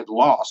that I had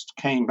lost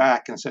came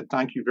back and said,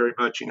 thank you very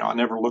much. I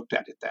never looked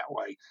at it that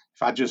way.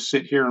 If I just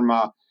sit here in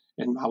my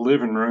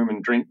living room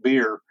and drink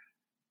beer,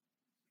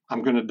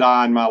 I'm going to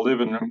die in my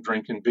living room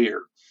drinking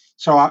beer.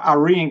 So I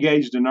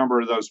re-engaged a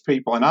number of those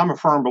people. And I'm a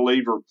firm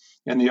believer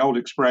in the old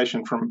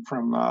expression from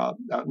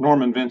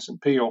Norman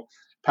Vincent Peale,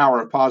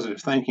 power of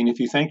positive thinking. If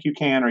you think you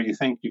can or you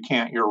think you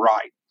can't, you're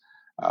right.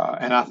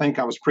 And I think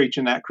I was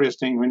preaching that,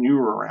 Christine, when you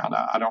were around.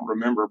 I don't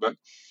remember, but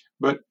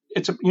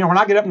it's when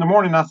I get up in the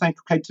morning, I think,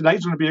 okay,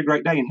 today's going to be a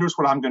great day, and here's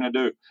what I'm going to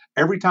do.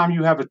 Every time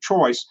you have a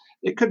choice,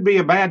 it could be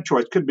a bad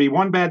choice, could be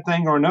one bad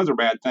thing or another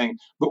bad thing,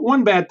 but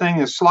one bad thing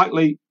is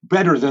slightly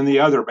better than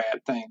the other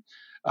bad thing.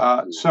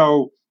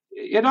 So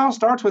it all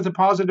starts with a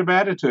positive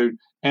attitude,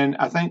 and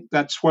I think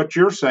that's what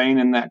you're saying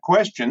in that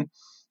question.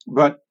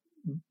 But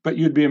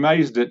you'd be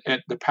amazed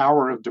at the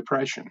power of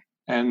depression.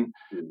 And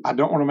I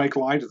don't want to make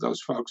light of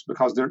those folks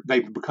because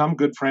they've become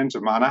good friends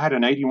of mine. I had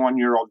an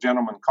 81-year-old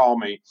gentleman call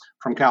me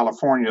from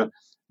California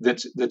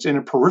that's in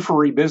a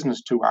periphery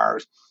business to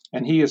ours.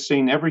 And he has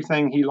seen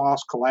everything he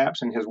lost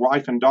collapse, and his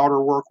wife and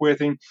daughter work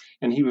with him,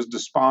 and he was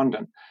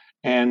despondent.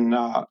 And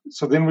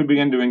so then we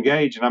began to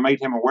engage, and I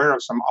made him aware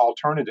of some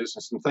alternatives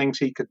and some things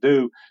he could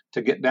do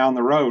to get down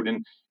the road.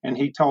 And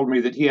he told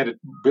me that he had a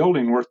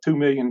building worth $2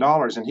 million,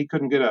 and he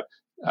couldn't get a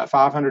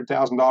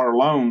 $500,000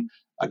 loan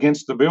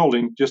against the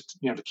building just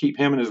to keep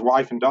him and his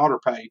wife and daughter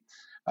paid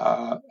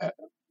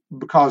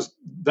because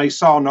they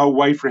saw no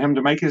way for him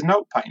to make his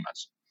note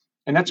payments.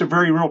 And that's a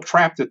very real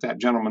trap that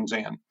gentleman's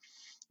in.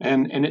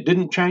 And it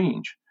didn't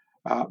change.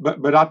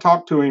 But I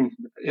talked to him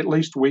at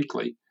least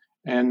weekly.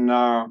 And,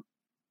 I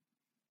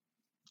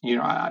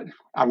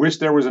wish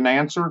there was an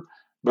answer.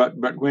 But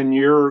when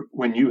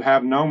you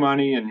have no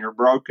money and you're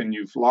broke and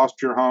you've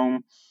lost your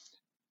home,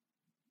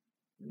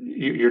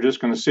 you're just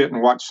going to sit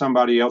and watch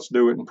somebody else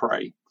do it and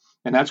pray.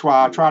 And that's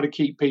why I try to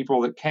keep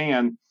people that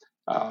can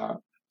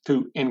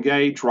to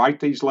engage, write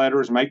these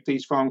letters, make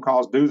these phone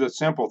calls, do the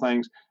simple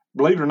things.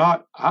 Believe it or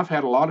not, I've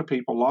had a lot of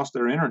people lost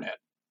their internet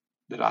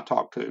that I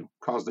talked to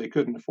because they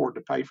couldn't afford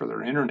to pay for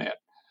their internet.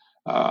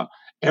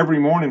 Every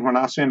morning when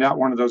I send out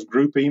one of those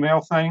group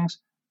email things,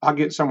 I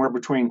get somewhere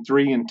between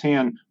 3 and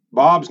 10.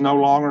 Bob's no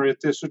longer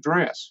at this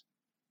address.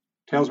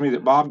 Tells me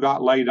that Bob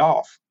got laid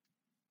off.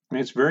 I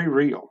mean, it's very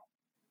real.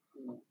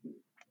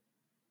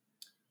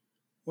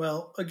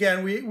 Well,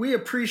 again, we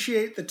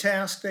appreciate the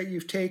task that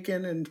you've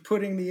taken and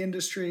putting the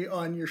industry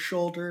on your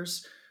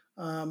shoulders.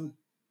 I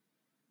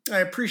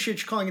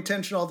appreciate you calling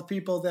attention to all the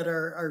people that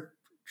are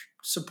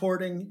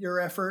supporting your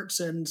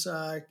efforts and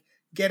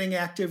getting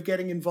active,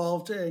 getting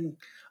involved. And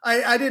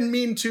I didn't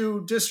mean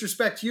to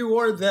disrespect you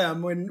or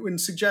them when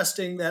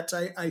suggesting that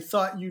I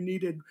thought you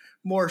needed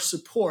more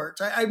support.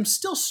 I'm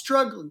still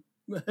struggling.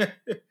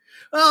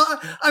 Well,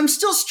 I'm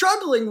still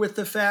struggling with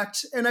the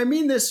fact, and I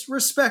mean this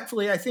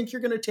respectfully, I think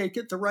you're going to take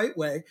it the right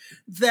way,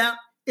 that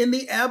in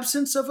the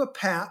absence of a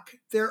PAC,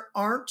 there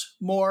aren't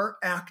more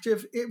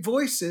active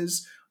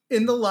voices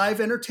in the live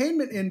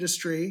entertainment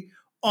industry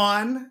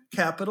on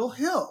Capitol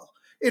Hill.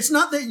 It's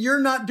not that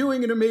you're not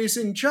doing an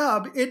amazing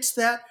job. It's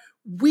that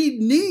we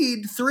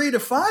need 3 to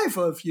 5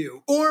 of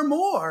you or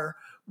more.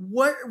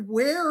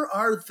 Where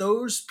are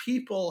those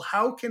people?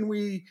 How can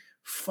we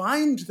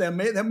find them?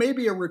 That may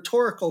be a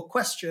rhetorical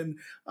question.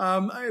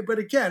 But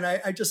again,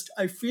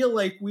 I feel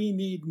like we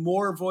need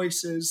more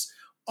voices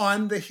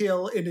on the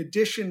Hill in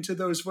addition to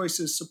those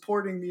voices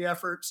supporting the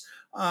efforts.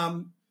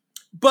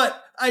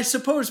 But I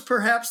suppose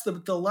perhaps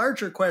the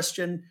larger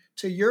question,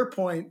 to your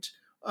point,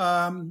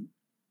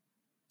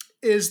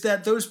 is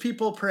that those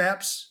people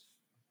perhaps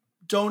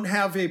don't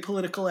have a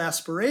political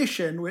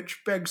aspiration,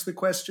 which begs the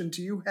question,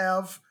 do you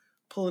have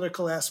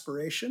political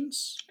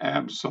aspirations?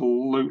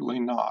 Absolutely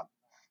not.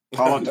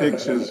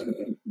 Politics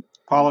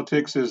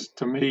is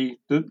to me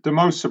the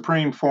most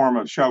supreme form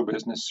of show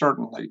business,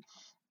 certainly,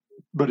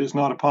 but it's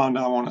not a pond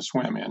I want to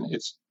swim in.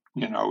 It's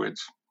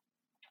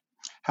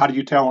how do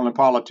you tell when a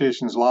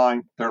politician's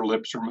lying? Their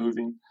lips are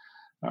moving.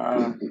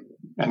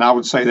 And I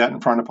would say that in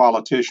front of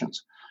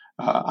politicians.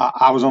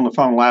 I was on the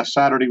phone last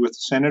Saturday with the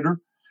senator,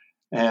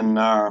 and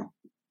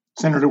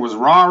senator was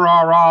rah,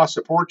 rah, rah,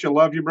 support you,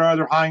 love you,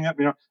 brother, hung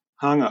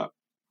up,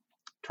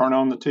 turn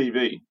on the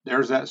TV.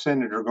 There's that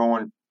senator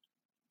going,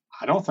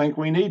 I don't think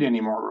we need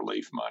any more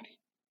relief money.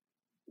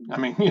 I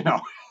mean,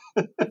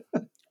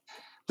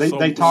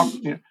 they talk,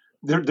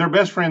 they're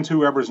best friends,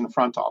 whoever's in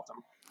front of them.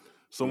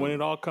 So when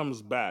it all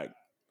comes back,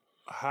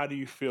 how do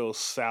you feel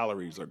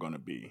salaries are going to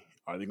be?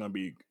 Are they going to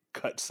be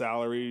cut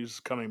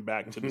salaries, coming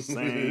back to the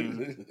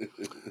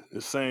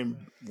same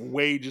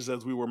wages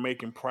as we were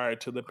making prior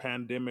to the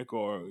pandemic,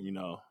 or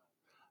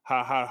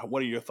how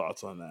what are your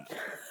thoughts on that?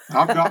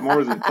 I've got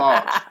more than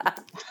thoughts.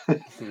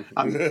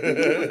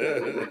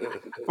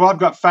 Well, I've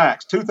got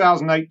facts.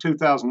 2008,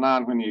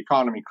 2009, when the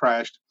economy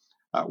crashed,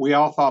 we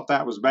all thought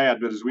that was bad,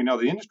 but as we know,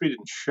 the industry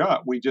didn't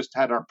shut. We just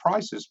had our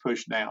prices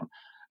pushed down.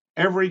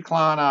 Every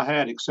client I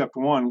had, except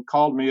one,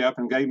 called me up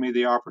and gave me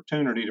the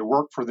opportunity to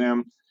work for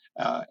them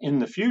in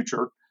the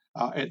future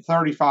at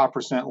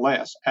 35%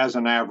 less as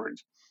an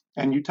average.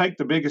 And you take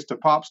the biggest of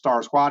pop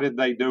stars, why did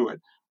they do it?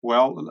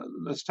 Well,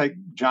 let's take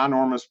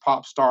ginormous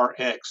pop star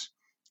X.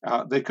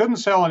 They couldn't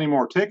sell any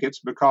more tickets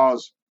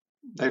because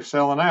they're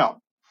selling out.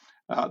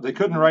 They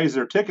couldn't raise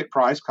their ticket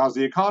price because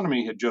the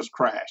economy had just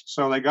crashed.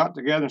 So they got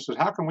together and said,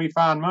 how can we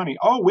find money?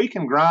 Oh, we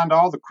can grind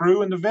all the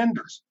crew and the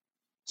vendors.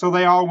 So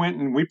they all went,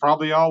 and we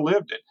probably all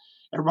lived it.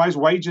 Everybody's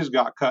wages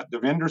got cut. The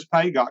vendor's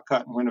pay got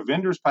cut. And when the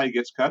vendor's pay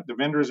gets cut, the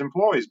vendor's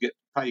employees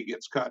pay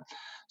gets cut.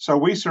 So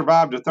we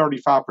survived a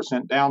 35%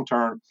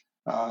 downturn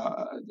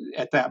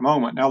at that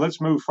moment. Now let's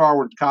move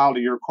forward, Kyle, to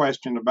your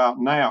question about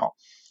now.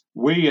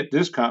 We at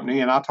this company,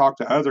 and I talk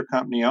to other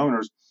company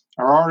owners,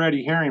 are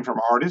already hearing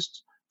from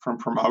artists, from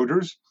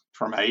promoters,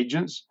 from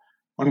agents.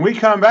 When we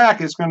come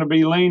back, it's going to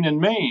be lean and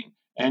mean.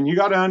 And you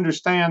got to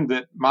understand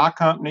that my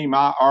company,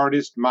 my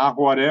artist, my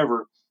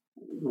whatever,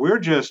 we're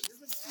just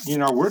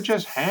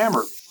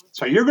hammered.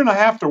 So you're going to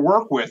have to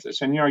work with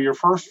us. And, your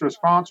first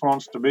response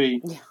wants to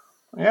be,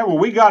 yeah, well,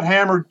 we got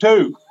hammered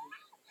too.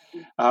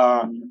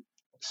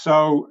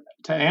 So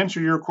to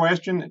answer your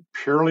question,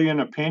 purely an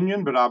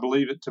opinion, but I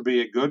believe it to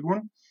be a good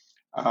one.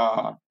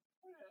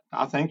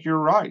 I think you're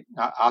right.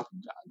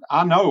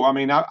 I know. I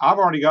mean, I've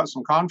already got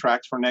some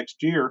contracts for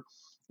next year.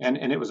 And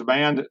it was a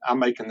band, I'm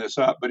making this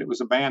up, but it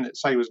was a band that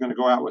say was going to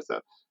go out with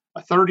a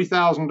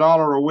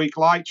 $30,000 a week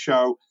light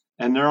show,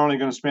 and they're only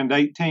going to spend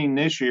 $18,000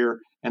 this year,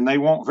 and they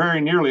want very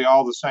nearly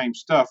all the same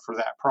stuff for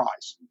that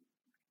price.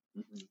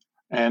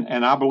 Mm-hmm.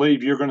 And I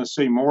believe you're going to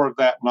see more of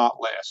that, not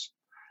less.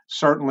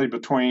 Certainly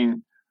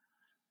between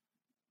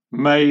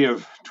May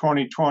of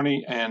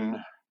 2020 and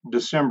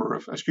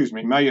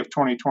May of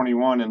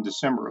 2021 and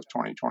December of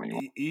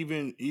 2021.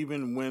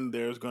 Even when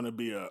there's going to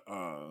be a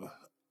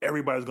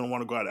everybody's going to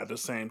want to go out at the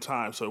same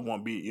time. So it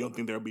won't be, you don't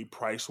think there'll be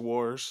price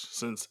wars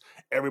since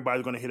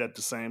everybody's going to hit at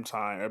the same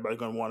time. Everybody's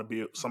going to want to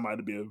be somebody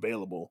to be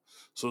available.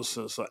 So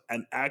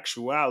in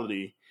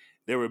actuality,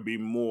 there would be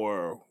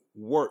more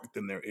work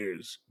than there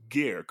is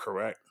gear,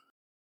 correct?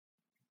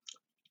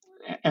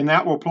 And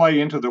that will play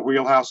into the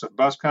wheelhouse of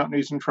bus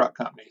companies and truck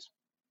companies,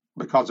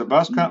 because a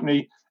bus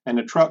company and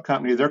a truck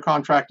company, they're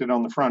contracted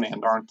on the front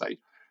end, aren't they?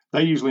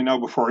 They usually know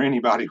before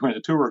anybody when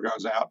the tour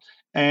goes out,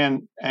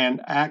 and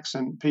acts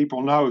and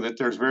people know that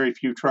there's very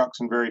few trucks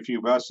and very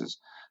few buses.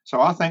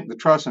 So I think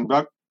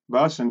the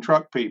bus and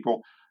truck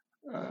people,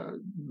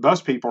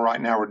 bus people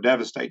right now are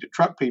devastated.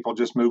 Truck people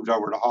just moved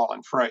over to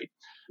hauling freight.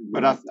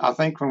 But I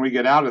think when we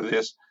get out of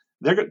this,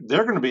 they're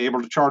going to be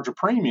able to charge a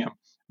premium.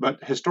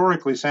 But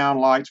historically,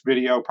 sound, lights,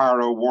 video,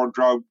 pyro,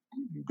 wardrobe,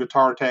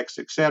 guitar techs,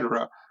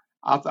 etc.,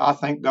 I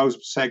think those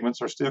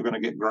segments are still going to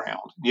get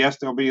ground. Yes,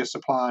 there'll be a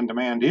supply and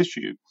demand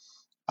issue.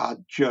 I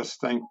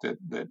just think that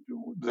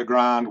the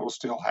grind will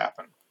still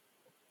happen.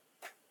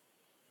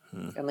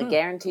 And the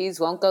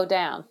guarantees won't go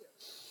down.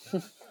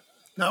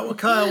 Not what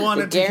Kyle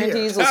wanted to hear. The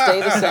guarantees will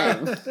stay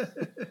the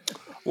same.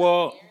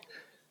 Well,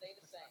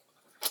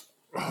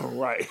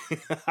 right.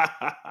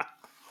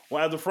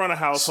 Well, at the front of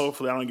house,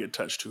 hopefully I don't get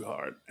touched too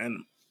hard.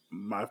 And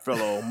my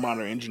fellow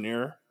monitor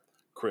engineer,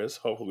 Chris,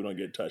 hopefully we don't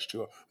get touched too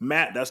hard.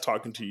 Matt, that's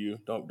talking to you.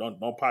 Don't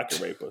pocket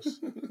rape us.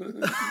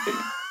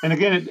 And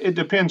again, it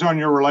depends on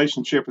your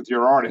relationship with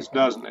your artist,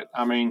 doesn't it?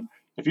 I mean,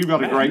 if you've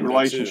got a great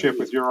relationship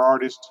with your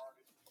artist,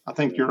 I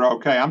think you're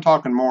okay. I'm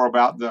talking more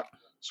about the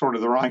sort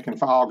of the rank and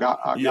file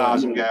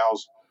guys and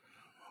gals.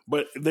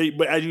 But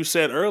as you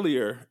said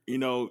earlier, you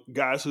know,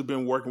 guys who've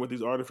been working with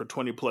these artists for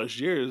 20 plus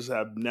years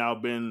have now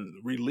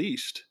been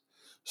released.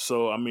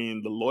 So, I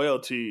mean, the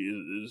loyalty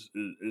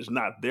is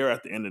not there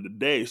at the end of the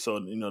day.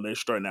 So, you know, they're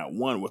starting at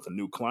one with a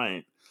new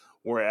client.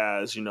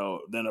 Whereas, you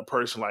know, then a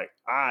person like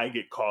I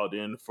get called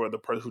in for the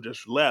person who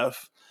just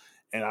left,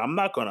 and I'm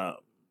not going to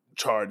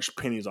charge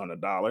pennies on the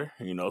dollar,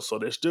 you know, so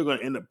they're still going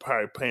to end up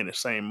probably paying the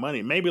same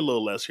money, maybe a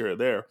little less here or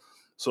there.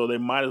 So they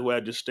might as well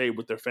just stay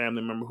with their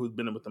family member who's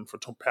been with them for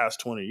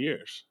past 20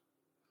 years.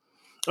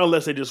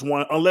 Unless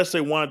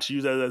they wanted to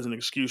use that as an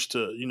excuse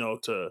to, you know,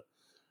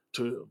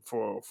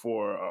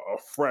 for a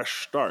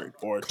fresh start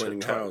or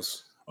cleaning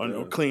house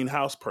or clean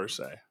house per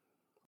se.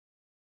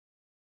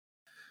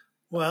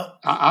 Well,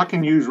 I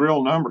can use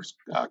real numbers,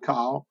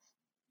 Kyle.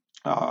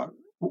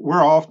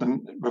 We're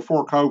often,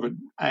 before COVID,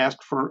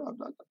 asked for,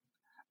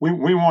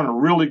 we want a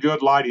really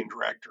good lighting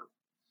director,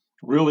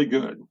 really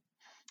good.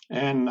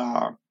 And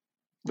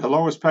the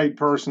lowest paid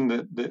person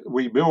that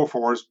we bill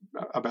for is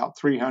about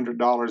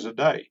 $300 a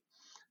day.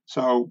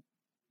 So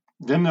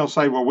then they'll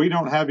say, well, we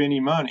don't have any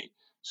money.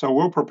 So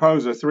we'll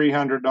propose a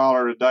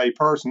 $300 a day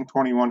person,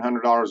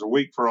 $2,100 a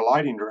week for a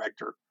lighting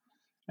director.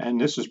 And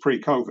this is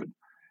pre-COVID.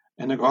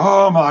 And they go,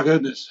 oh my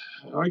goodness,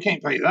 we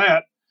can't pay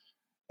that.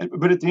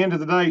 But at the end of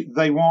the day,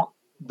 they want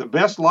the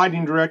best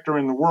lighting director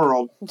in the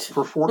world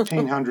for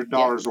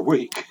 $1,400 a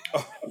week.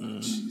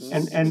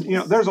 And you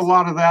know, there's a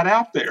lot of that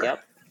out there.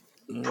 Yep.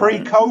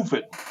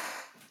 Pre-COVID.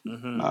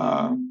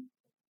 Mm-hmm.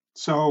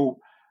 So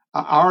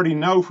I already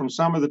know from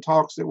some of the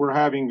talks that we're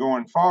having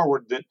going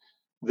forward that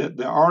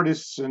the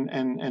artists and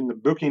the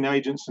booking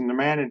agents and the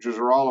managers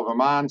are all of a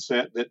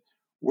mindset that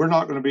we're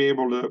not going to be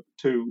able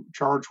to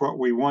charge what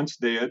we once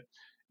did.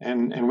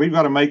 And we've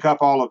got to make up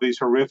all of these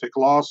horrific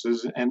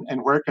losses.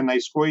 And where can they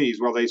squeeze?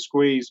 Well, they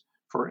squeeze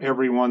for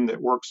everyone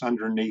that works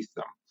underneath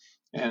them.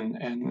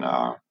 And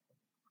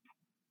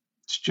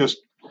it's just,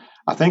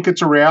 I think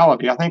it's a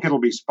reality. I think it'll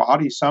be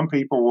spotty. Some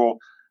people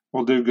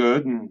will do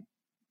good and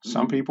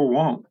some people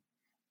won't.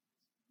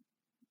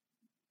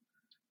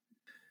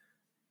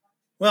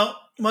 Well,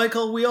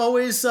 Michael, we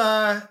always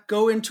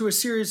go into a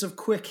series of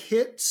quick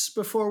hits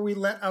before we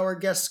let our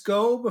guests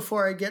go.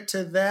 Before I get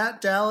to that,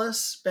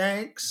 Dallas,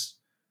 Banks,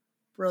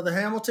 Brother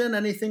Hamilton,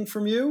 anything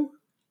from you?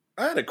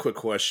 I had a quick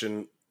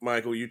question.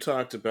 Michael, you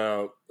talked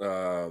about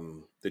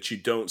that you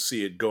don't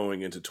see it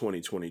going into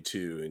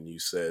 2022, and you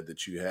said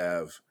that you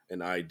have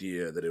an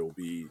idea that it will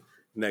be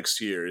next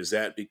year. Is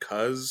that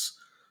because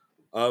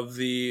of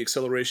the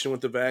acceleration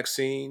with the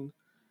vaccine?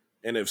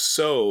 And if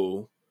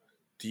so,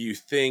 do you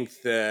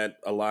think that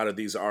a lot of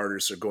these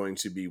artists are going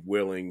to be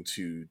willing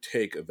to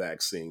take a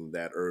vaccine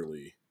that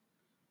early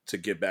to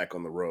get back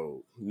on the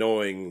road,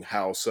 knowing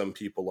how some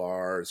people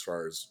are as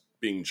far as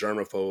being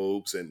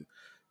germaphobes and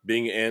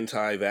being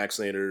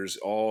anti-vaccinators,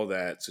 all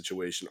that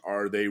situation?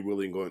 Are they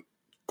really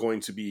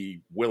going to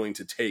be willing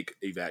to take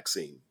a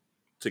vaccine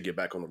to get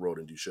back on the road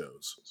and do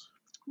shows?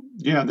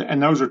 Yeah,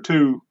 and those are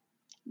two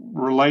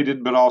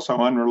related but also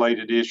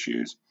unrelated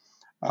issues.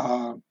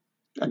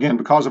 Again,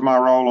 because of my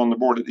role on the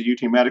board at the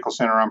UT Medical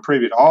Center, I'm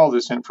privy to all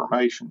this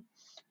information.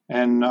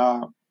 And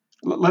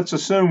let's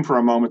assume for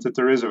a moment that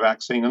there is a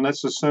vaccine, and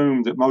let's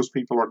assume that most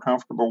people are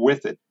comfortable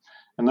with it,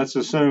 and let's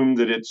assume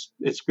that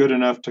it's good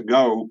enough to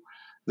go.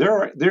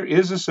 There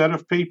is a set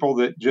of people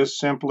that just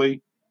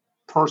simply,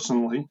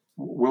 personally,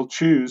 will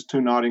choose to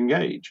not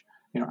engage.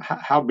 You know,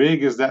 how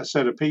big is that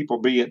set of people,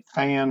 be it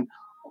fan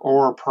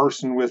or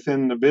person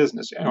within the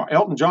business.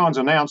 Elton John's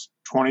announced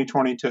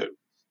 2022,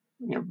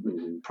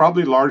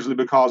 probably largely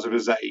because of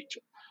his age.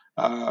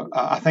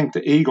 I think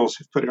the Eagles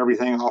have put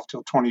everything off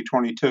till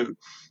 2022.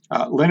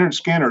 Leonard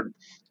Skinner,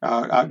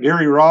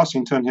 Gary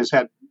Rossington has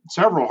had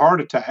several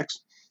heart attacks,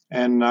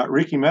 and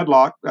Ricky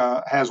Medlock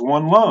has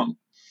one lung.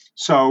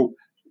 So,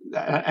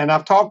 and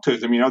I've talked to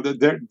them.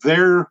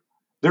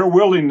 Their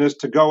willingness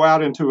to go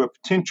out into a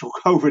potential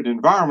COVID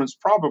environment is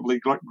probably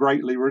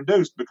greatly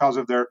reduced because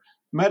of their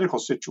medical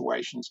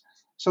situations.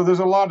 So there's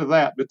a lot of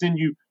that. But then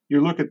you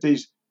look at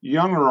these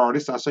younger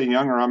artists. I say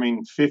younger, I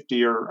mean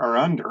 50 or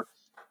under.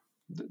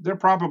 They're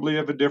probably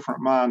of a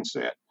different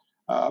mindset.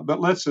 But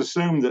let's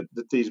assume that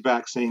these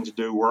vaccines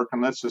do work,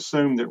 and let's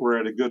assume that we're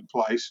at a good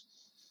place.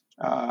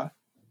 I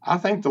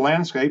think the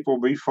landscape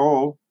will be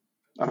full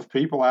of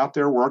people out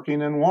there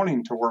working and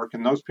wanting to work,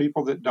 and those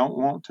people that don't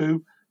want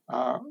to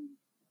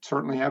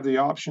certainly have the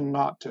option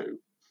not to.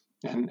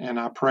 And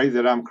I pray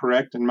that I'm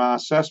correct in my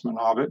assessment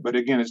of it. But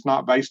again, it's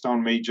not based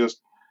on me just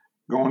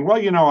going,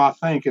 well, I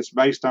think it's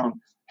based on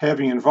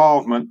heavy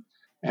involvement.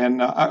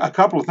 And a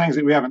couple of things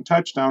that we haven't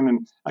touched on.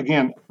 And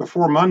again,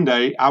 before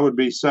Monday, I would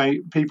be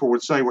saying, people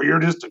would say, well, you're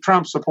just a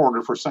Trump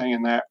supporter for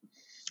saying that.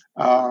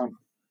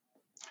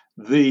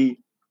 The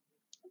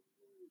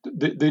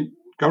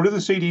go to the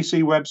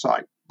CDC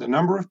website. The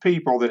number of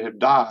people that have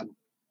died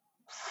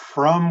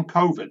from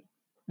COVID,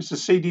 this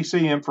is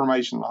CDC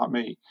information, not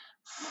me,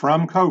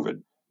 from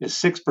COVID is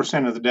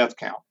 6% of the death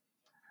count.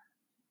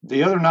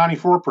 The other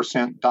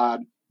 94% died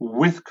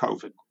with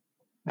COVID.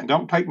 And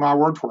don't take my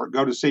word for it.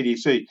 Go to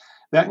CDC.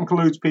 That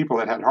includes people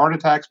that had heart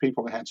attacks,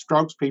 people that had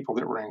strokes, people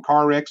that were in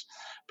car wrecks,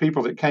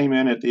 people that came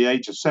in at the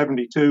age of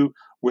 72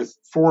 with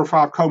 4 or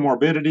 5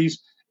 comorbidities,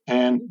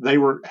 and they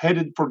were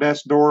headed for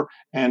death's door.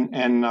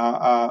 And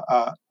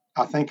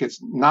I think it's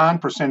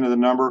 9% of the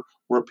number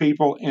were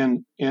people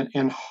in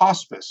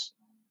hospice.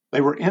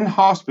 They were in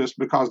hospice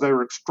because they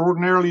were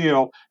extraordinarily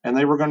ill and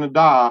they were going to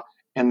die,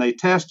 and they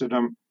tested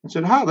them and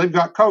said, they've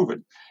got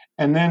COVID.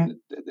 And then,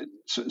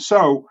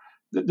 so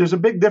there's a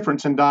big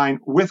difference in dying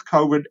with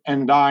COVID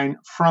and dying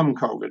from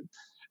COVID.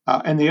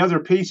 And the other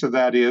piece of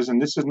that is,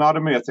 and this is not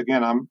a myth,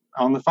 again, I'm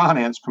on the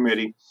finance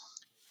committee,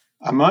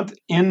 a month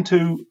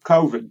into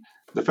COVID,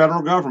 the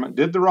federal government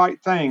did the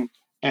right thing.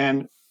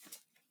 And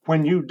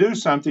when you do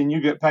something,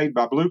 you get paid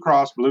by Blue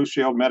Cross, Blue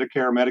Shield,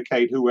 Medicare,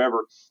 Medicaid,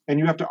 whoever, and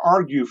you have to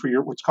argue for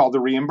what's called the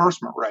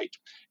reimbursement rate.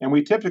 And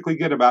we typically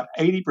get about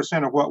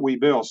 80% of what we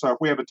bill. So if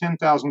we have a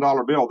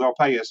 $10,000 bill, they'll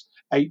pay us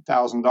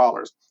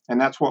 $8,000, and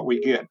that's what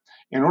we get.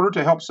 In order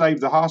to help save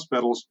the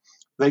hospitals,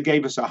 they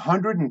gave us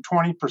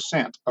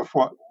 120% of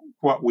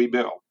what we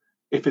bill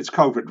if it's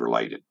COVID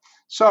related.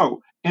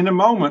 So in a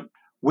moment,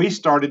 we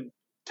started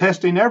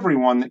testing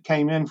everyone that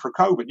came in for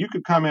COVID. You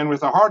could come in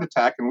with a heart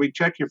attack and we'd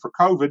check you for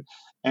COVID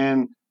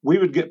and we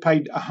would get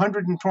paid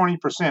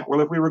 120%.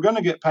 Well, if we were going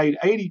to get paid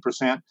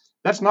 80%,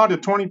 that's not a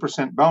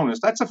 20% bonus.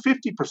 That's a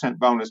 50%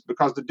 bonus,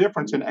 because the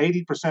difference in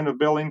 80% of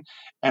billing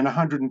and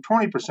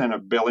 120%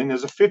 of billing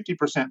is a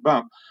 50%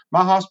 bump.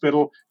 My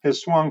hospital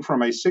has swung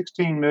from a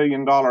 $16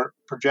 million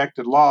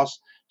projected loss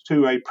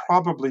to a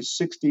probably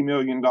 $60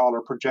 million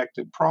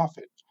projected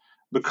profit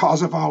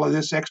because of all of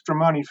this extra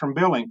money from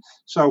billing.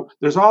 So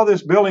there's all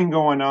this billing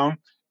going on,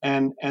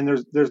 and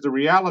there's the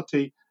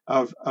reality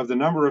of the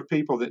number of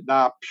people that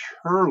die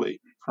purely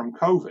from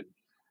COVID.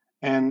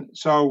 And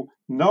so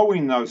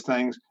knowing those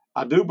things,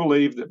 I do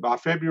believe that by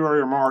February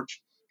or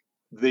March,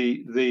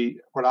 the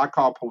what I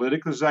call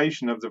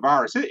politicization of the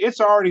virus, it's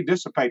already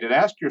dissipated.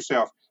 Ask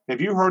yourself, have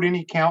you heard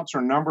any counts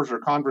or numbers or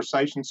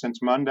conversations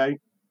since Monday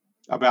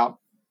about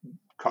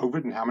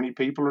COVID and how many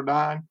people are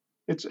dying?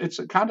 It's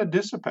kind of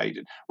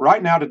dissipated.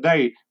 Right now,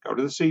 today, go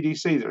to the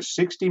CDC, there's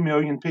 60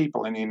 million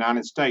people in the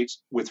United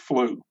States with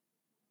flu.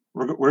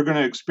 We're going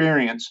to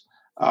experience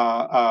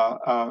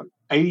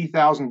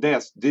 80,000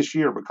 deaths this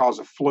year because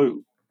of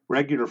flu,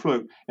 regular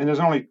flu. And there's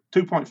only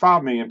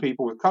 2.5 million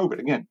people with COVID.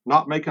 Again,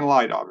 not making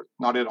light of it,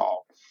 not at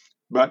all.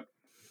 But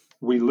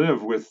we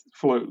live with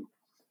flu.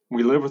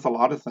 We live with a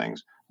lot of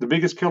things. The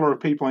biggest killer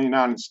of people in the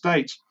United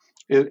States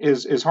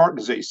is heart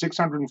disease.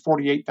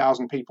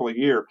 648,000 people a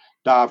year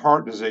die of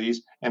heart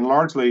disease, and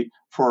largely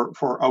for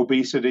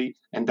obesity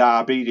and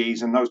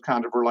diabetes and those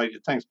kind of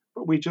related things.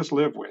 But we just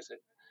live with it.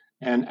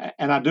 And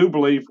I do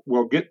believe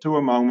we'll get to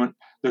a moment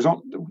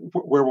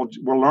where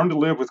we'll learn to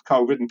live with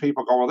COVID, and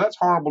people go, well, that's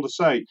horrible to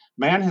say.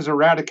 Man has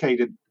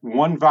eradicated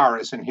one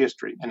virus in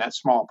history, and that's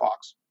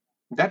smallpox.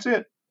 That's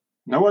it.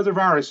 No other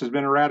virus has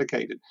been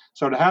eradicated.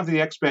 So to have the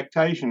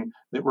expectation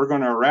that we're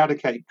going to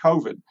eradicate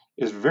COVID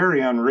is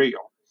very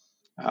unreal.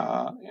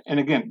 And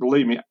again,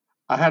 believe me,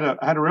 I had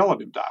a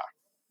relative die.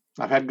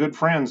 I've had good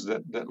friends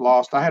that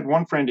lost. I had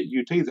one friend at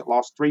UT that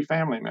lost 3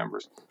 family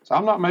members. So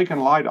I'm not making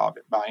light of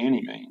it by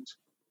any means.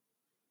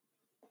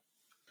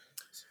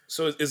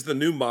 So is the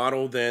new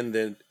model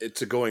then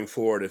to going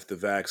forward, if the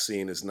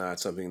vaccine is not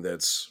something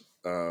that's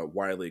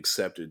widely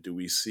accepted, do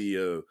we see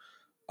a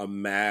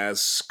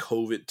mass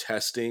COVID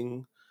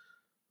testing,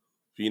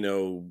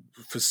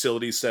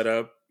 facility set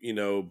up,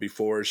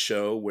 before a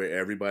show where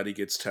everybody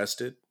gets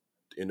tested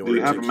in order Do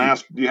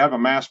you have a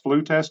mass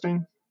flu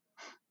testing?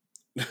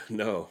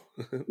 No.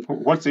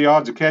 What's the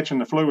odds of catching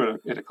the flu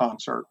at a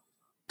concert?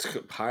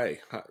 High,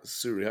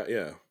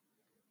 yeah.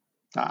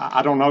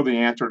 I don't know the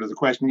answer to the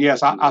question.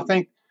 Yes, I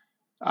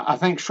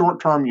think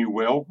short term you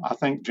will. I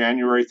think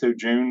January through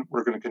June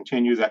we're going to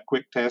continue that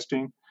quick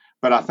testing,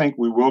 but I think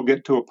we will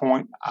get to a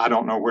point, I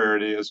don't know where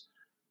it is,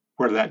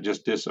 where that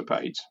just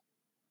dissipates.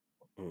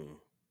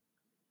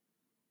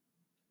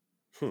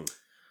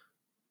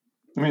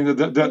 I mean,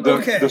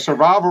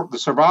 the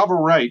survival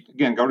rate,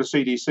 again, go to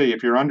CDC,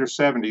 if you're under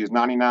 70 is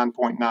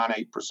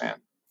 99.98%.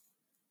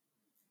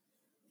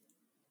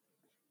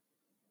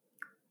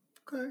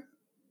 Okay.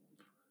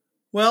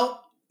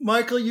 Well,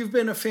 Michael, you've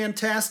been a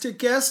fantastic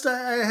guest.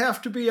 I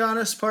have to be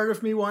honest, part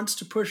of me wants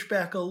to push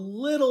back a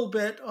little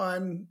bit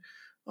on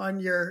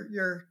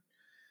your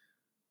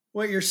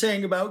what you're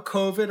saying about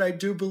COVID. I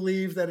do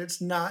believe that it's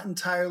not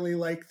entirely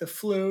like the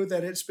flu,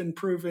 that it's been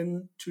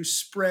proven to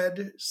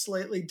spread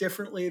slightly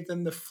differently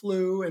than the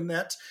flu, and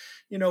that,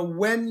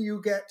 when you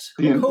get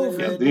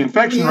COVID, the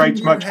infection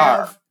rate's much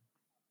higher.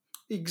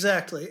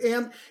 Exactly.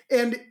 And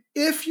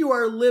if you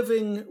are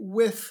living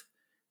with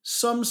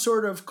some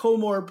sort of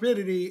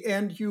comorbidity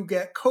and you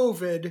get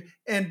COVID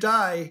and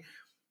die,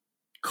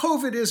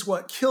 COVID is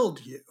what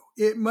killed you.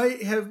 You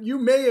may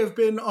have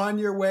been on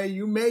your way,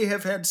 you may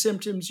have had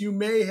symptoms, you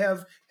may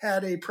have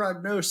had a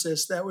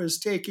prognosis that was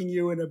taking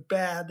you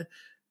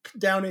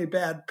down a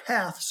bad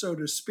path, so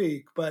to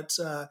speak. But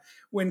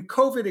when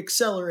COVID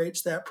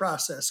accelerates that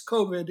process,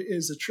 COVID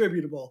is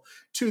attributable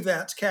to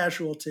that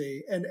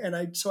casualty.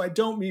 So I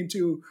don't mean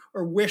to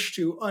or wish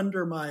to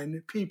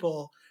undermine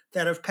people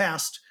that have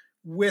passed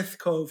with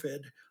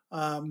COVID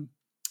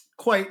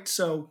quite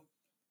so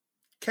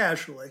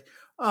casually.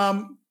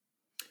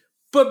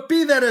 But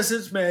be that as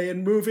it may,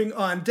 and moving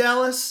on,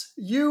 Dallas,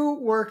 you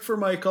worked for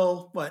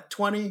Michael,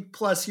 20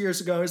 plus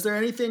years ago. Is there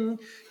anything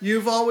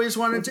you've always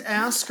wanted to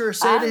ask or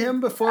say to him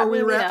before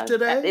we wrap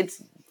today?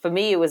 For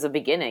me, it was a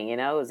beginning, it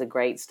was a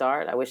great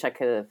start. I wish I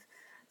could have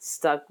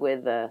stuck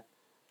with the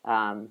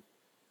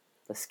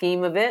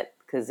scheme of it,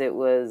 because it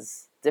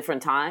was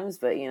different times,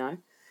 but,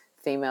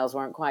 females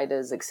weren't quite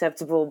as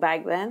acceptable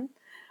back then.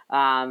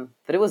 But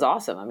it was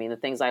awesome. I mean, the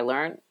things I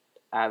learned,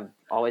 I've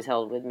always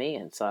held with me,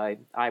 and so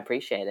I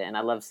appreciate it. And I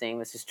love seeing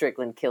Mr.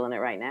 Strickland killing it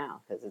right now,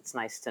 because it's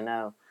nice to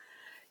know,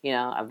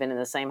 I've been in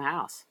the same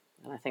house,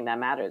 and I think that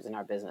matters in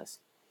our business,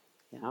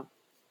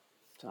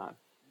 So,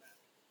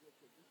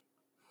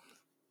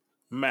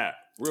 Matt,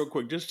 real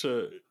quick, just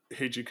to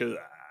hit you, because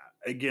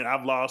again,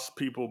 I've lost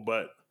people,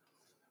 but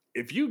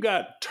if you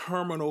got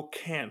terminal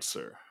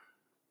cancer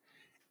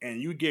and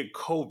you get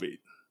COVID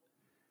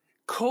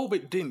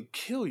didn't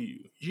kill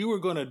you. You were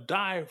going to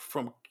die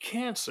from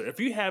cancer. If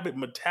you have it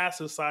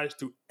metastasized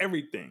through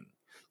everything,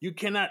 you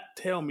cannot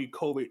tell me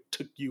COVID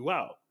took you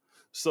out.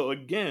 So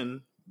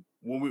again,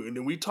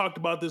 when we talked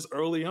about this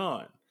early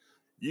on,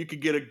 you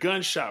could get a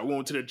gunshot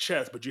wound to the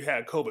chest, but you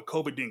had COVID.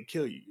 COVID didn't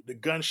kill you. The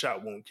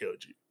gunshot wound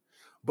killed you.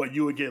 But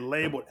you would get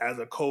labeled as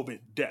a COVID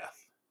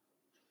death.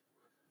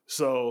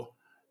 So,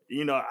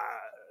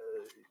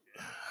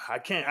 I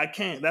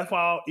can't. That's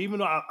why, even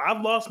though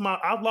I've lost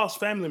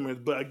family members,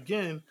 but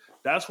again,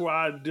 that's where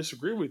I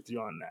disagree with you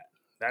on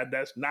that.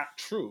 That's not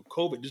true.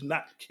 COVID does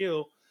not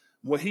kill.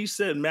 What he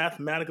said,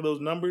 mathematically,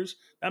 those numbers,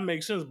 that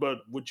makes sense. But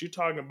what you're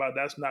talking about,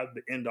 that's not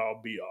the end all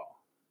be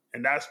all,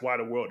 and that's why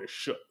the world is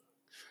shook.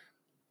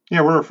 Yeah,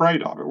 we're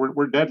afraid of it.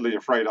 We're deadly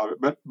afraid of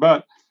it.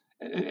 But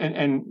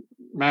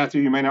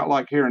Matthew, you may not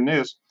like hearing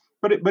this,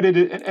 but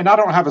and I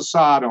don't have a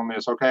side on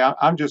this. Okay,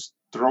 I'm just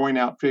throwing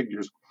out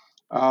figures.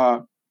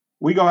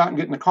 We go out and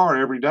get in the car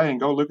every day and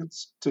go look at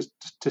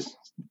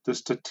the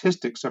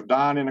statistics of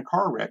dying in a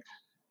car wreck.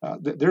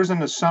 There's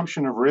an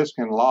assumption of risk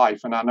in life,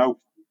 and I know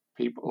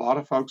a lot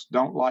of folks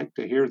don't like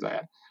to hear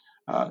that.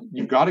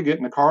 You've got to get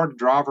in the car to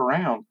drive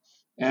around.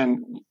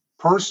 And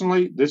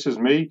personally, this is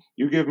me.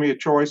 You give me a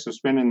choice of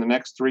spending the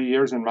next 3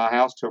 years in my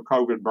house till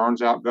COVID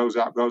burns out, goes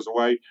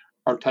away,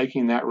 or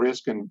taking that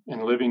risk and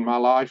living my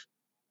life.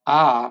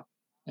 I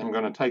am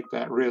going to take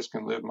that risk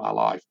and live my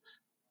life.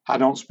 I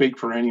don't speak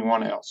for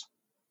anyone else.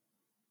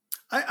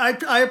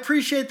 I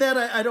appreciate that.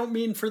 I don't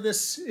mean for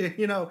this,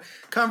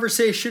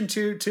 conversation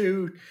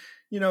to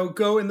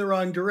go in the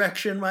wrong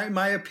direction.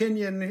 My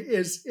opinion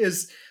is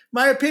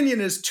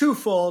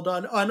twofold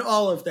on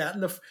all of that.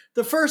 And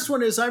the first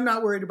one is, I'm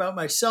not worried about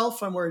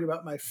myself. I'm worried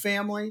about my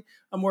family.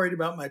 I'm worried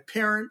about my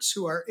parents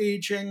who are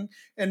aging.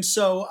 And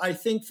so I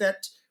think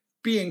that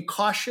being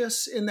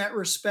cautious in that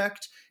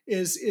respect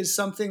is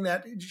something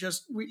that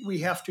just we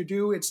have to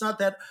do. It's not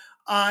that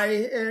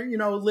I,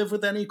 live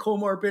with any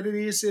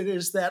comorbidities. It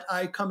is that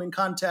I come in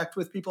contact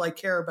with people I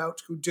care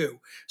about who do.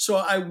 So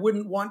I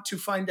wouldn't want to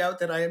find out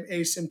that I am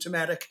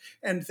asymptomatic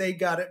and they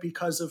got it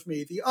because of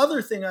me. The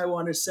other thing I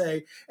want to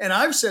say, and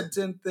I've said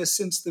this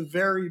since the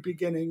very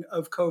beginning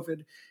of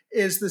COVID,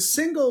 is the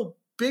single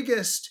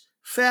biggest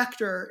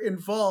factor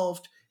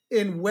involved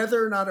in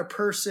whether or not a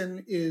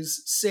person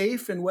is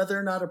safe and whether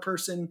or not a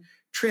person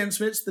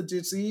transmits the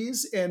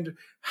disease and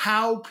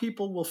how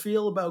people will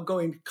feel about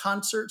going to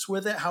concerts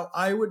with it, how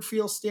I would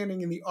feel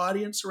standing in the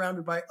audience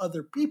surrounded by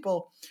other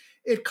people.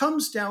 It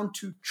comes down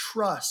to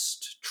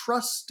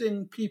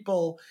trusting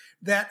people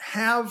that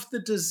have the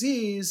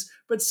disease,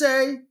 but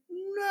say,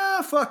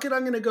 nah, fuck it,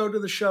 I'm going to go to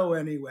the show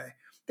anyway.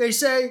 They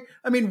say,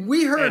 I mean,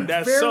 we heard and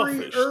that's very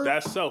selfish.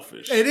 That's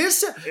selfish. It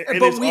is, and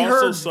but it's we also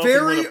heard selfish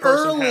very when a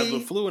person early. has the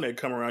flu and they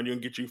come around you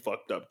and get you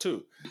fucked up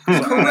too. So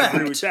I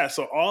agree with that.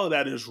 So all of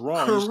that is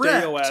wrong. You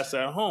stay your ass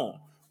at home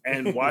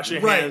and wash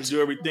your hands,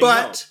 do everything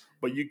else.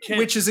 But you can't.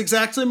 Which is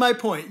exactly my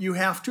point. You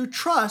have to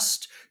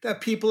trust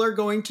that people are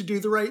going to do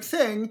the right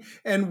thing.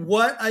 And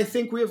what I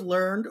think we have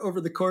learned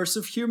over the course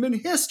of human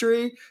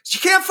history is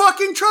you can't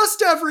fucking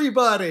trust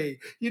everybody.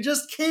 You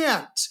just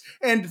can't.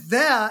 And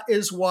that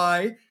is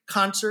why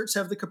concerts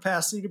have the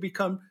capacity to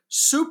become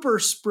super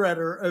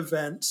spreader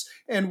events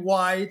and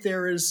why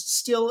there is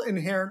still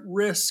inherent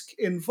risk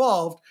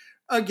involved.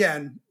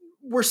 Again,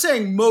 we're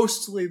saying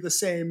mostly the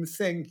same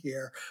thing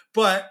here,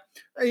 but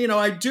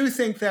I do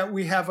think that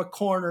we have a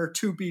corner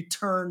to be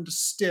turned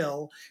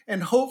still,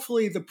 and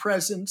hopefully the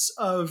presence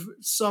of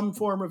some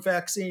form of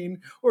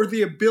vaccine or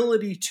the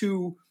ability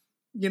to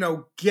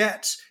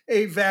get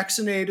a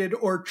vaccinated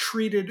or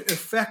treated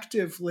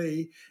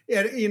effectively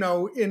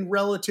in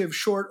relative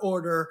short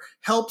order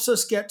helps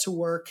us get to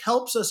work,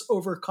 helps us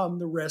overcome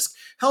the risk,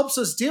 helps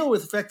us deal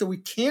with the fact that we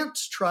can't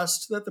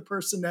trust that the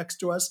person next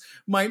to us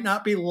might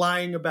not be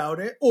lying about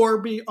it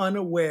or be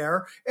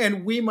unaware,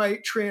 and we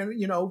might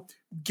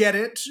get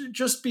it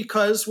just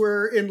because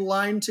we're in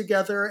line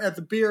together at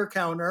the beer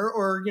counter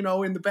or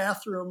in the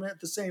bathroom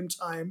at the same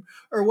time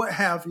or what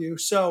have you.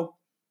 So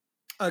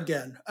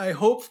again, I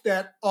hope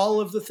that all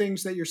of the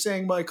things that you're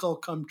saying, Michael,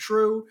 come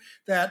true,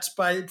 that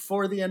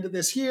before the end of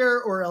this year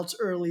or else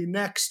early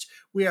next,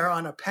 we are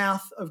on a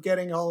path of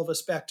getting all of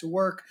us back to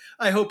work.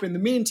 I hope in the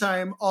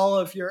meantime, all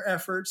of your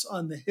efforts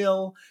on the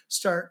Hill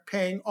start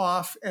paying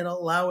off and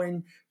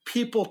allowing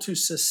people to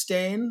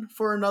sustain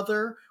for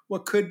another,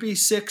 what could be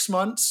 6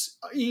 months,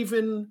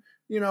 even,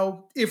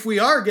 if we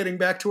are getting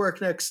back to work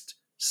next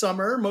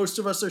summer, most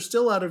of us are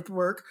still out of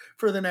work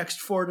for the next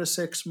 4 to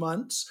 6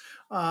 months.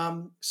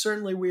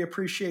 Certainly, we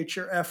appreciate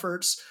your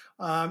efforts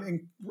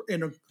in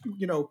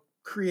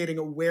creating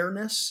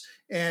awareness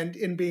and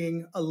in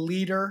being a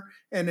leader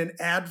and an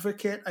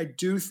advocate. I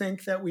do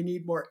think that we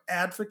need more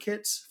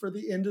advocates for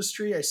the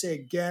industry. I say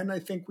again, I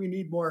think we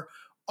need more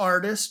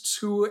artists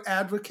who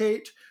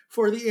advocate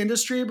for the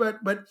industry, but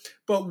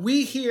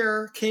we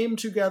here came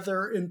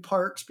together in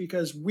part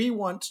because we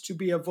want to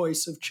be a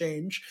voice of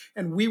change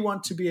and we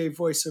want to be a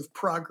voice of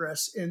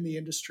progress in the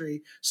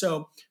industry.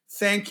 So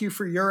thank you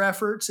for your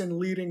efforts in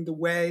leading the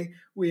way.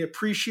 We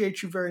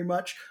appreciate you very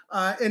much.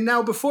 And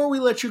now before we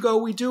let you go,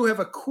 we do have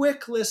a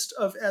quick list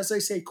of, as I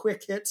say,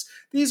 quick hits.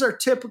 These are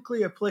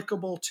typically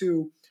applicable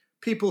to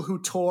people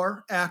who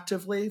tour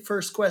actively.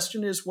 First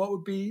question is, what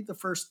would be the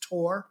first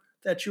tour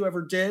that you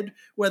ever did,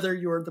 whether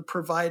you're the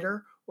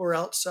provider or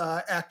else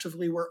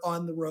actively were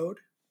on the road?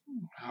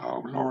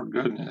 Oh, Lord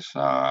goodness.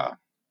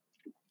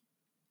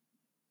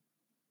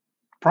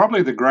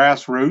 Probably the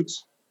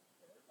Grassroots.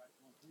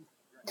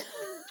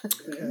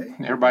 Okay.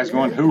 Everybody's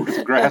going, who was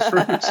the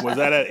Grassroots? Was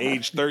that at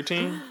age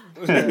 13?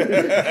 No,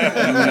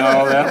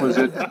 that was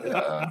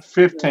at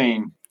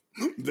 15.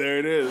 There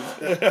it is.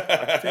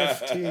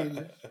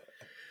 15.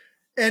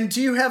 And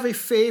do you have a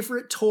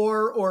favorite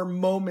tour or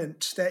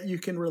moment that you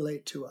can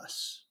relate to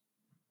us?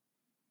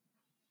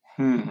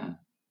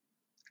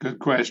 Good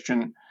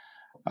question.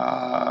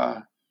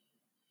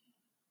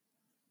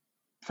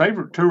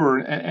 Favorite tour,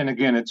 and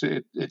again, it's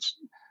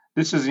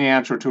this is the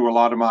answer to a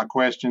lot of my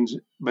questions,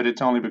 but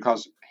it's only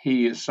because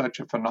he is such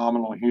a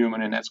phenomenal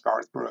human, and that's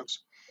Garth Brooks.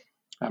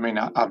 I mean,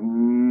 I've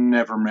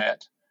never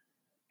met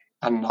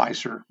a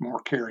nicer, more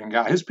caring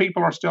guy. His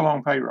people are still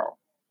on payroll.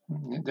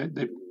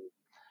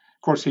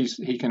 Of course,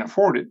 he can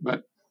afford it,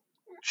 but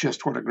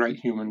just what a great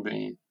human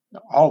being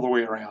all the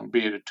way around,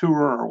 be it a tour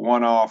or a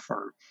one-off,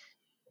 or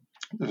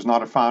there's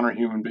not a finer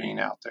human being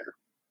out there.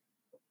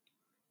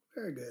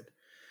 Very good.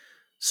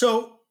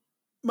 So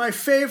my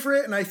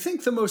favorite, and I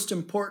think the most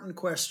important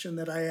question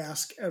that I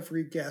ask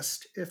every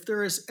guest, if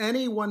there is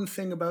any one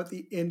thing about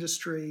the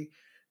industry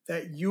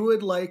that you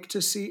would like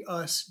to see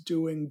us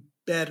doing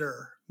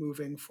better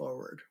moving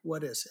forward,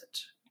 what is it?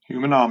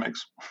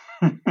 Humanomics.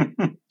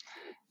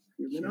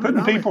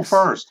 Putting people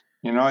first.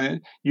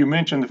 You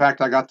mentioned the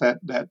fact I got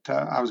that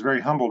I was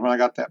very humbled when I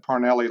got that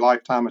Parnelli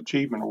Lifetime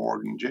Achievement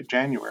Award in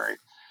January.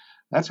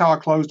 That's how I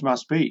closed my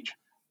speech,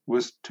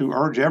 was to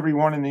urge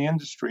everyone in the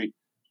industry,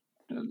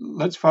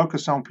 let's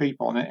focus on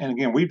people. And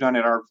again, we've done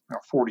it our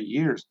 40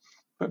 years,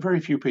 but very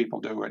few people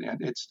do it.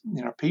 And it's,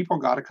 people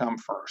got to come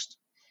first.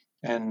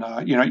 And,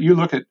 you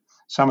look at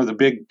some of the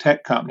big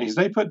tech companies,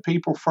 they put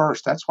people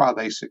first. That's why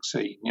they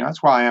succeed.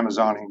 That's why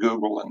Amazon and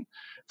Google, and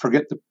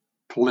forget the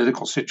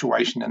political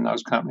situation in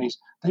those companies,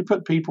 they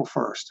put people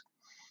first.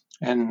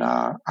 And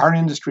our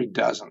industry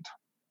doesn't.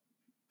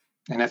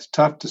 And that's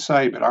tough to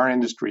say, but our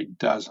industry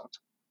doesn't.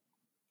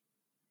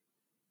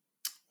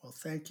 Well,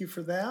 thank you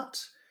for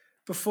that.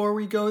 Before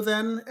we go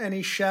then,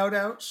 any shout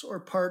outs or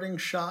parting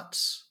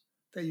shots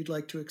that you'd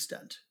like to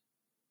extend?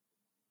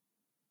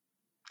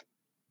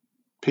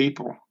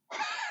 People.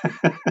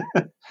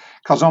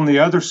 Because on the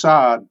other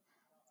side,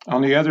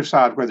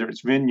 whether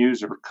it's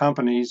venues or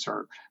companies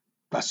or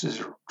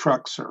buses or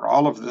trucks or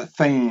all of the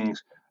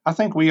things, I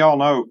think we all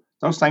know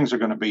those things are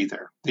going to be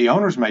there. The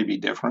owners may be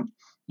different.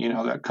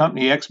 That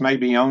company X may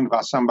be owned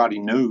by somebody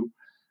new.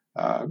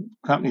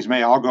 Companies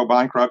may all go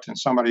bankrupt and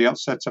somebody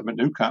else sets up a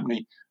new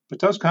company, but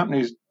those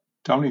companies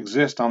don't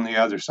exist on the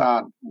other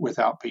side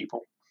without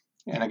people.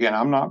 And again,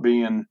 I'm not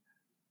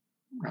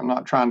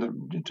trying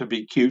to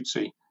be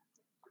cutesy.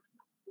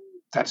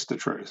 That's the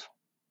truth.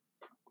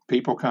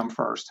 People come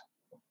first.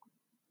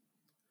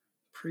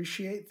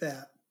 Appreciate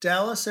that.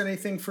 Dallas,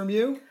 anything from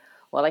you?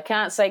 Well, I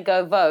can't say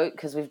go vote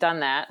because we've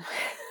done that.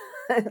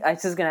 I'm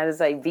just going to have to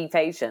say be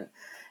patient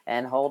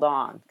and hold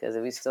on because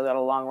we've still got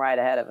a long ride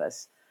ahead of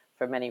us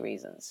for many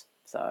reasons.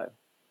 So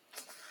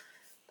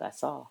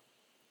that's all.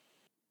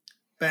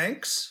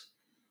 Banks?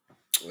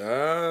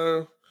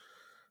 I'll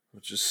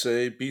just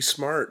say be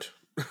smart.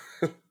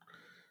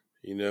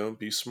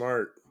 Be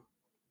smart.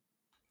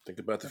 Think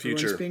about the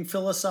future. Everyone's being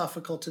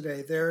philosophical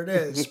today. There it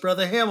is.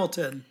 Brother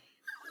Hamilton.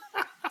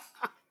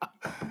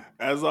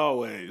 As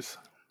always,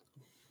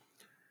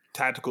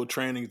 tactical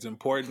training is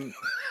important.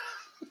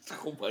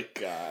 Oh my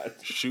God.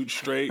 Shoot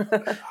straight,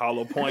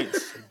 hollow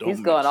points. He's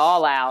going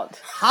all out.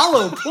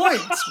 Hollow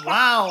points.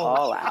 Wow.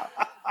 All out.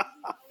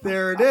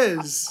 There it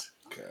is.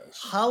 Gosh.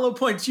 Hollow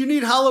points. You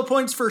need hollow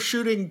points for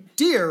shooting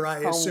deer, I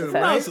assume,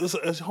 right? No,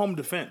 it's home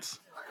defense.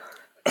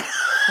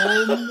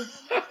 Home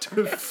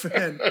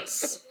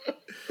defense.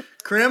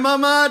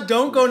 Grandmama,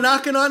 don't go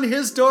knocking on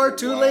his door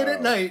too late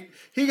at night.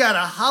 He got a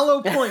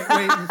hollow point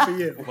waiting for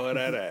you. For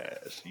that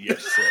ass.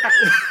 Yes, sir.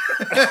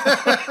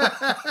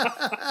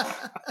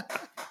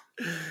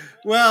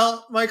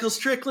 Well, Michael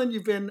Strickland,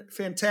 you've been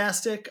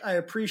fantastic. I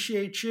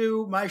appreciate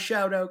you. My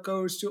shout out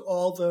goes to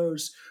all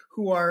those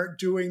who are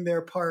doing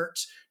their part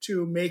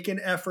to make an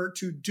effort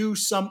to do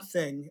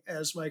something,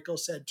 as Michael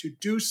said, to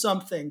do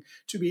something,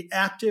 to be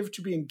active,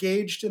 to be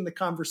engaged in the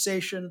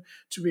conversation,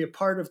 to be a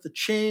part of the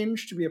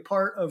change, to be a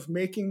part of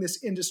making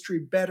this industry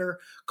better.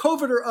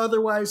 COVID or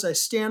otherwise, I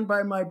stand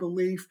by my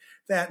belief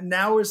that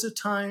now is a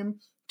time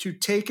to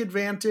take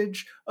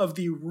advantage of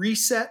the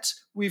reset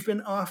we've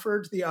been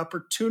offered, the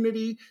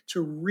opportunity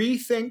to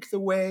rethink the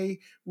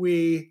way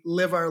we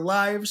live our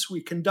lives,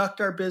 we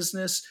conduct our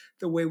business,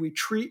 the way we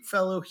treat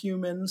fellow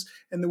humans,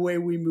 and the way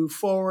we move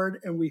forward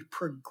and we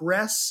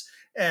progress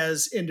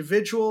as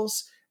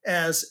individuals,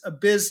 as a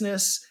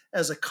business,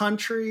 as a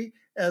country,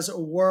 as a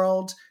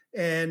world.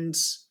 And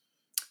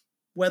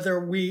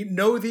whether we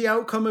know the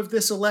outcome of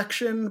this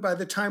election by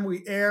the time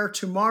we air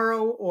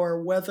tomorrow,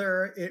 or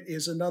whether it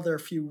is another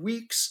few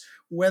weeks,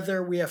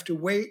 whether we have to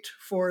wait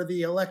for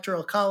the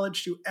Electoral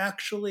College to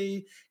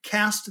actually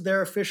cast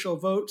their official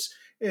votes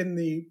in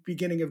the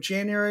beginning of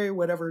January,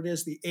 whatever it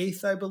is, the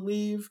 8th, I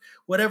believe.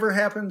 Whatever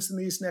happens in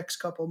these next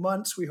couple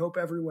months, we hope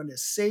everyone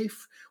is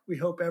safe. We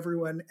hope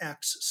everyone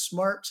acts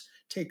smart,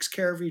 takes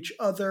care of each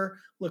other,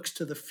 looks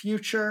to the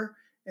future,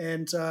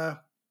 and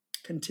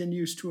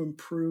continues to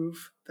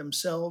improve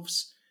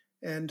themselves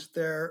and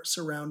their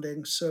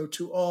surroundings. So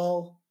to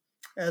all,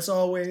 as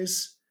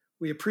always,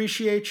 we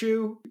appreciate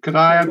you. Could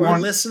I add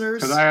one,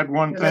 listeners? Could I add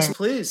one thing? Yes,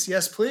 please.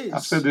 Yes, please.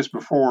 I've said this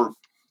before.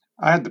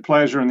 I had the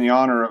pleasure and the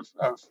honor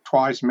of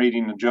twice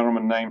meeting a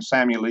gentleman named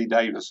Samuel Lee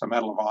Davis, a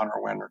Medal of Honor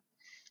winner.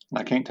 And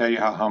I can't tell you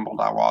how humbled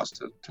I was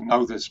to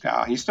know this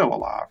guy. He's still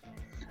alive.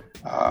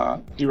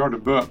 He wrote a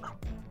book,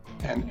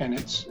 and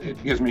it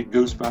gives me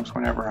goosebumps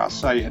whenever I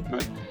say it,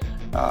 but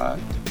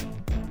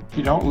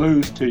you don't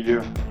lose till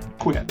you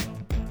quit.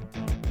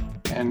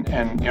 And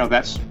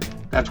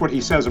that's what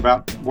he says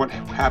about what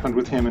happened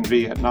with him in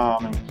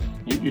Vietnam. And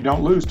you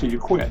don't lose till you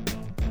quit.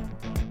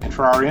 And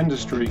for our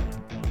industry,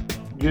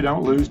 you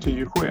don't lose till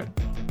you quit.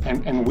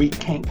 And we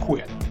can't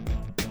quit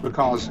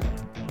because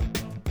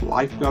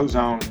life goes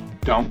on.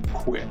 Don't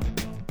quit.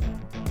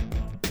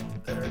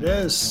 There it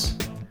is.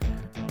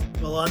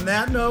 Well, on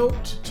that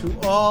note, to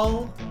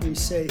all, we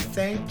say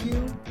thank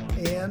you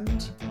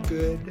and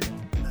good